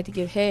even like to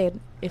give head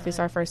if it's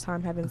our first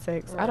time having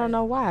sex. I don't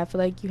know why. I feel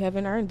like you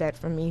haven't earned that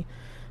from me,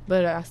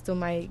 but I still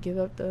might give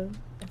up the.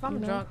 If I'm you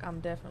know? drunk, I'm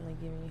definitely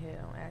giving you head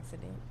on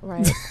accident.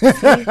 Right.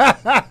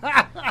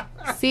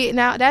 See,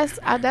 now that's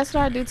what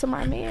I do to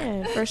my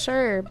man for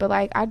sure. But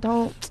like, I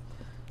don't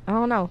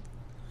know.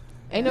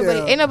 Ain't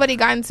nobody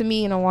gotten to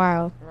me in a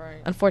while, Right.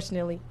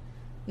 unfortunately.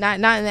 Not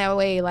in that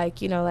way.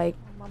 Like, you know, like.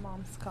 My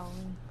mom's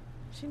calling.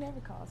 She never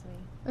calls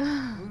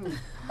me.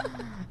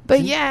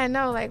 But yeah,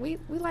 no, like we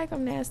like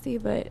them nasty,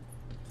 but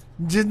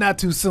Just not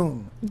too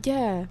soon.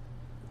 yeah.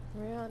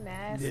 Real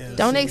nasty. Yeah.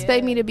 Don't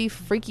expect me Yeah. to be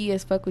freaky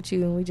as fuck with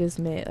you and we just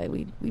met. Like,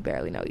 we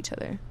barely know each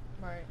other.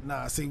 Right.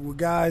 Nah, see, with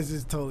guys,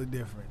 it's totally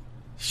different.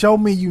 Show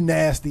me you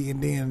nasty,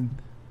 and then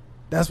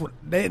that's what.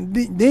 Then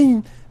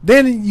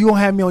you gonna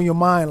have me on your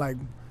mind. Like,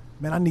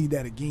 man, I need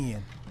that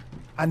again.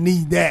 I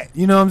need that.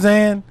 You know what I'm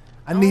saying?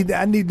 I need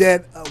that. I need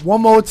that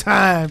one more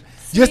time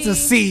just to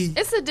see.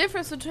 It's the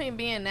difference between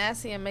being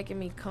nasty and making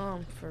me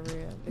come for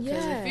real. Because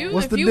Yeah.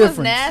 What's if the you was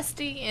difference?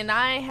 nasty and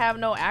I ain't have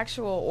no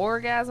actual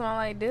orgasm, I'm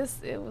like, this,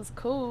 it was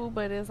cool,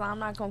 but I'm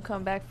not gonna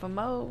come back for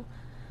more.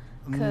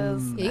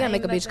 Cause Yeah, you gotta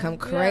make a bitch come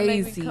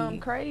crazy. Come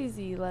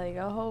crazy, like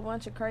a whole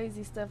bunch of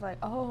crazy stuff. Like,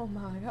 oh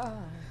my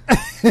god,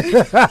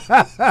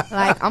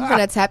 Like, I'm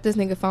gonna tap this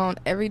nigga phone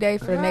every day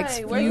for the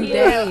next where few he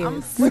at?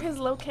 days. Where his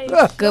location?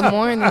 Good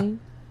morning.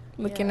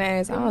 Looking Yeah.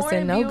 ass. I Good don't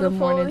say morning, no good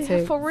morning beautiful.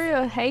 text. For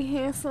real. Hey,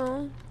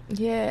 handsome.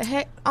 Yeah.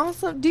 Hey,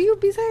 also, do you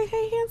be saying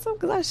hey handsome?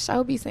 Because I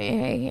sure be saying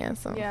hey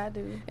handsome. Yeah, I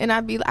do. And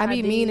I be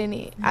did. meaning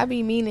it. I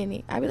be meaning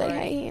it. I be like,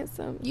 Right. hey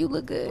handsome, you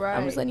look good. I'm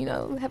Right. just letting you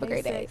know. Have a Hey,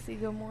 great day. sexy.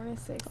 Good morning,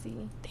 sexy.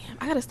 Damn,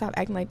 I gotta stop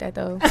acting like that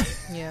though.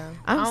 Yeah,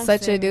 I'm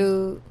such a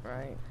dude.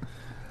 Right.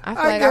 I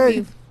feel I like get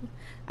it.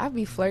 I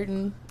be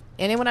flirting,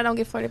 and then when I don't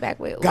get flirted back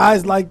with,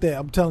 Guys like that.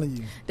 I'm telling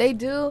you. they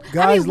do. I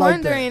Guys be like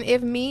wondering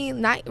if me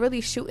not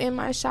really shooting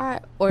my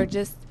shot or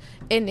just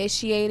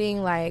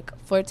initiating like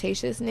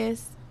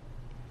flirtatiousness,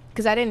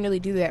 because I didn't really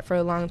do that for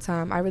a long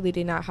time. I really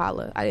did not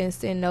holla. I didn't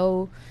send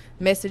no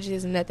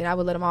messages and nothing. I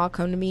would let them all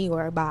come to me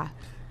or bye.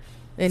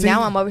 And See,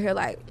 now I'm over here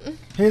like,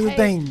 Here's the Hey,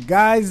 thing,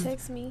 guys.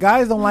 Text me.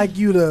 Guys don't like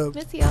you to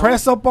Miss you.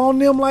 press up on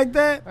them like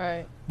that.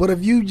 Right. But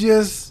if you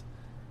just,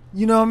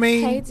 you know what I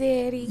mean? hey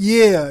daddy,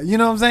 Yeah, you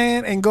know what I'm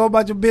saying? And go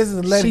about your business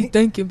and let she it.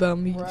 thinking about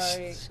me.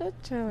 Right. Shut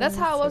your That's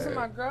how it was ass with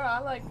my up. girl. I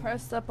like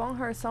pressed up on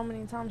her so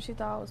many times she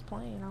thought I was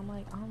playing. I'm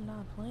like, I'm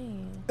not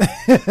playing.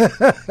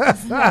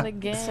 It's not a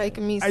game.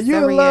 Taking me Are you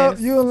in love?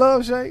 serious. You in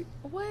love, Shay?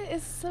 What?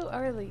 It's so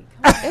early.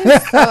 Come on.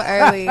 It's so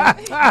early,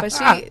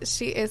 but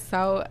she is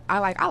so. I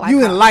like You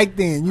her. in like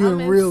then? You I'm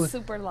in real?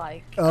 super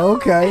like.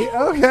 Okay,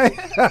 okay.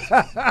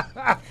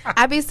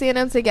 I be seeing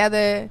them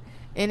together,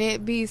 and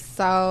it be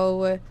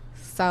so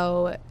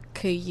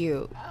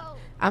cute.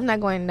 I'm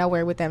not going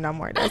nowhere with them no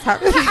more. That's how.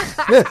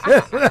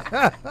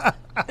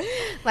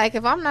 Like,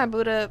 if I'm not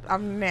booed up,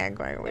 I'm not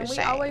going with And we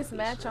Shay. always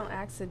match on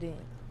accident.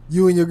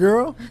 You and your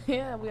girl?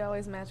 Yeah, we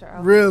always match our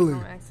outfits Really?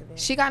 on accident.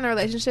 She got in a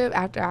relationship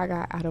after I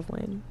got out of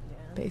one. Yeah.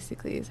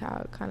 Basically, is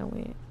how it kind of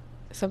went.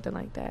 Something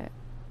like that.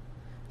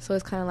 So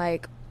it's kind of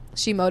like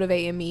She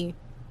motivated me.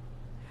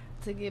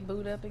 To get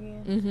booed up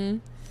again.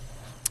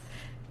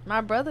 Mm-hmm.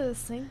 My brother is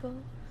single.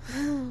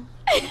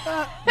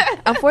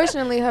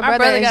 Unfortunately, her My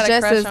brother got is a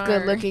just crush as on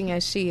good her. looking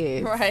as she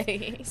is.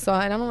 Right. So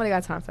I don't really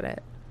got time for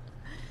that.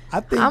 I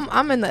think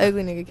I'm in the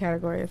ugly nigga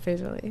category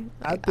officially.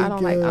 Like, I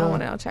don't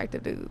want an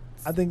attractive dude.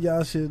 I think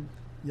y'all should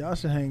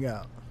hang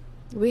out.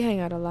 We hang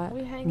out a lot.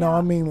 We hang No, out.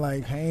 I mean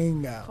like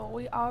hang out. But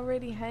we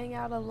already hang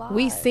out a lot.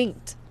 We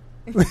synced.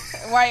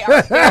 Right,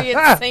 our periods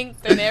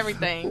synced and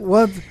everything.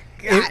 What?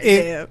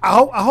 Goddamn.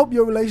 I hope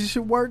your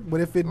relationship work, but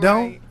if it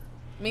don't, Right.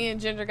 Me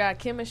and Ginger got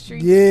chemistry.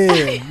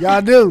 yeah,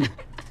 y'all do.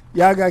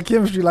 Y'all got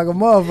chemistry like a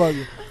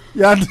motherfucker.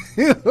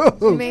 Y'all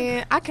do.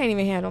 Man, I can't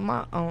even handle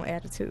my own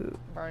attitude.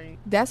 Right.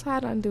 That's why I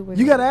don't do with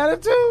You got an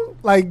attitude?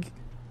 Like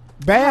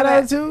bad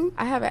attitude?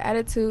 I have an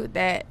attitude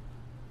that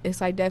it's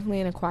like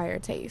definitely an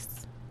acquired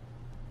taste.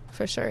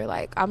 For sure.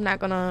 Like, I'm not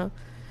gonna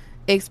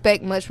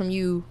expect much from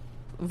you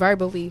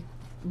verbally,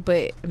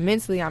 but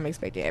mentally I'm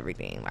expecting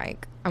everything.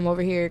 Like, I'm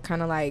over here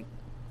kind of like,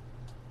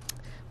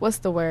 what's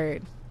the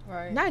word?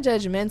 Right. Not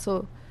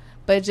judgmental,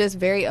 but just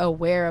very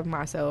aware of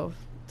myself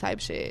type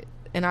shit.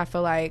 And I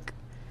feel like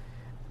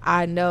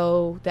I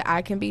know that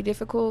I can be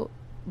difficult,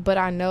 but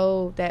I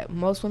know that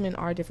most women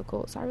are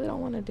difficult. So I really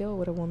don't want to deal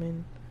with a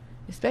woman,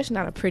 especially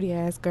not a pretty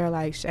ass girl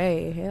like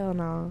Shay. Hell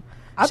no.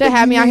 Should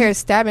have me out here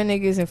stabbing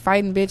niggas and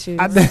fighting bitches.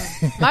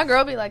 My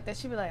girl be like that.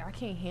 She be like, I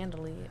can't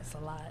handle it. It's a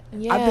lot.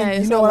 Yeah, I think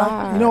it's you know a what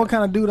lot. you know what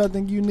kind of dude I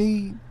think you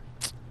need?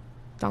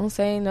 Don't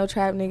say no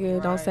trap nigga.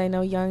 Right. Don't say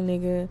no young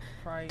nigga.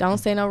 Right. Don't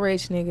say no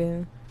rich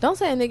nigga. Don't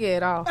say a nigga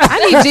at all. I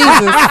need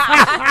Jesus.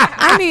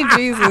 I need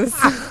Jesus.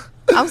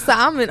 I was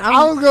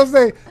gonna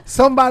say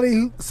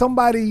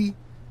somebody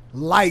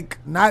like,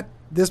 not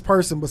this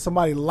person, but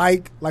somebody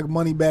like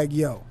Moneybagg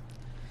Yo.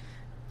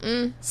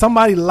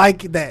 Somebody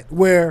like that,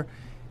 where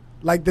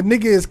like the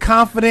nigga is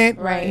confident,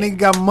 Right. nigga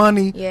got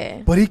money,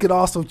 Yeah. but he could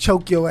also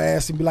choke your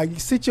ass and be like,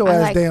 sit your I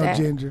ass like down, that.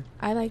 Ginger.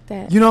 I like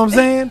that. You know what I'm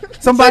saying? So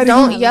Somebody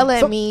don't who- yell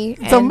at some- me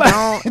and somebody-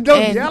 don't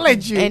don't yell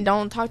at you. and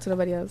don't talk to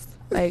nobody else.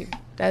 Like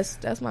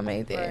that's my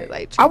main thing. Right.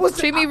 Like I was-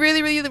 treat me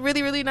really, really,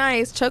 really, really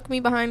nice. Choke me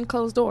behind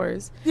closed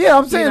doors. Yeah,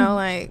 I'm saying You know,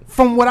 like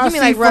from what I you see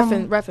mean like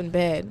from rough in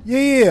bed. yeah,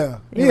 You're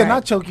yeah, right.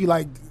 not choke you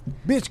like,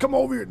 bitch, come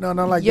over here. No,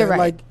 not like You're that.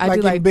 right. I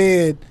Like do in like-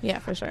 bed. Yeah,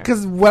 for sure.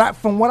 Because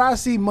from what I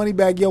see,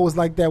 Moneybagg Yo was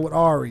like that with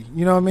Ari.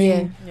 You know what I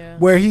mean? Yeah.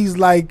 Where he's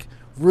like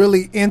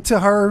really into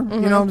her. You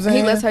know what I'm saying?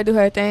 He lets her do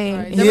her thing.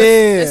 Right. Yeah.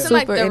 It seems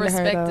like Super the into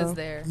her, respect though. is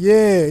there.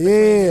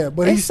 Yeah.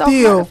 But he It's so hard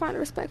still, to find a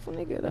respectful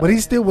nigga though. but he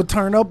still would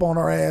turn up on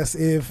her ass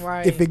if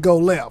Right. it go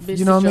left. Bitch,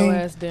 you know sit what I your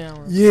mean? ass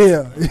down.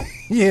 Yeah,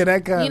 yeah,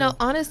 that kind. You know,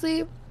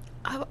 honestly,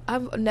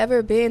 I've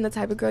never been the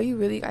type of girl you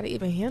really got to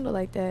even handle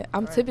like that.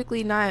 I'm Right.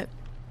 typically not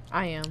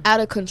I am. out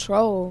of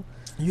control.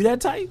 you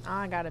that type?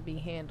 I gotta be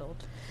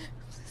handled.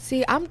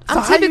 See, I'm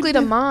how you typically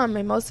the do- mom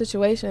in most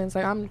situations.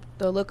 Like I'm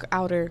the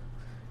look-outer.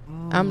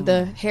 I'm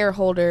the hair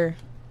holder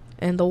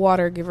and the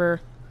water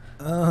giver.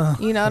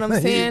 You know what I'm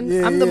saying?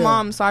 Yeah, I'm the yeah.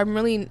 mom, so I'm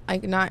really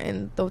like not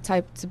in the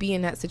type to be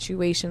in that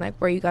situation like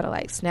where you gotta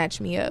like snatch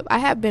me up. I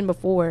have been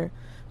before,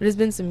 but it's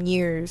been some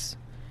years.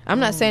 I'm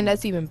not saying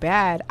that's even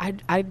bad.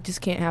 I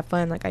just can't have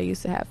fun like I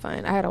used to have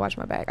fun. I had to watch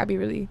my back. I'd be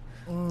really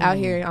out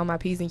here on my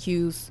P's and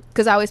Q's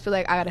because I always feel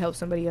like I gotta help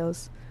somebody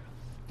else.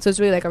 So it's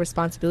really like a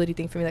responsibility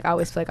thing for me. Like I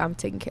always feel like I'm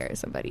taking care of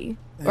somebody,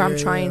 or I'm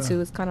trying Yeah.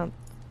 to. It's kind of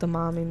the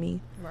mom in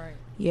me. Right.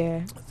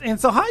 Yeah. And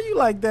so, how you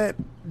like that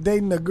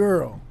dating a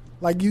girl?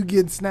 Like you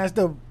get snatched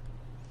up?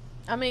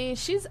 I mean,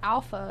 she's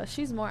alpha.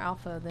 She's more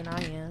alpha than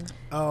I am.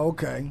 Oh,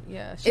 okay.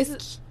 Yeah.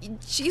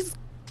 She's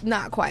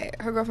not quiet.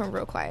 Her girlfriend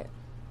real quiet.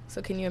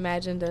 So can you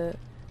imagine the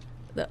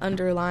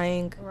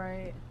underlying?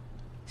 right.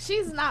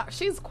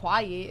 She's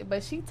quiet,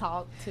 but she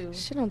talk too.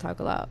 She don't talk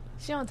a lot.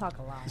 She don't talk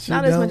a lot. She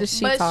Not as don't? much as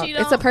she But talk. she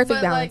It's a don't- perfect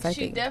but, balance, like, I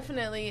she think.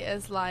 definitely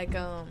is like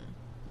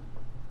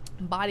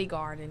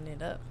bodyguarding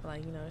it up.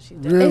 Like, you know, she's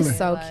Really? definitely, It's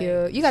so like,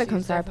 cute. You gotta she's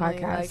come to our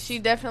definitely, podcast. Like, she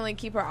definitely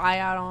keep her eye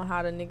out on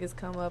how the niggas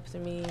come up to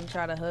me and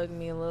try to hug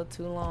me a little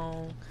too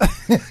long.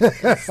 and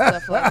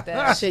stuff like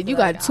that. Shit, She you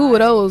like, got two of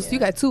those. yeah. You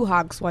got two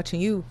hawks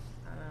watching you.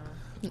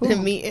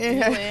 Me You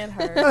and her.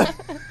 and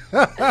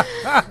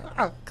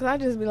her. Cause I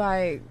just be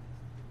like,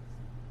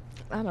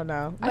 I don't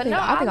know. But I think no,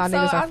 all I'm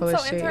niggas are full so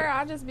of shit. into her.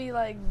 I'll just be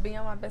like, be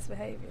on my best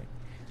behavior.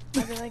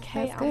 I'll be like,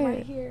 hey, That's I'm right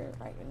good. here,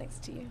 right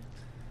next to you.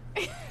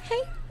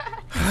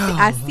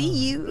 I see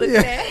you. Look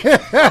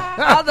at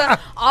that.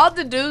 all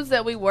the dudes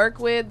that we work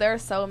with, they're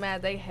so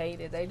mad. They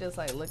hate it. They just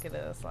like look at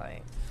us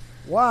like,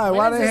 Why? when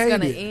Why is they this hate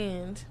gonna it?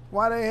 end?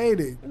 Why they hate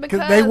it? Because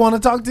Because they want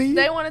to talk to you.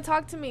 They want to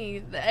talk to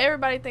me.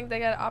 Everybody think they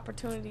got an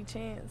opportunity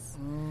chance.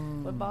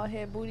 With bald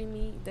head booty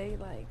meat, they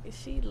like, is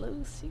she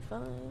loose? She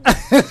fun.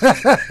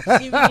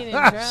 She getting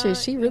drunk. Shit,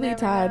 she You really never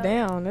tied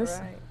know. down. That's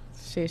Right.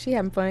 shit. She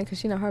having fun because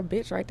she know her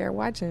bitch right there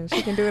watching.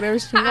 She can do whatever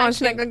she wants.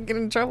 She not gonna get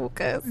in trouble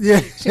because Yeah.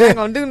 she not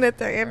gonna do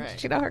nothing. And Right.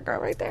 she know her girl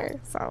right there.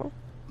 So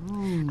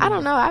I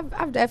don't know.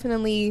 I've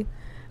definitely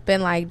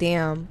been like,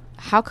 damn,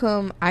 how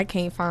come I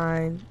can't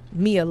find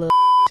me a little?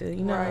 You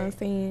know what I'm Right.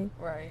 saying?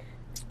 Right.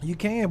 You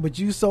can, but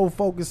you so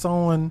focused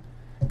on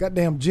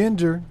goddamn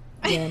Ginger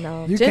Yeah,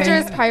 no. You Ginger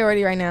is can't-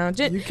 priority right now.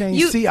 You can't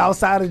see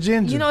outside of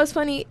Ginger. You know what's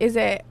funny is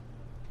that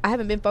I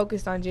haven't been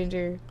focused on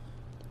Ginger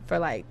for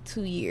like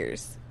 2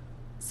 years.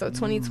 So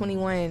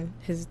 2021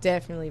 has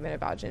definitely been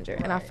about Ginger.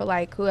 And I Right. feel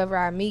like whoever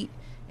I meet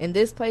in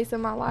this place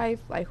in my life,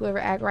 like whoever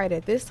act right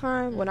at this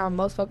time, when I'm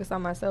most focused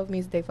on myself,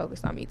 means they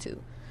focused on me too.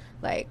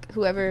 Like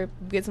whoever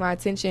gets my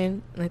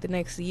attention like the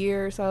next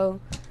year or so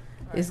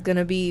is Right.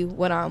 gonna be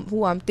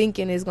who I'm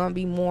thinking is gonna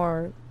be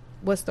more,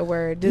 what's the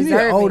word, you need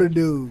deserving. an older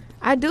dude.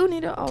 I do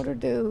need an older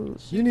dude.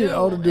 You need an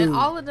older dude. And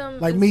all of them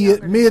Like is me,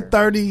 younger than her.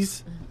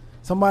 mid-30s.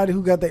 Somebody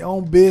who got their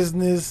own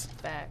business.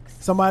 Facts.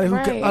 Somebody who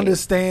Right. can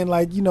understand,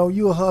 like, you know,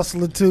 you a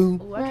hustler too.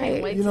 Ooh, I Right.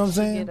 can't wait You know till what I'm she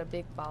saying? get a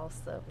big boss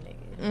up,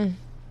 nigga. Mm.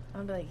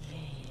 I'm be like,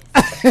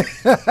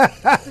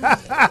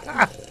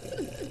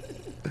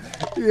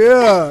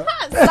 Yeah.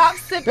 yes. Stop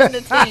sipping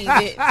the tea,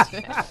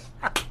 bitch.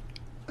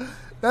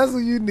 That's what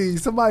you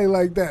need. Somebody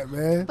like that,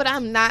 man. But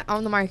I'm not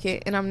on the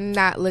market and I'm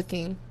not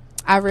looking.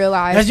 I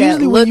realize That's that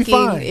usually when you looking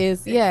find.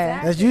 is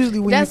Exactly. That's usually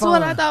when That's you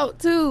find. what I thought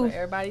too. What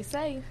everybody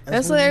say.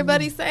 That's when what you-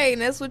 everybody say,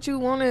 and that's what you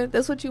wanna.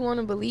 That's what you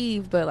wanna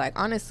believe. But like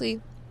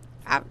honestly,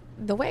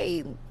 the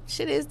way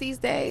shit is these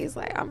days,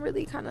 like I'm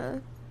really kind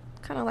of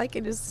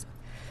liking just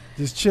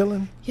Just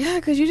chilling. yeah,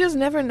 because you just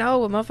never know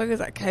what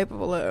motherfuckers are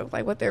capable of,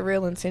 like what their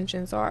real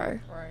intentions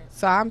are. Right.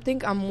 So I'm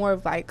more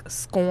of like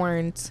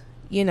scorned,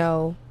 you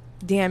know,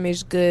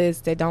 damaged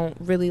goods that don't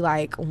really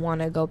like want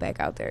to go back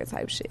out there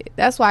type shit.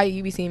 That's why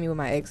you be seeing me with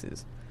my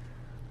exes.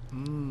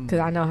 Because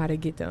I know how to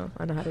get them.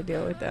 I know how to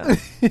deal with them.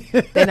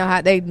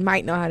 They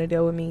might know how to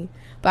deal with me.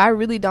 But I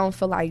really don't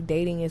feel like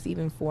dating is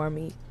even for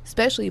me.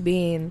 Especially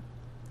being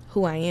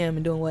who I am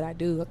and doing what I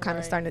do. I'm kind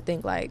of Right. starting to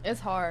think like It's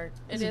hard.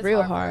 It's It is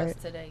real hard for hard.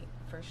 us to date,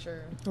 for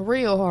sure.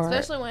 real hard.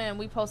 Especially when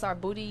we post our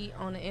booty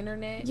on the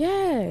internet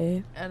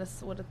Yeah.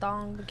 with a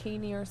thong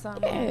bikini or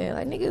something. Yeah.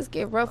 Like niggas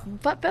get rough.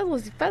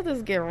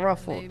 Feathers get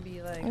ruffled. They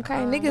be like,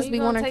 Okay, when niggas you be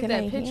gonna wanting take can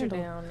that they picture handle?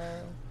 down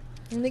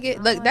though. Nigga,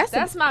 I'm look, like, that's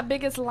that's my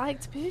biggest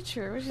liked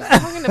picture. What you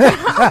talking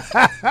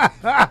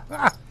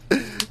about?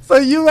 So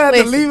you had to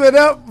Listen. leave it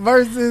up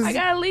versus. I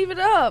gotta leave it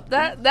up.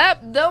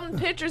 Them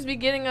pictures be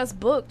getting us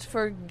booked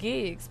for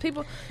gigs.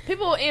 People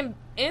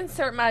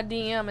insert my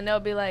DM and they'll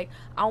be like,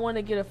 I want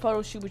to get a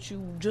photo shoot with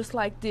you just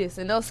like this,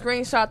 and they'll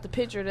screenshot the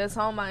picture that's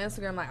on my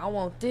Instagram. Like, I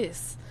want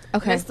this.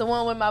 okay. And it's the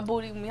one with my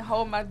booty, me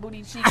holding my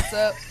booty cheeks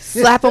up.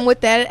 Slap them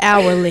with that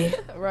hourly.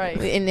 Right.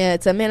 And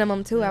it's a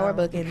minimum 2-hour No.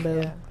 booking,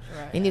 boo. Yeah,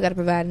 right. And you got to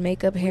provide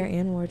makeup, hair,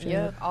 and wardrobe.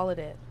 Yep, all of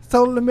that.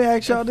 So let me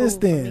ask y'all And this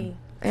food for then: me.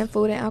 And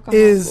food and alcohol.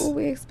 Is- Ooh,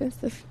 we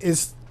expensive.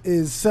 is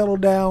settle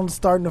down,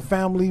 starting a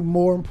family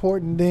more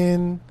important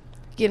than?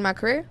 Getting my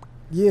career?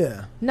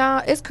 Yeah.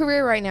 Nah, it's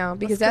career right now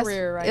because What's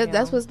career right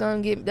that's now? what's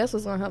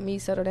gonna help me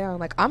settle down.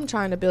 Like I'm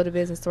trying to build a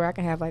business where I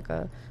can have like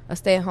a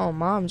stay at home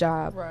mom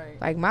job. Right.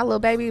 Like my little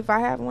baby, if I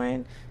have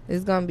one,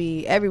 is gonna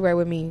be everywhere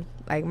with me.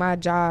 Like my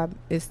job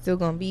is still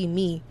gonna be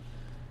me.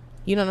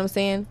 You know what I'm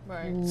saying?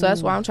 Right. So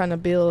that's why I'm trying to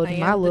build I am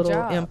my the little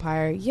job.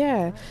 empire.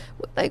 Yeah,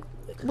 like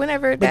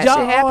whenever But that y'all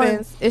shit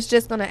happens, it's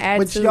just gonna add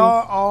But to.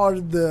 y'all are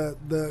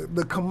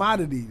the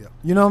commodity, though.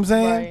 You know what I'm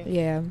saying? Right.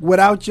 Yeah,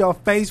 Without y'all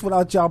face,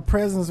 without y'all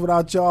presence,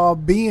 without y'all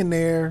being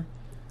there,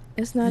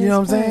 it's not. you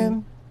know as what I'm fun.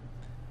 saying?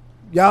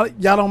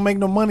 Y'all don't make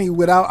no money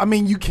without. I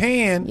mean, you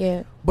can,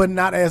 Yeah, but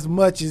not as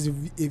much as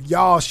if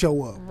y'all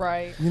show up.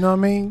 Right. You know what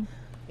I mean?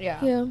 Yeah.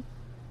 yeah,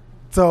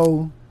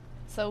 So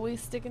So we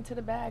sticking to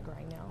the bag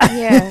right now.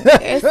 yeah.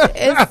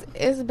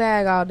 It's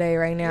bag all day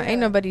right now. Yeah. Ain't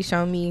nobody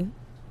shown me.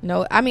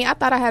 No, I mean I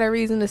thought I had a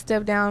reason to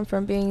step down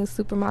from being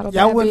supermodel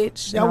y'all bad wouldn't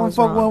bitch. y'all and I wouldn't was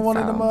fuck with wrong, one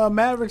of so. them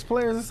Mavericks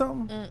players or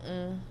something?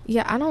 Mm-mm.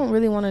 Yeah, I don't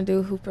really want to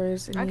do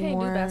hoopers I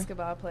anymore. can't do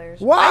basketball players.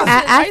 Why? I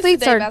used to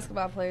Athletes date are-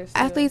 basketball players. Too.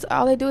 Athletes,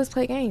 all they do is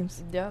play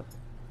games. Yep.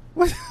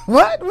 What?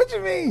 What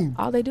you mean?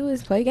 All they do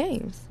is play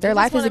games. Their They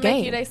life just is a wanna make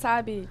game. you they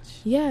side bitch,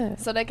 Yeah.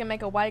 so they can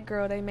make a white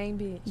girl they main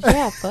bitch.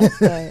 Yeah, fuck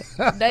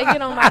that. They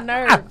get on my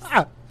nerves.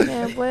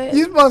 Man, what?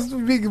 You supposed to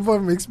be speaking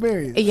from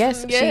experience.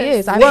 Yes, she Yes.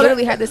 is. I What-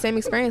 literally had the same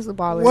experience with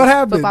ballers. What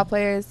happened? Football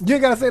players You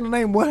ain't gotta say the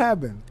name. What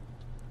happened?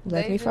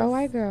 left They me for a just-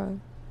 white girl.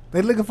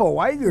 They looking for a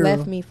white girl.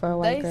 Left me for a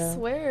white They girl.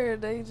 swear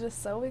they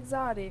just so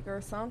exotic or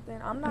something.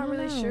 I'm not I don't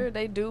really know. sure.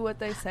 They do what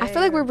they say. I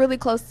feel like we're really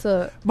close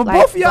to But like,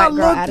 both of y'all black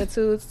girl look-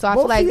 attitudes. So I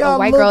both feel like of a y'all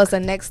white look- girl is the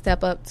next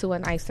step up to a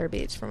nicer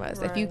bitch from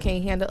us. If you Right.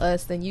 can't handle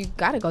us, then you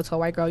gotta go to a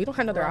white girl. You don't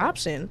have another Right.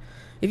 option.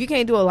 If you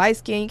can't do a light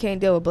skin, you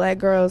can't deal with black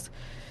girls.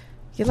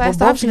 Your But last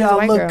both of option is a y'all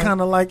white look girl.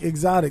 kind of like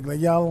exotic. Like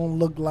y'all don't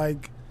look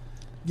like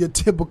your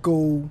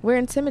typical. We're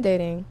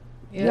intimidating.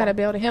 You gotta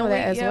be able to handle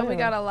that as well. we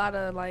got a lot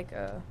of like.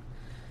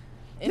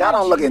 Y'all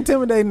don't look energy.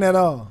 intimidating at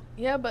all.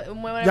 Yeah, but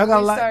whenever Y'all got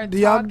we like- start do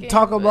y'all talking,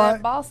 talk about-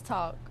 that boss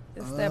talk?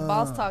 It's that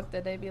boss Ah. talk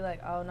that they be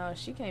like, oh no,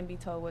 she can't be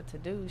told what to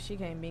do. She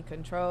can't be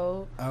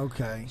controlled.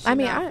 Okay. She I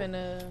mean, not I-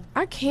 finna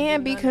I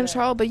can do be none of that.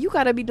 controlled, but you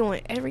gotta be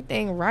doing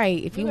everything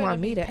right if you better want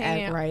me be to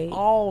paying act right.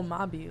 all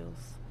my bills.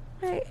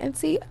 Right, and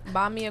see,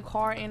 Buy me a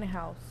car and a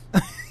house.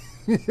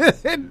 and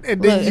Look,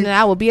 and then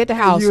I will be at the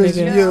house, you- nigga.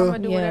 Yeah, Yeah. I'm gonna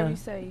do Yeah. whatever you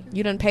say.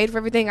 You done paid for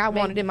everything I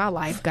wanted in my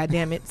life,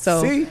 goddamn it.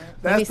 So see, me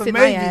that's the sit my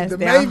maybe. ass The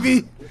down.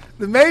 maybe,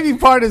 the maybe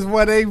part is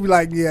what they be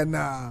like. Yeah,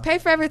 nah. pay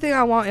for everything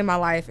I want in my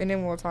life, and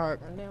then we'll talk.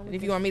 And then we If you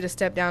can- want me to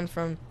step down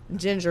from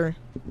Ginger,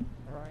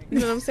 Right. you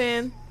know what I'm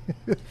saying?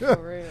 For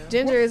real.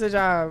 Ginger is a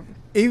job.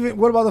 Even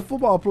what about the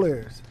football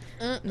players?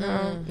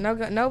 No,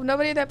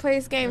 nobody that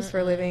plays games for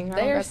a living. I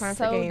don't They're got time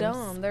for so games.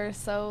 dumb. They're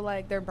so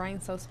like their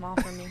brain's so small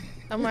for me.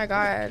 Oh my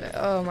god.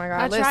 Oh my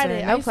god. I Listen, tried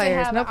it. I no used to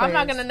players. have- No players. I'm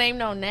not gonna name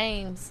no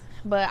names,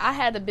 but I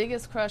had the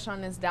biggest crush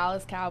on this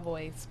Dallas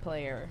Cowboys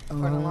player for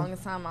the Uh-huh.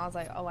 longest time. I was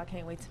like, oh, I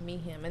can't wait to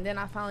meet him. And then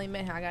I finally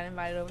met him. I got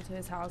invited over to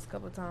his house a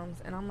couple of times,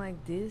 and I'm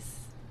like, this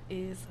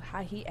is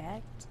how he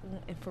acts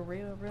and for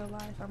real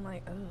life. I'm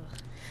like, ugh.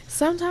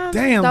 Sometimes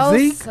Damn, those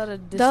Zeke. Such a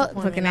Don't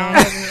disappointment. fucking No,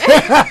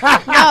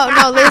 ass.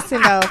 no,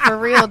 listen though, for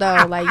real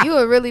though, like you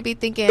would really be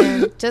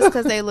thinking just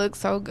because they look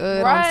so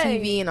good Right. on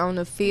TV and on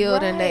the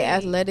field and they Right.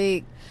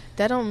 athletic,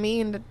 that don't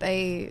mean that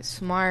they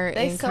smart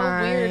They and so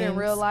kind. weird in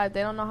real life.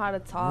 They don't know how to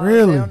talk.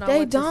 Really? They don't know They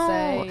what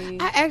don't. to say.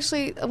 I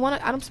actually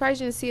I'm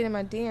surprised you didn't see it in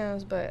my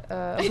DMs, but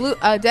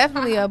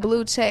definitely a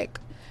blue check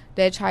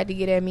that tried to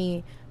get at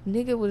me.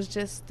 Nigga was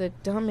just the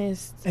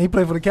dumbest. And he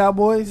played for the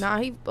Cowboys. Nah,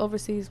 he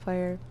overseas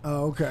player.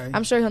 Oh, okay.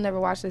 I'm sure he'll never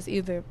watch this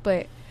either,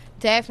 but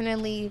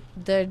definitely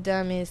the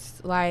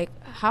dumbest. Like,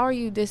 how are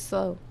you this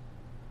slow?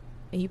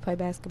 And you play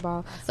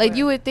basketball. I Like, swear.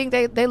 you would think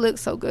they look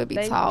so good, be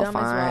They tall, dumb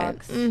as fine.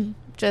 rocks.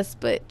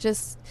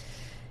 Just,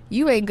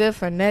 you ain't good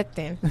for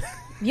nothing.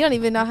 You don't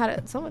even know how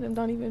to, some of them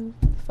don't even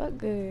fuck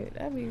good.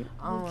 I mean,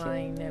 Oh, you I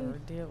ain't kidding me? never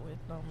dealt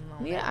with them.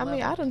 On Yeah, that I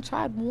mean, I level. done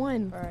tried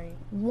one. Right.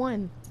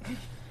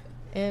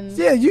 And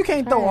Yeah, you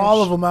can't throw Trash.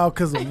 all of them out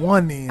because of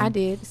one. End I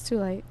did. It's too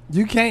late.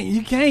 You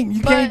can't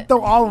But,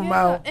 throw all of them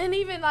yeah, out. And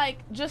even like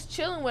just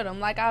chilling with them.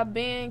 Like I've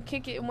been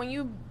kicking when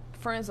you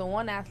friends with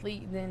one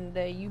athlete, then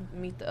you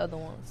meet the other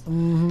ones.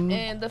 Mm-hmm.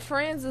 And the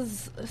friends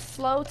is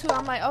slow too.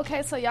 I'm like,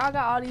 okay, so y'all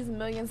got all these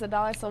millions of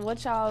dollars. So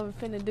what y'all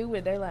finna do with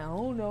it? They're like, I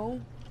don't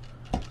know.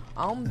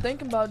 I'm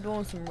thinking about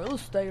doing some real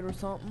estate or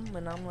something.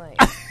 And I'm like,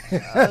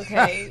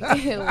 okay,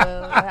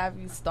 well, have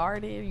you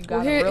started? You got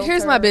Well, a realtor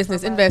here's my or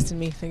business. somebody? Invest in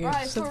me. Nigga.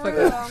 Right, Shut the for fuck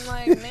real. up. I'm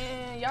like,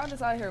 man, y'all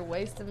just out here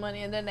wasting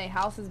money, and then they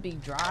houses be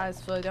dry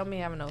as fuck. They don't be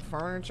having no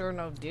furniture,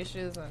 no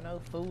dishes, or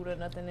no food or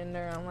nothing in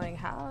there. I'm like,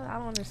 how? I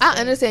don't understand. I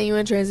understand you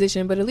in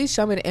transition, but at least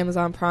show me the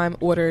Amazon Prime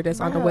order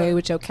that's on the Bruh. way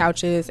with your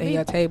couches and Me-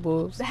 your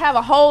tables. They have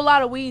a whole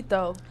lot of weed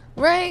though.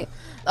 Right?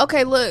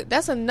 Okay, look,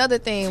 that's another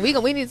thing. We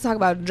need to talk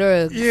about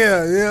drugs.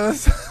 Yeah.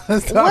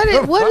 Let's talk What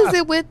about is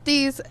it with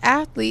these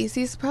athletes,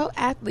 these pro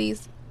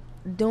athletes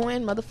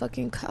doing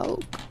motherfucking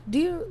coke? Do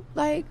you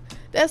like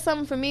that's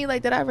something for me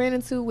like that I ran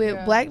into with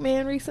Yeah. Black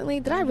Man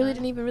recently that I really Mhm.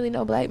 didn't even really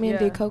know Black Men Yeah.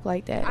 did coke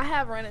like that. I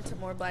have run into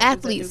more black dudes that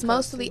Athletes, do coke,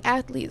 mostly too.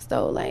 athletes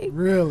though, like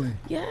Really?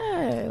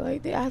 yeah,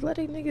 like the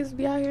athletic niggas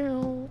be out here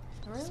on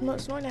Really?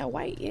 snorting that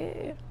white,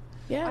 yeah.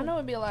 Yeah. I know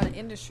it'd be a lot of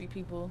industry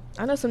people.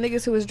 I know some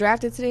niggas who was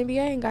drafted to the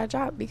NBA and got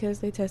dropped because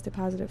they tested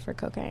positive for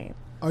cocaine.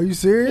 Are you Can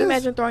serious? you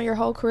imagine throwing your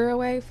whole career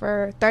away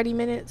for 30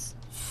 minutes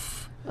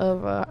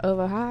of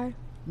a high?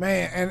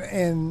 Man,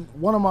 and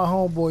one of my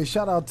homeboys,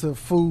 shout out to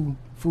Fu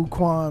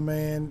Quan,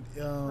 man.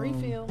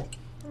 Refill.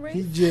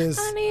 He just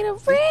I need a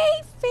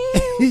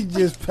refill. he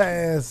just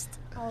passed.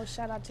 Oh,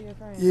 shout out to your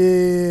friend.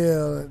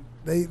 Yeah,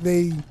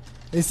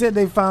 they said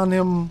they found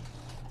him.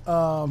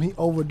 He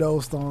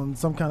overdosed on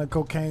some kind of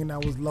cocaine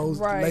that was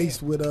Right.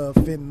 laced with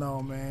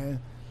fentanyl, man.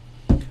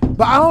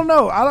 But I don't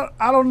know.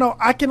 I don't know.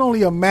 I can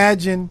only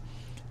imagine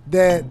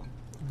that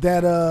It's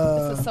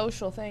a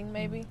social thing,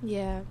 maybe.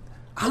 Yeah.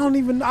 I don't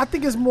even know. I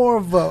think it's more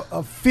of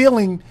a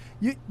feeling.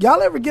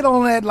 Y'all ever get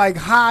on that like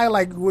high,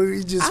 like where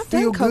you just I've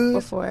feel done coke good?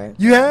 before.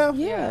 You have?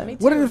 Yeah. me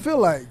What did too. it feel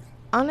like?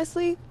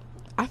 Honestly,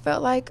 I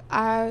felt like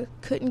I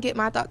couldn't get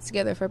my thoughts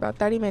together for about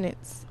 30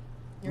 minutes.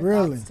 Your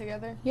Really? thoughts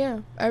together. Yeah,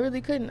 I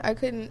really couldn't. I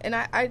couldn't, and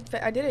I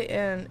did it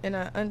in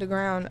an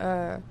underground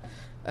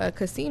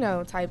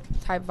casino type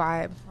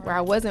vibe where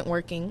I wasn't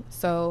working.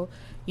 So,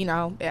 you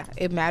know, yeah,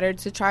 it mattered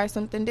to try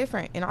something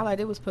different. And all I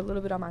did was put a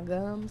little bit on my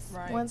gums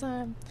Right. one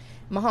time.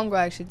 My homegirl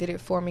actually did it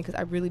for me because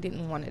I really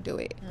didn't want to do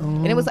it. Mhm.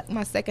 And it was like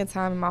my second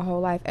time in my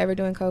whole life ever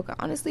doing coke.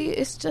 Honestly,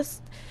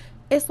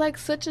 it's like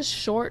such a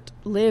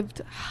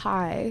short-lived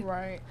high.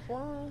 Right.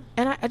 Well,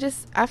 And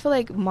I feel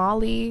like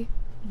Molly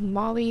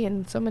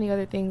and so many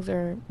other things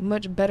are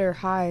much better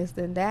highs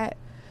than that.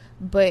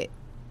 But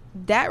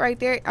that right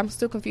there, I'm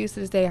still confused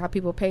to this day how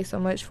people pay so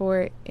much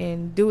for it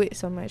and do it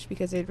so much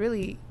because it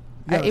really,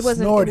 You gotta it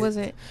snort it.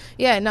 wasn't.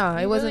 Yeah, no,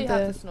 it you wasn't really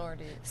have the. to snort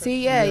it. for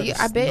See, sure. yeah, You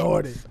gotta I bet.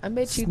 snort it. I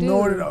bet you do.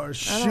 Snort it or I don't-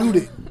 shoot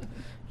it.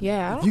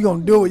 Yeah, I If you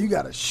gonna do it, you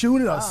gotta shoot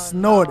it or Oh,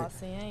 snort nah, it.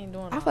 See, I ain't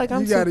doing feel all like that.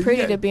 I'm You too gotta- you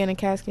pretty gotta- to be in a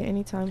casket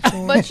anytime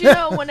soon. But you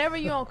know, whenever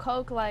you on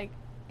coke, like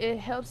it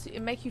helps.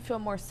 It make you feel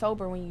more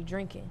sober when you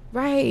drinking.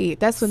 right,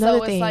 that's another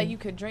so thing. it's like you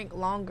could drink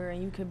longer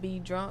and you could be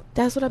drunk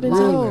That's what I've been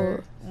longer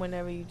told.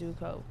 whenever you do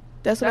coke.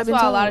 That's what I've That's been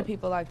why told. a lot of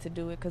people like to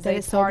do it because That they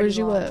it party sobers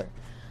you longer. up.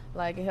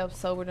 Like it helps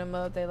sober them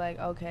up. They like,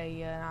 okay,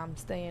 yeah, I'm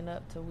staying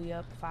up till we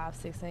up 5,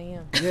 6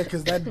 a.m. Yeah,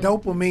 because that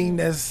dopamine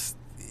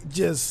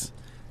just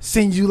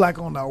send you like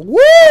on a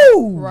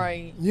woo.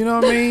 Right. You know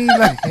what I mean?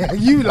 Like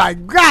you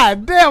like,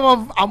 God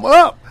damn, I'm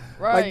up.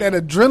 Right. Like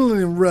that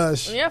adrenaline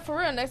rush. Yeah, for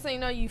real. Next thing you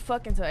know, you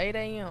fucking till 8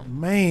 a.m.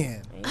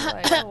 Man. And you're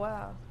like, oh,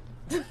 wow.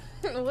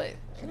 What?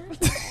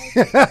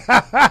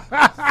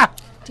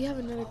 Do you have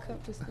another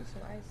cup to scoop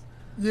some ice?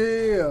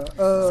 Yeah.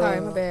 Sorry,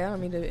 my bad. I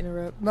don't mean to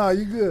interrupt. No,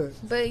 you good.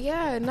 But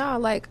yeah, no,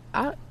 like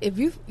if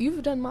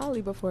you've done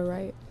Molly before,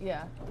 right?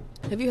 Yeah.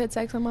 Have you had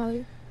sex on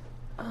Molly?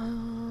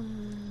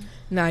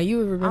 Nah, you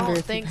would remember. I don't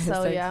if think you had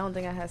so. sex. Yeah, I don't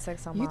think I had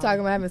sex on You Molly. talking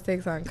about having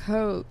sex on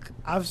coke?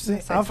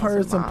 I've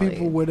heard some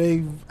people where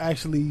they've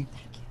actually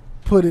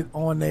put it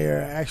on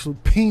their actual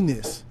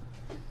penis,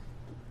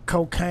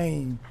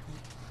 cocaine,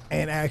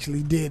 and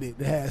actually did it.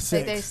 They had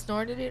sex. Like they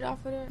snorted it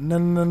off of there?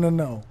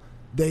 No.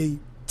 They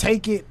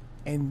take it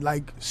and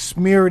like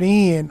smear it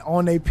in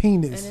on their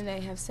penis. And then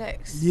they have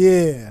sex.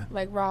 Yeah.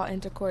 Like raw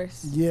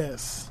intercourse.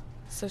 Yes.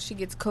 So she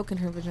gets coke in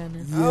her vagina.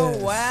 Yes. Oh,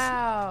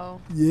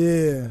 wow.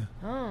 Yeah.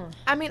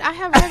 I mean, I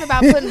have heard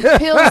about putting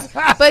pills,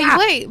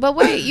 but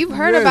wait, you've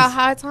heard Yes. about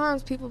high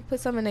times people put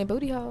some in their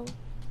booty hole,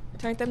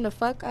 turn them the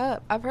fuck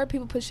up. I've heard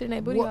people put shit in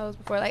their booty What? holes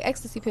before, like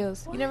ecstasy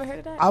pills. You never heard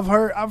of that?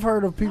 I've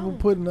heard of people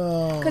putting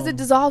Because it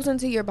dissolves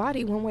into your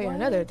body one way or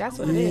another. That's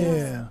what it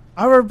is. yeah.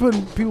 I've heard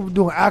putting people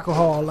doing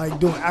alcohol, like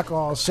doing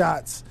alcohol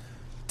shots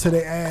to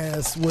their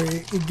ass where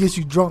it gets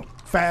you drunk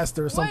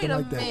faster or something Wait a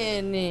like that.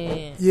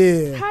 minute.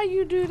 Yeah. How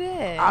you do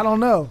that? I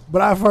don't know,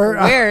 but I've heard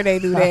Where they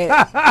do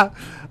that?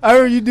 I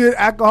heard you did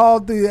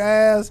alcohol through your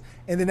ass,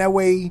 and then that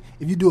way,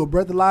 if you do a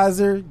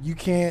breathalyzer, you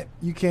can't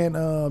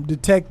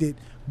detect it,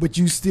 but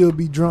you still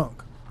be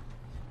drunk.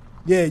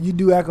 Yeah, you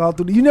do alcohol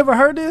through. You never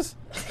heard this?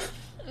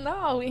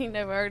 No, we ain't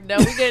never heard that.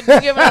 We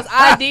giving us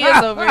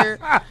ideas over here.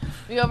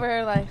 We over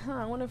here like,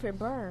 I wonder if it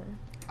burned.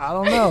 I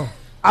don't know.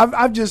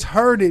 I've just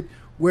heard it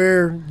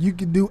where you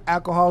can do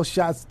alcohol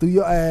shots through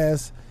your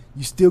ass.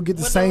 You still get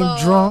the With a same little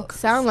drunk,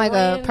 Sound like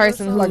a Swing or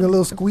person who like a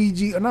little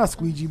squeegee, or not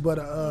squeegee, but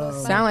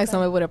sound like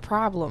someone with a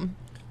problem.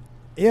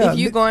 yeah. If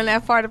you going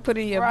that far to put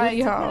in your Right,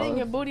 booty to put in hole.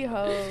 your booty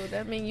hole.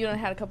 That means you done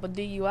had a couple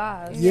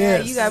DUIs.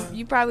 Yeah. Yeah,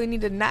 you probably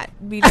need to not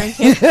be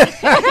drinking.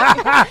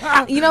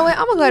 You know what?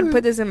 I'm gonna go ahead and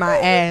put this in my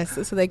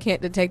ass so they can't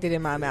detect it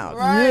in my mouth.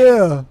 Right.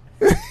 Yeah.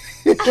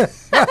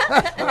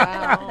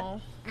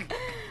 Wow.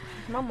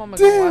 My mama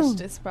Damn. gonna watch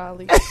this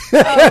probably.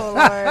 Oh Lord.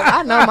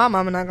 I know my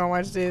mama not gonna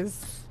watch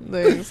this.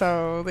 Like,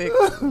 so like,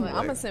 I'm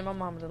gonna send my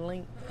mama the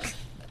link.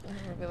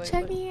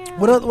 check me out.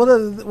 What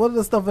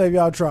other stuff have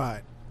y'all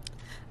tried?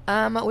 We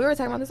were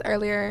talking about this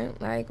earlier.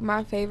 Like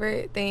my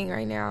favorite thing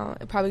right now,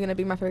 probably gonna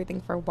be my favorite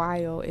thing for a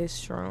while, is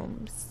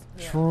shrooms.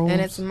 Yeah. Shrooms.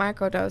 And it's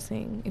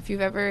microdosing. If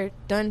you've ever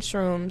done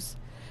shrooms,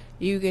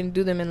 you can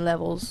do them in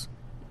levels.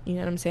 You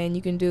know what I'm saying?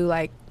 You can do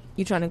like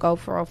you trying to go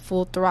for a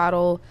full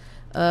throttle,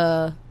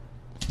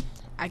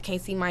 I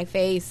can't see my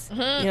face,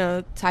 Mhm. you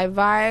know, type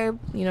vibe.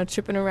 You know,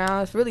 tripping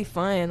around. It's really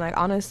fun. Like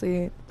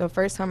honestly, the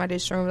first time I did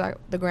shrooms, like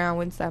the ground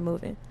wouldn't stop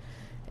moving,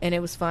 and it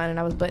was fun. And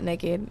I was butt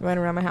naked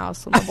running around my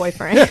house with my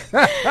boyfriend.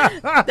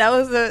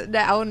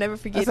 that I will never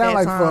forget That sound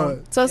like time.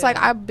 fun. So it's like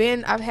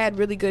Yeah. I've had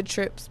really good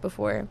trips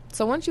before.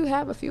 So once you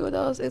have a few of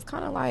those, it's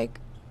kind of like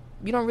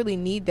you don't really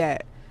need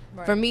that.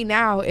 Right. For me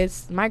now,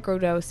 it's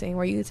microdosing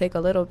where you take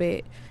a little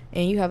bit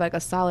and you have like a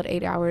solid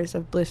 8 hours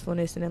of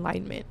blissfulness and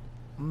enlightenment.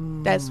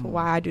 That's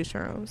why I do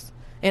shrooms.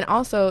 And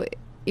also,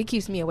 it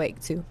keeps me awake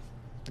too.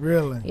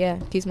 Really? Yeah,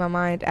 it keeps my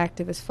mind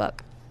active as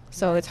fuck.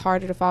 So it's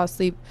harder to fall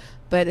asleep.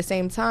 But at the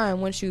same time,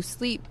 once you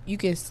sleep, you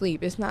can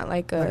sleep. It's not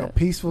like Like a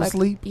peaceful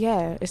sleep?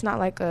 Yeah, it's not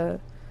like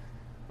like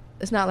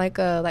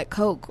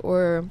coke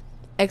or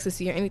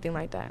ecstasy or anything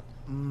like that.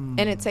 And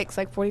it takes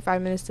like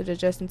 45 minutes to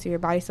digest into your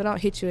body, so don't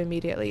hit you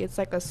immediately. It's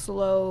like a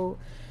slow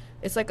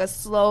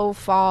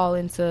fall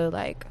into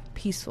like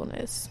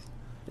peacefulness.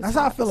 That's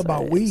how I feel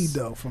about weed,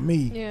 though, for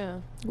me. Yeah.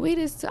 Weed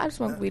is, I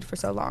smoked weed for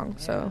so long,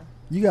 so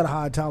You got a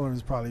high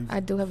tolerance, probably. I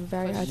do have a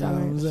very high You know what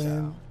I'm tolerance.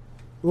 saying?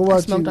 What about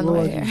you? smoked on the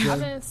What way about you, here. I've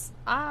Jay? been.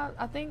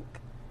 I think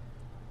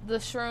the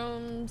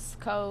shrooms,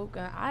 coke.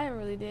 I ain't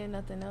really did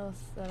nothing else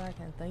that I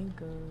can think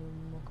of.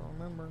 I can't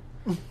remember.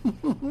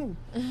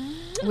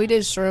 We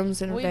did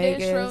shrooms in We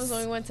Vegas. did shrooms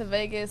when we went to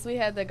Vegas. We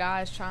had the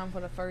guys try 'em for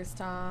the first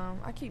time.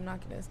 I keep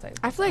knocking this table.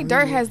 I feel like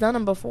Dirt has done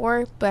them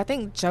before, but I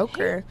think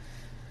Joker.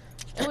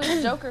 It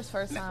was Joker's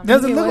first time.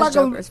 Does it think it look was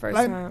like Joker's first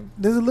time.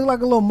 Does it look like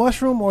a little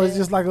mushroom, or is it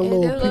just like a It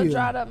little It's a little peel?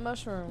 dried up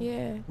mushroom.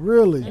 Yeah,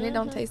 Really? and it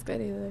don't taste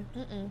good either.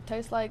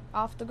 Tastes like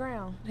off the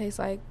ground. Tastes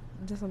like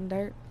just some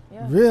dirt.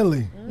 Yeah.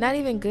 Really? Not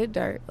even good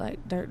dirt,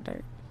 like dirt.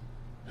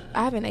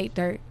 I haven't ate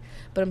dirt,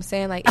 but I'm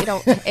saying like it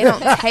don't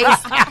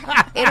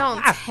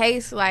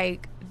taste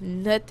like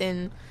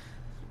nothing.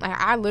 Like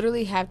I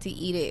literally have to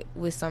eat it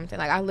with something.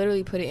 Like I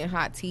literally put it in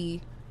hot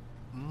tea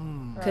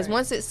because Right.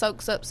 once it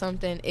soaks up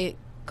something, it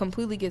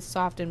completely gets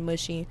soft and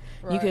mushy.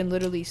 You Right. can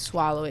literally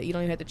swallow it. You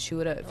don't even have to chew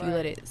it up if you Right.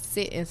 let it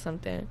sit in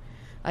something.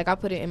 Like I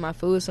put it in my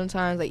food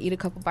sometimes. Like eat a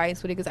couple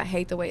bites with it because I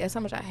hate the way. That's how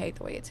much I hate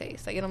the way it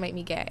tastes. Like it'll make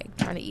me gag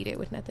trying to eat it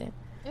with nothing.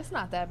 It's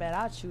not that bad.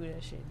 I chew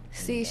that shit.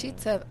 See, she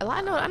tough.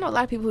 I know a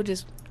lot of people who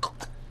just.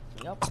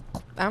 Yup.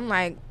 I'm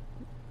like,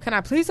 can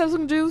I please have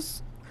some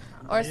juice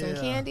or some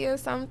Yeah. candy or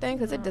something?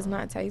 Because it does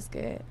not taste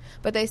good.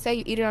 But they say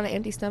you eat it on an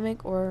empty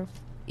stomach or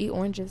eat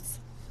oranges.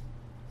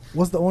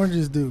 What's the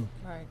oranges do?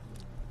 Right.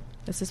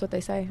 This is what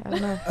they say. I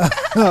don't know.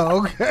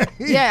 Oh, okay.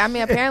 Yeah, I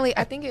mean, apparently,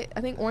 I think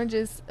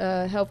oranges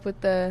help with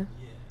the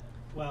Yeah.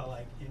 Well,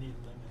 like any lemon.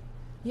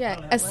 yeah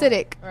Don't have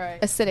acidic,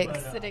 Right. acidic. But,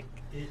 Acidic.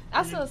 it-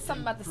 I it saw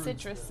something about the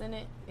improves citrus in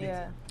it. Makes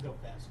Yeah. Go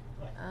faster.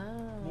 Like,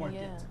 Oh, more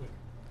yeah. intense, quicker.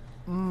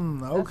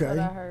 That's Okay. what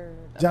I heard.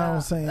 John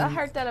was saying- I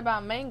heard that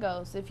about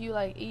mangoes. If you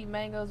like eat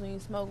mangoes when you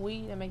smoke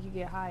weed, it make you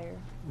get higher.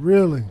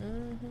 Really?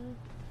 Mm-hmm.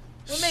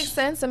 It makes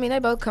sense. I mean, they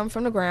both come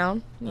from the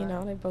ground. You Right.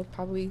 know, they both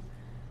probably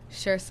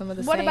share some of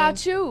the What same.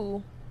 about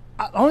you?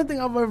 The only thing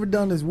I've ever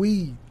done is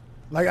weed.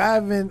 Like I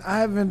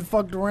haven't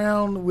fucked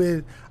around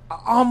with. I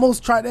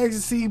almost tried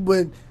ecstasy,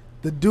 but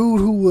the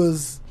dude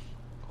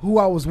who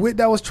I was with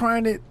that was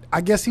trying it, I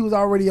guess he was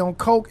already on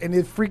coke, and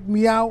it freaked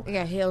me out.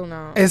 Yeah, hell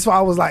no. And so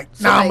I was like,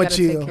 nah, Somebody I'ma gotta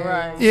take chill. care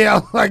of Right. Yeah, I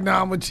was like,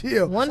 nah, I'ma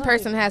chill. One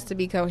person has to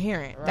be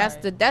coherent. That's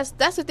Right.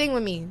 that's the thing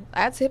with me.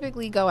 I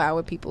typically go out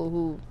with people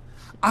who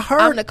I I'm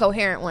heard. the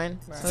coherent one.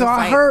 So it's I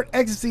like, heard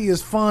ecstasy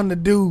is fun to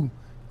do.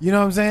 You know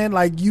what I'm saying?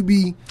 Like you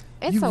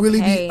It's really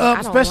okay. be up,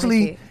 I don't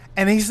especially. like it.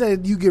 And he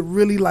said you get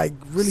really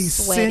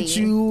Sweaty.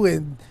 sensual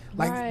and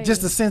like Right.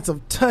 just the sense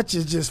of touch.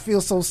 It just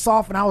feels so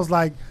soft. And I was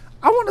like,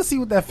 I want to see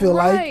what that feel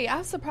like. Right.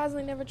 I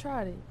surprisingly never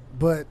tried it.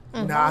 But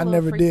Mm. nah, I My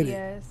never little did freaky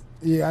it. ass.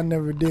 Yeah, I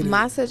never did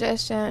My it.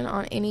 suggestion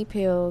on any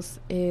pills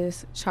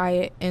is try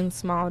it in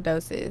small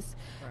doses.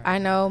 I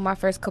know my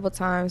first couple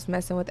times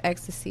messing with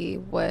ecstasy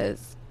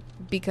was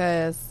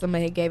because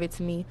somebody gave it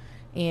to me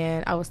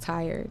and I was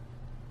tired.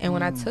 And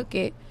when I took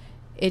it,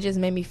 it just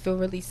made me feel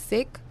really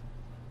sick.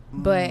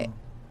 But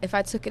if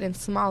I took it in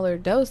smaller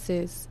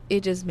doses,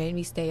 it just made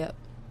me stay up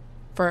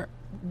for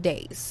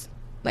days.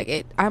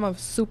 Like I'm a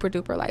super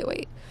duper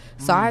lightweight.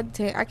 So I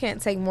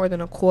can't take more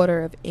than a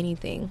quarter of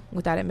anything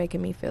without it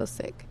making me feel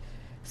sick.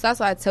 So that's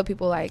why I tell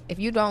people, like, if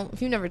you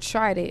never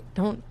tried it,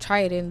 don't try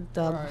it in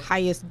the Right.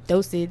 highest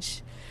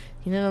dosage.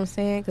 You know what I'm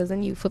saying? Because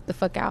then you flip the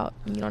fuck out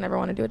and you don't ever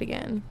want to do it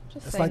again.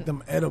 Just It's saying. like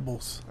them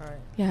edibles. Right.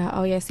 Yeah.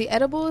 Oh yeah. See,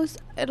 edibles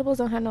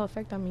don't have no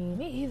effect on me.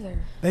 Me either.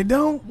 They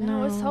don't.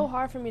 No, it's No. so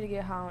hard for me to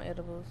get high on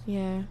edibles.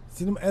 Yeah.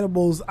 See them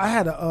edibles. I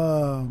had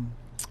a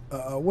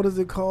what is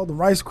it called? The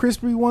Rice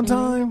Krispie one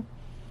time.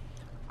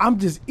 I'm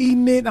just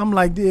eating it. I'm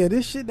like, yeah,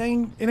 this shit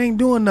ain't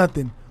doing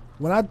nothing.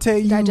 When I tell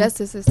you,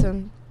 Digestive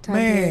system. Time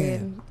man,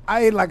 period. I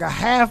ate like a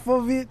half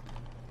of it.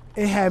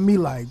 It had me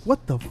like,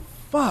 what the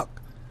fuck?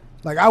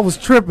 Like I was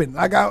tripping.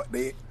 Like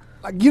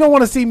you don't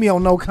want to see me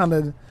on no kind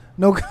of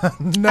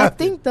nothing. I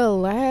think the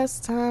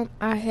last time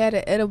I had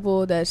an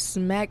edible that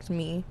smacked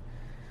me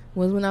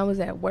was when I was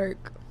at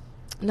work.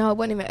 No, it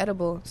wasn't even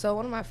edible. So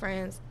one of my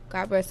friends,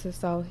 God rest his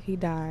soul, he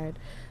died.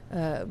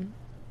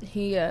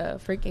 He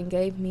freaking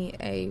gave me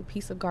a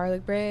piece of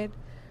garlic bread,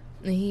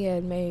 and he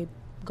had made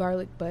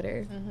garlic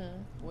butter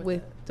Mm-hmm.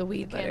 with the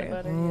weed can of butter.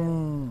 butter.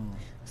 Mm.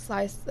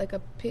 Sliced like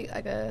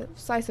a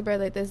slice of bread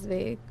like this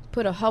big.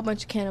 Put a whole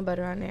bunch of can of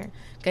butter on there.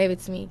 Gave it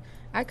to me.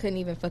 I couldn't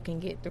even fucking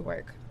get to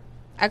work.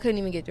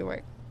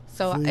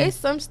 So See? it's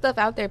some stuff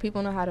out there.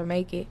 People know how to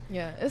make it.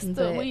 Yeah, it's the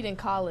But- weed in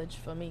college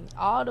for me.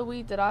 All the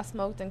weed that I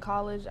smoked in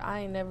college,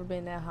 I ain't never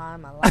been that high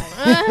in my life.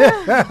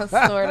 I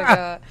swear to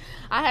God.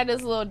 I had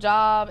this little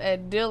job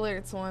at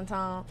Dillard's one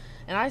time,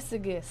 and I used to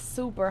get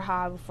super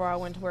high before I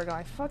went to work.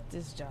 Like, fuck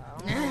this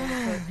job.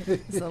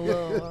 It's a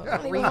little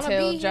even wanna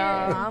retail be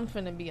job. here. I'm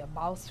finna be a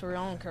boss for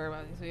real. I don't care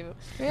about these people.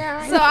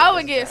 Yeah. So I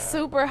would get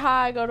super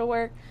high, go to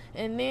work,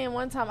 and then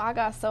one time I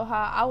got so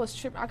high, I was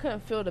tripping. I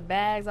couldn't feel the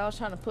bags. I was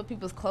trying to put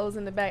people's clothes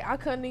in the bag. I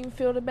couldn't even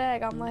feel the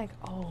bag. I'm like,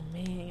 oh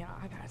man, y'all,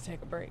 I gotta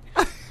take a break.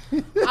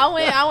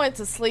 I went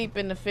to sleep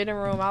in the fitting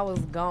room. I was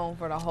gone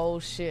for the whole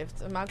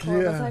shift. And my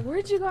coworker was Yeah. like,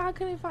 "Where'd you go? I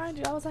couldn't find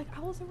you." I was like, "I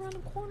was around the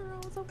corner.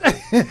 I was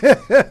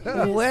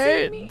okay."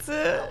 Where? I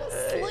was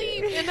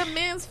asleep in the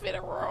men's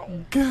fitting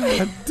room. God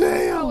I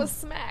damn. was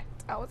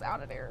smacked. I was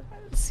out of there.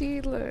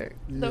 See, look.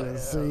 Yeah,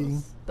 see.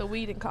 The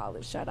weed in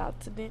college. Shout out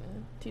to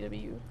Denton,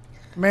 TWU.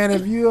 Man,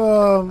 if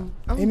you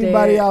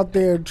anybody dead. out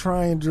there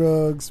trying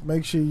drugs,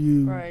 make sure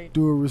you Right.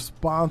 do it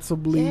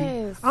responsibly.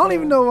 Yes. I don't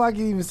even know if I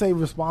can even say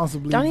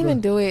responsibly. Don't but- even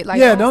do it. Like,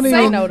 Yeah, don't say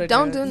even- no to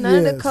Don't do drugs. none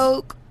of the Yes.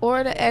 coke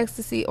or the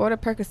ecstasy or the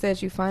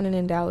Percocets you finding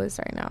in Dallas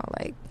right now.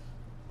 Like,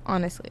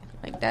 honestly,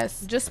 like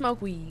that's Just smoke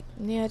weed.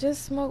 yeah.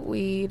 Just smoke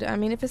weed. I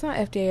mean, if it's not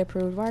FDA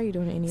approved, why are you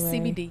doing it anyway?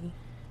 CBD.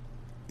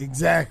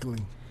 Exactly.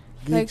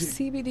 Get, Like it-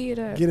 CBD it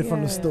up. get it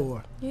from the yeah.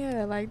 store.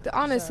 Yeah, like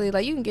honestly,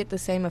 like you can get the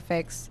same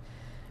effects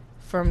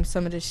from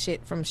some of the shit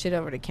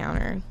over the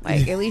counter.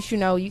 Like at least you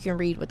know you can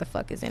read what the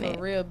fuck is in For it.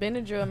 real.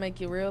 Benadryl make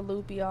you real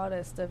loopy, all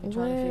that stuff you're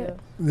trying to What?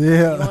 feel.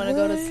 Yeah. You want to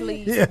go to What?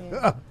 sleep.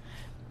 Yeah.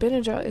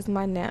 Benadryl is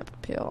my nap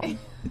pill.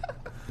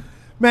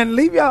 Man,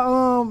 leave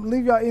y'all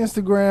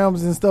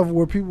Instagrams and stuff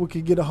where people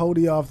can get a hold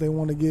of y'all if they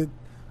want to get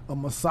a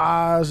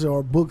massage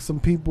or book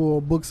some people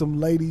or book some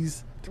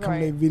ladies to come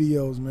Right. to their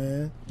videos,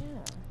 man.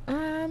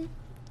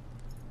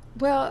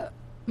 Well,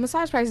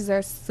 massage prices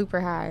are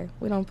super high.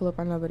 We don't pull up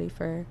on nobody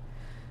for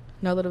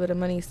no little bit of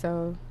money,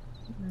 so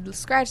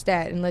scratch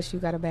that unless you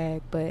got a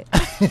bag. But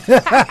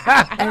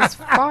as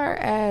far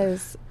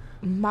as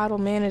model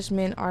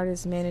management,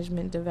 artist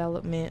management,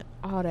 development,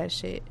 all that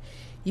shit,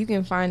 you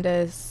can find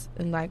us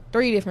in like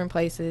 3 different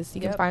places.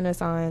 You can find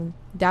us on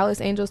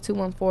Dallas Angels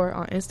 214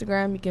 on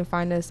Instagram. You can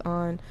find us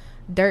on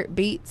Dirt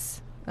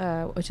Beats,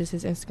 which is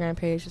his Instagram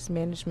page, just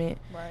management.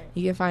 Right.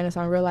 You can find us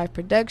on Real Life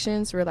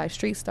Productions, Real Life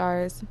Street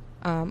Stars.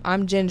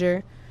 I'm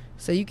Ginger,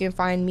 so you can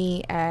find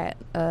me at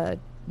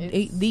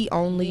the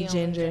only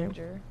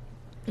Ginger.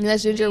 And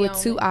that's Ginger with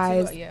 2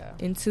 eyes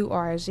and 2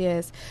 R's.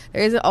 Yes,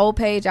 there is an old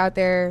page out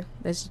there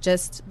that's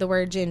just the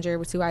word Ginger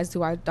with 2 eyes,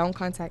 2 R's. Don't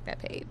contact that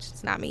page.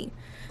 It's not me.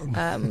 Go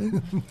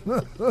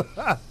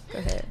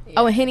ahead. Yeah.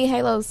 Oh, and Henny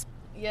Halos.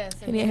 Yes,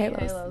 and Henny Henny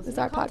Halos. Halos. It's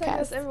You our can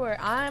contact us podcast. everywhere.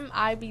 I'm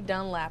IB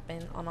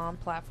Dunlappin on all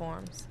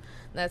platforms.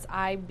 That's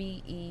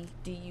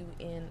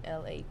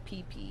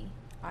IBEDUNLAPPING.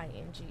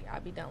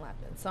 IB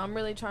Dunlappin. So I'm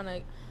really trying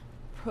to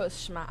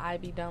push my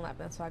IB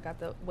Dunlappin. So I got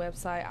the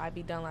website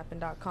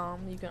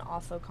ibdunlappin.com. You can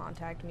also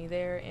contact me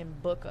there and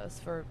book us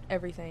for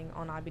everything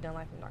on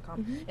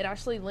ibdunlappin.com. It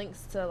actually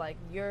links to like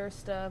your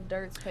stuff,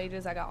 Dirt's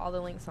pages. I got all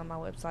the links on my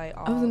website.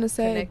 All I was gonna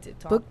say, connected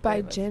to Booked all by 3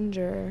 of us.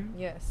 Ginger.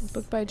 Yes.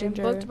 Booked by And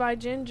Ginger. Booked by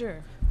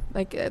Ginger.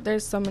 Like,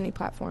 there's so many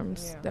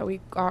platforms Yeah. that we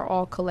are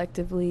all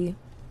collectively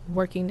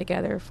working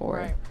together for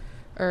Right.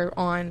 or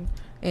on.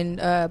 And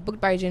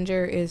Booked by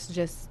Ginger is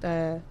just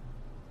a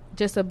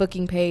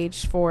booking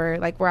page for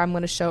like where I'm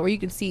going to show, where you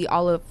can see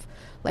all of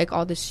like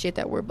all the shit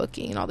that we're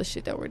booking and all the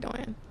shit that we're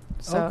doing.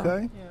 So,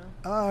 Okay.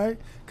 Yeah. All right.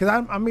 Because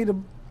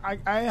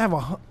I have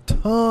a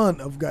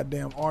ton of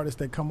goddamn artists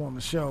that come on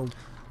the show.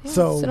 yeah,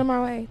 So send them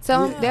our way.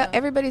 Tell them Yeah.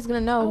 everybody's going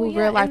to know Oh, who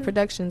yeah, Real Life and-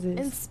 Productions is.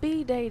 And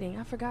speed dating.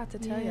 I forgot to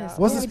tell Yes. y'all.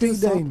 What's Yeah, the we speed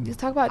just talk- dating? Just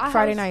talk about I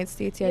Friday host- nights,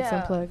 DTX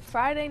Unplugged.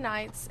 Friday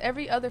nights,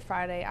 every other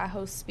Friday, I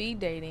host speed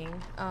dating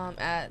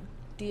at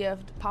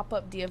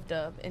Pop-Up DF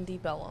Dub in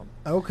Deep Ellum.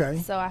 Okay.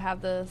 So I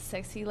have the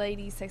sexy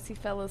ladies, sexy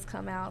fellas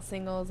come out,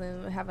 singles,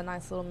 and have a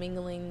nice little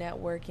mingling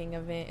networking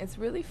event. It's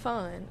really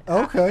fun.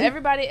 Okay.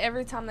 Everybody,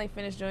 every time they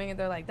finish doing it,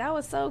 they're like, that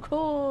was so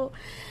cool.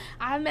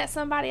 I met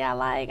somebody I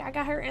like. I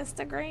got her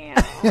Instagram.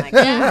 Oh my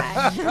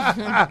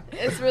God.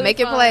 It's really Make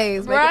it fun.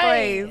 plays, make it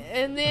Right. plays.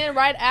 And then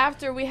right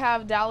after we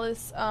have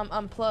Dallas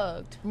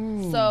Unplugged.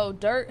 So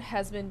Dirt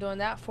has been doing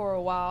that for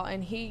a while,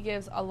 and he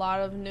gives a lot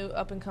of new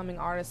up-and-coming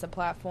artists a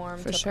platform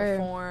For to sure.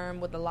 perform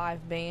with a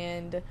live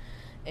band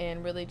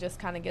and really just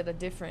kind of get a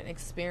different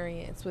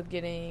experience with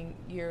getting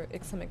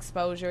some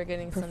exposure,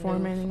 getting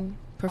Performing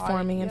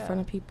in yeah.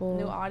 front of people.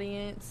 new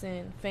audience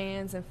and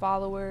fans and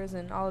followers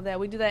and all of that.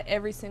 We do that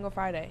every single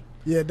Friday.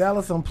 Yeah,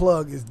 Dallas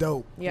Unplugged is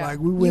dope. Yeah. Like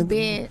we You went.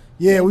 been?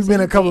 Yeah, we've been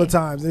a couple of been.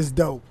 times. It's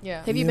dope.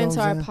 Yeah. Have you know been to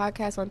what our I'm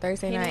podcast on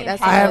Thursday Henny night? and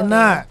That's I have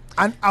another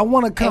not. I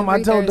want to come. I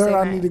Every told Dirt Thursday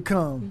I night. need to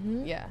come.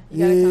 thing. Yeah. You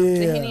gotta come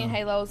to Yeah. Henny and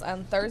Halos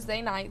on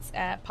Thursday nights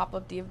at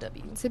Pop-Up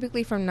DFW.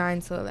 Typically from 9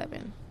 to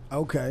 11.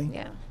 Okay.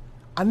 Yeah.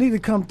 I need to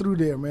come through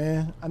there,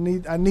 man. I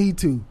need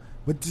to.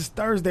 But this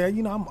Thursday,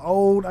 I'm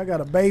old. I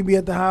got a baby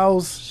at the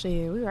house.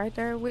 Shit, we right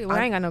there.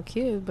 I ain't got no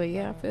kids, but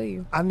yeah, I feel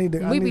you. I need to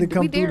come we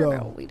through there though.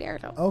 though. We there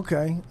though.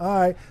 Okay. All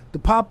right. The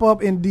pop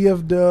up in Deep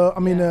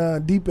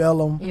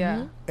Ellum.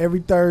 Yeah.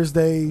 Every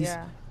Thursdays.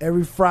 Yeah.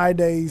 Every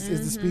Fridays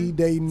is the Mhm. speed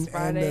dating It's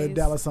and the Fridays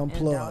Dallas and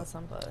Unplugged. Dallas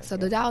Unplugged. So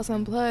the Dallas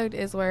Unplugged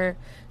is where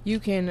you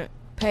can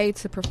pay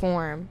to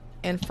perform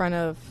in front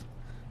of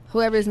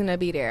whoever's gonna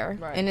be there,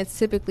 Right. and it's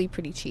typically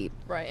pretty cheap.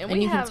 Right. And,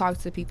 we you have, can talk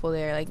to people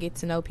there, like get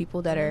to know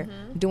people that are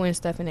Mhm. doing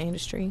stuff in the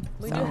industry.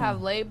 We So, do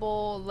have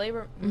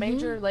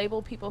major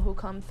label people who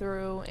come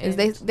through and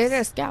they're there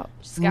to scout.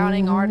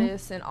 scouting Mhm.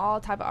 artists, and all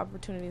type of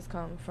opportunities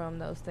come from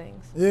those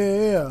things.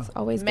 Yeah. It's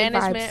always good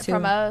Management vibes too.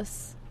 from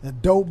us. The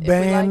dope If we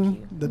like band. you.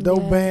 The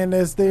dope Yeah. band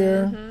that's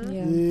there. Mhm.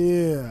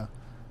 Yeah. Yeah.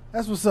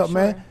 That's what's up, Sure.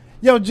 man.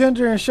 Yo,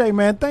 Ginger and Shay,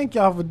 man, thank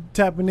y'all for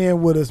tapping in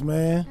with us,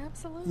 man.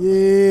 Absolutely.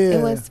 Yeah.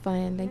 It was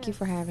fun. Thank you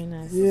for Yes. having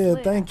us. Yeah,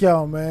 lit. thank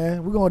y'all,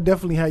 man. We're gonna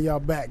definitely have y'all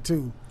back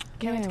too.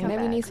 Can't wait to come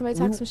whenever you back. need somebody to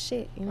talk We- some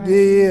shit. You know?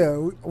 Yeah,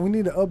 we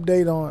need an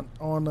update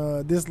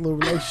on this little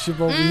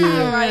relationship over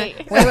here. Right.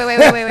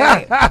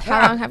 Wait.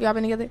 How long have y'all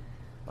been together?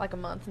 Like a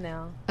month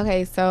now.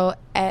 Okay, so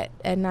at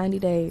 90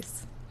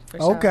 days. For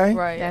sure. Okay.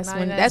 Right. That's at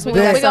when- 9 that's days.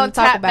 when we got we're gonna something to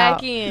talk tap back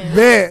about. in.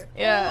 Bet,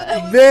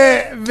 Yeah.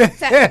 bet.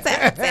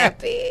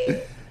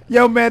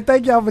 Yo, man,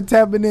 thank y'all for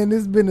tapping in. This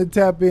has been the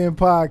Tap In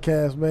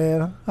Podcast,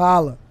 man.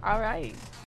 Holla. All right.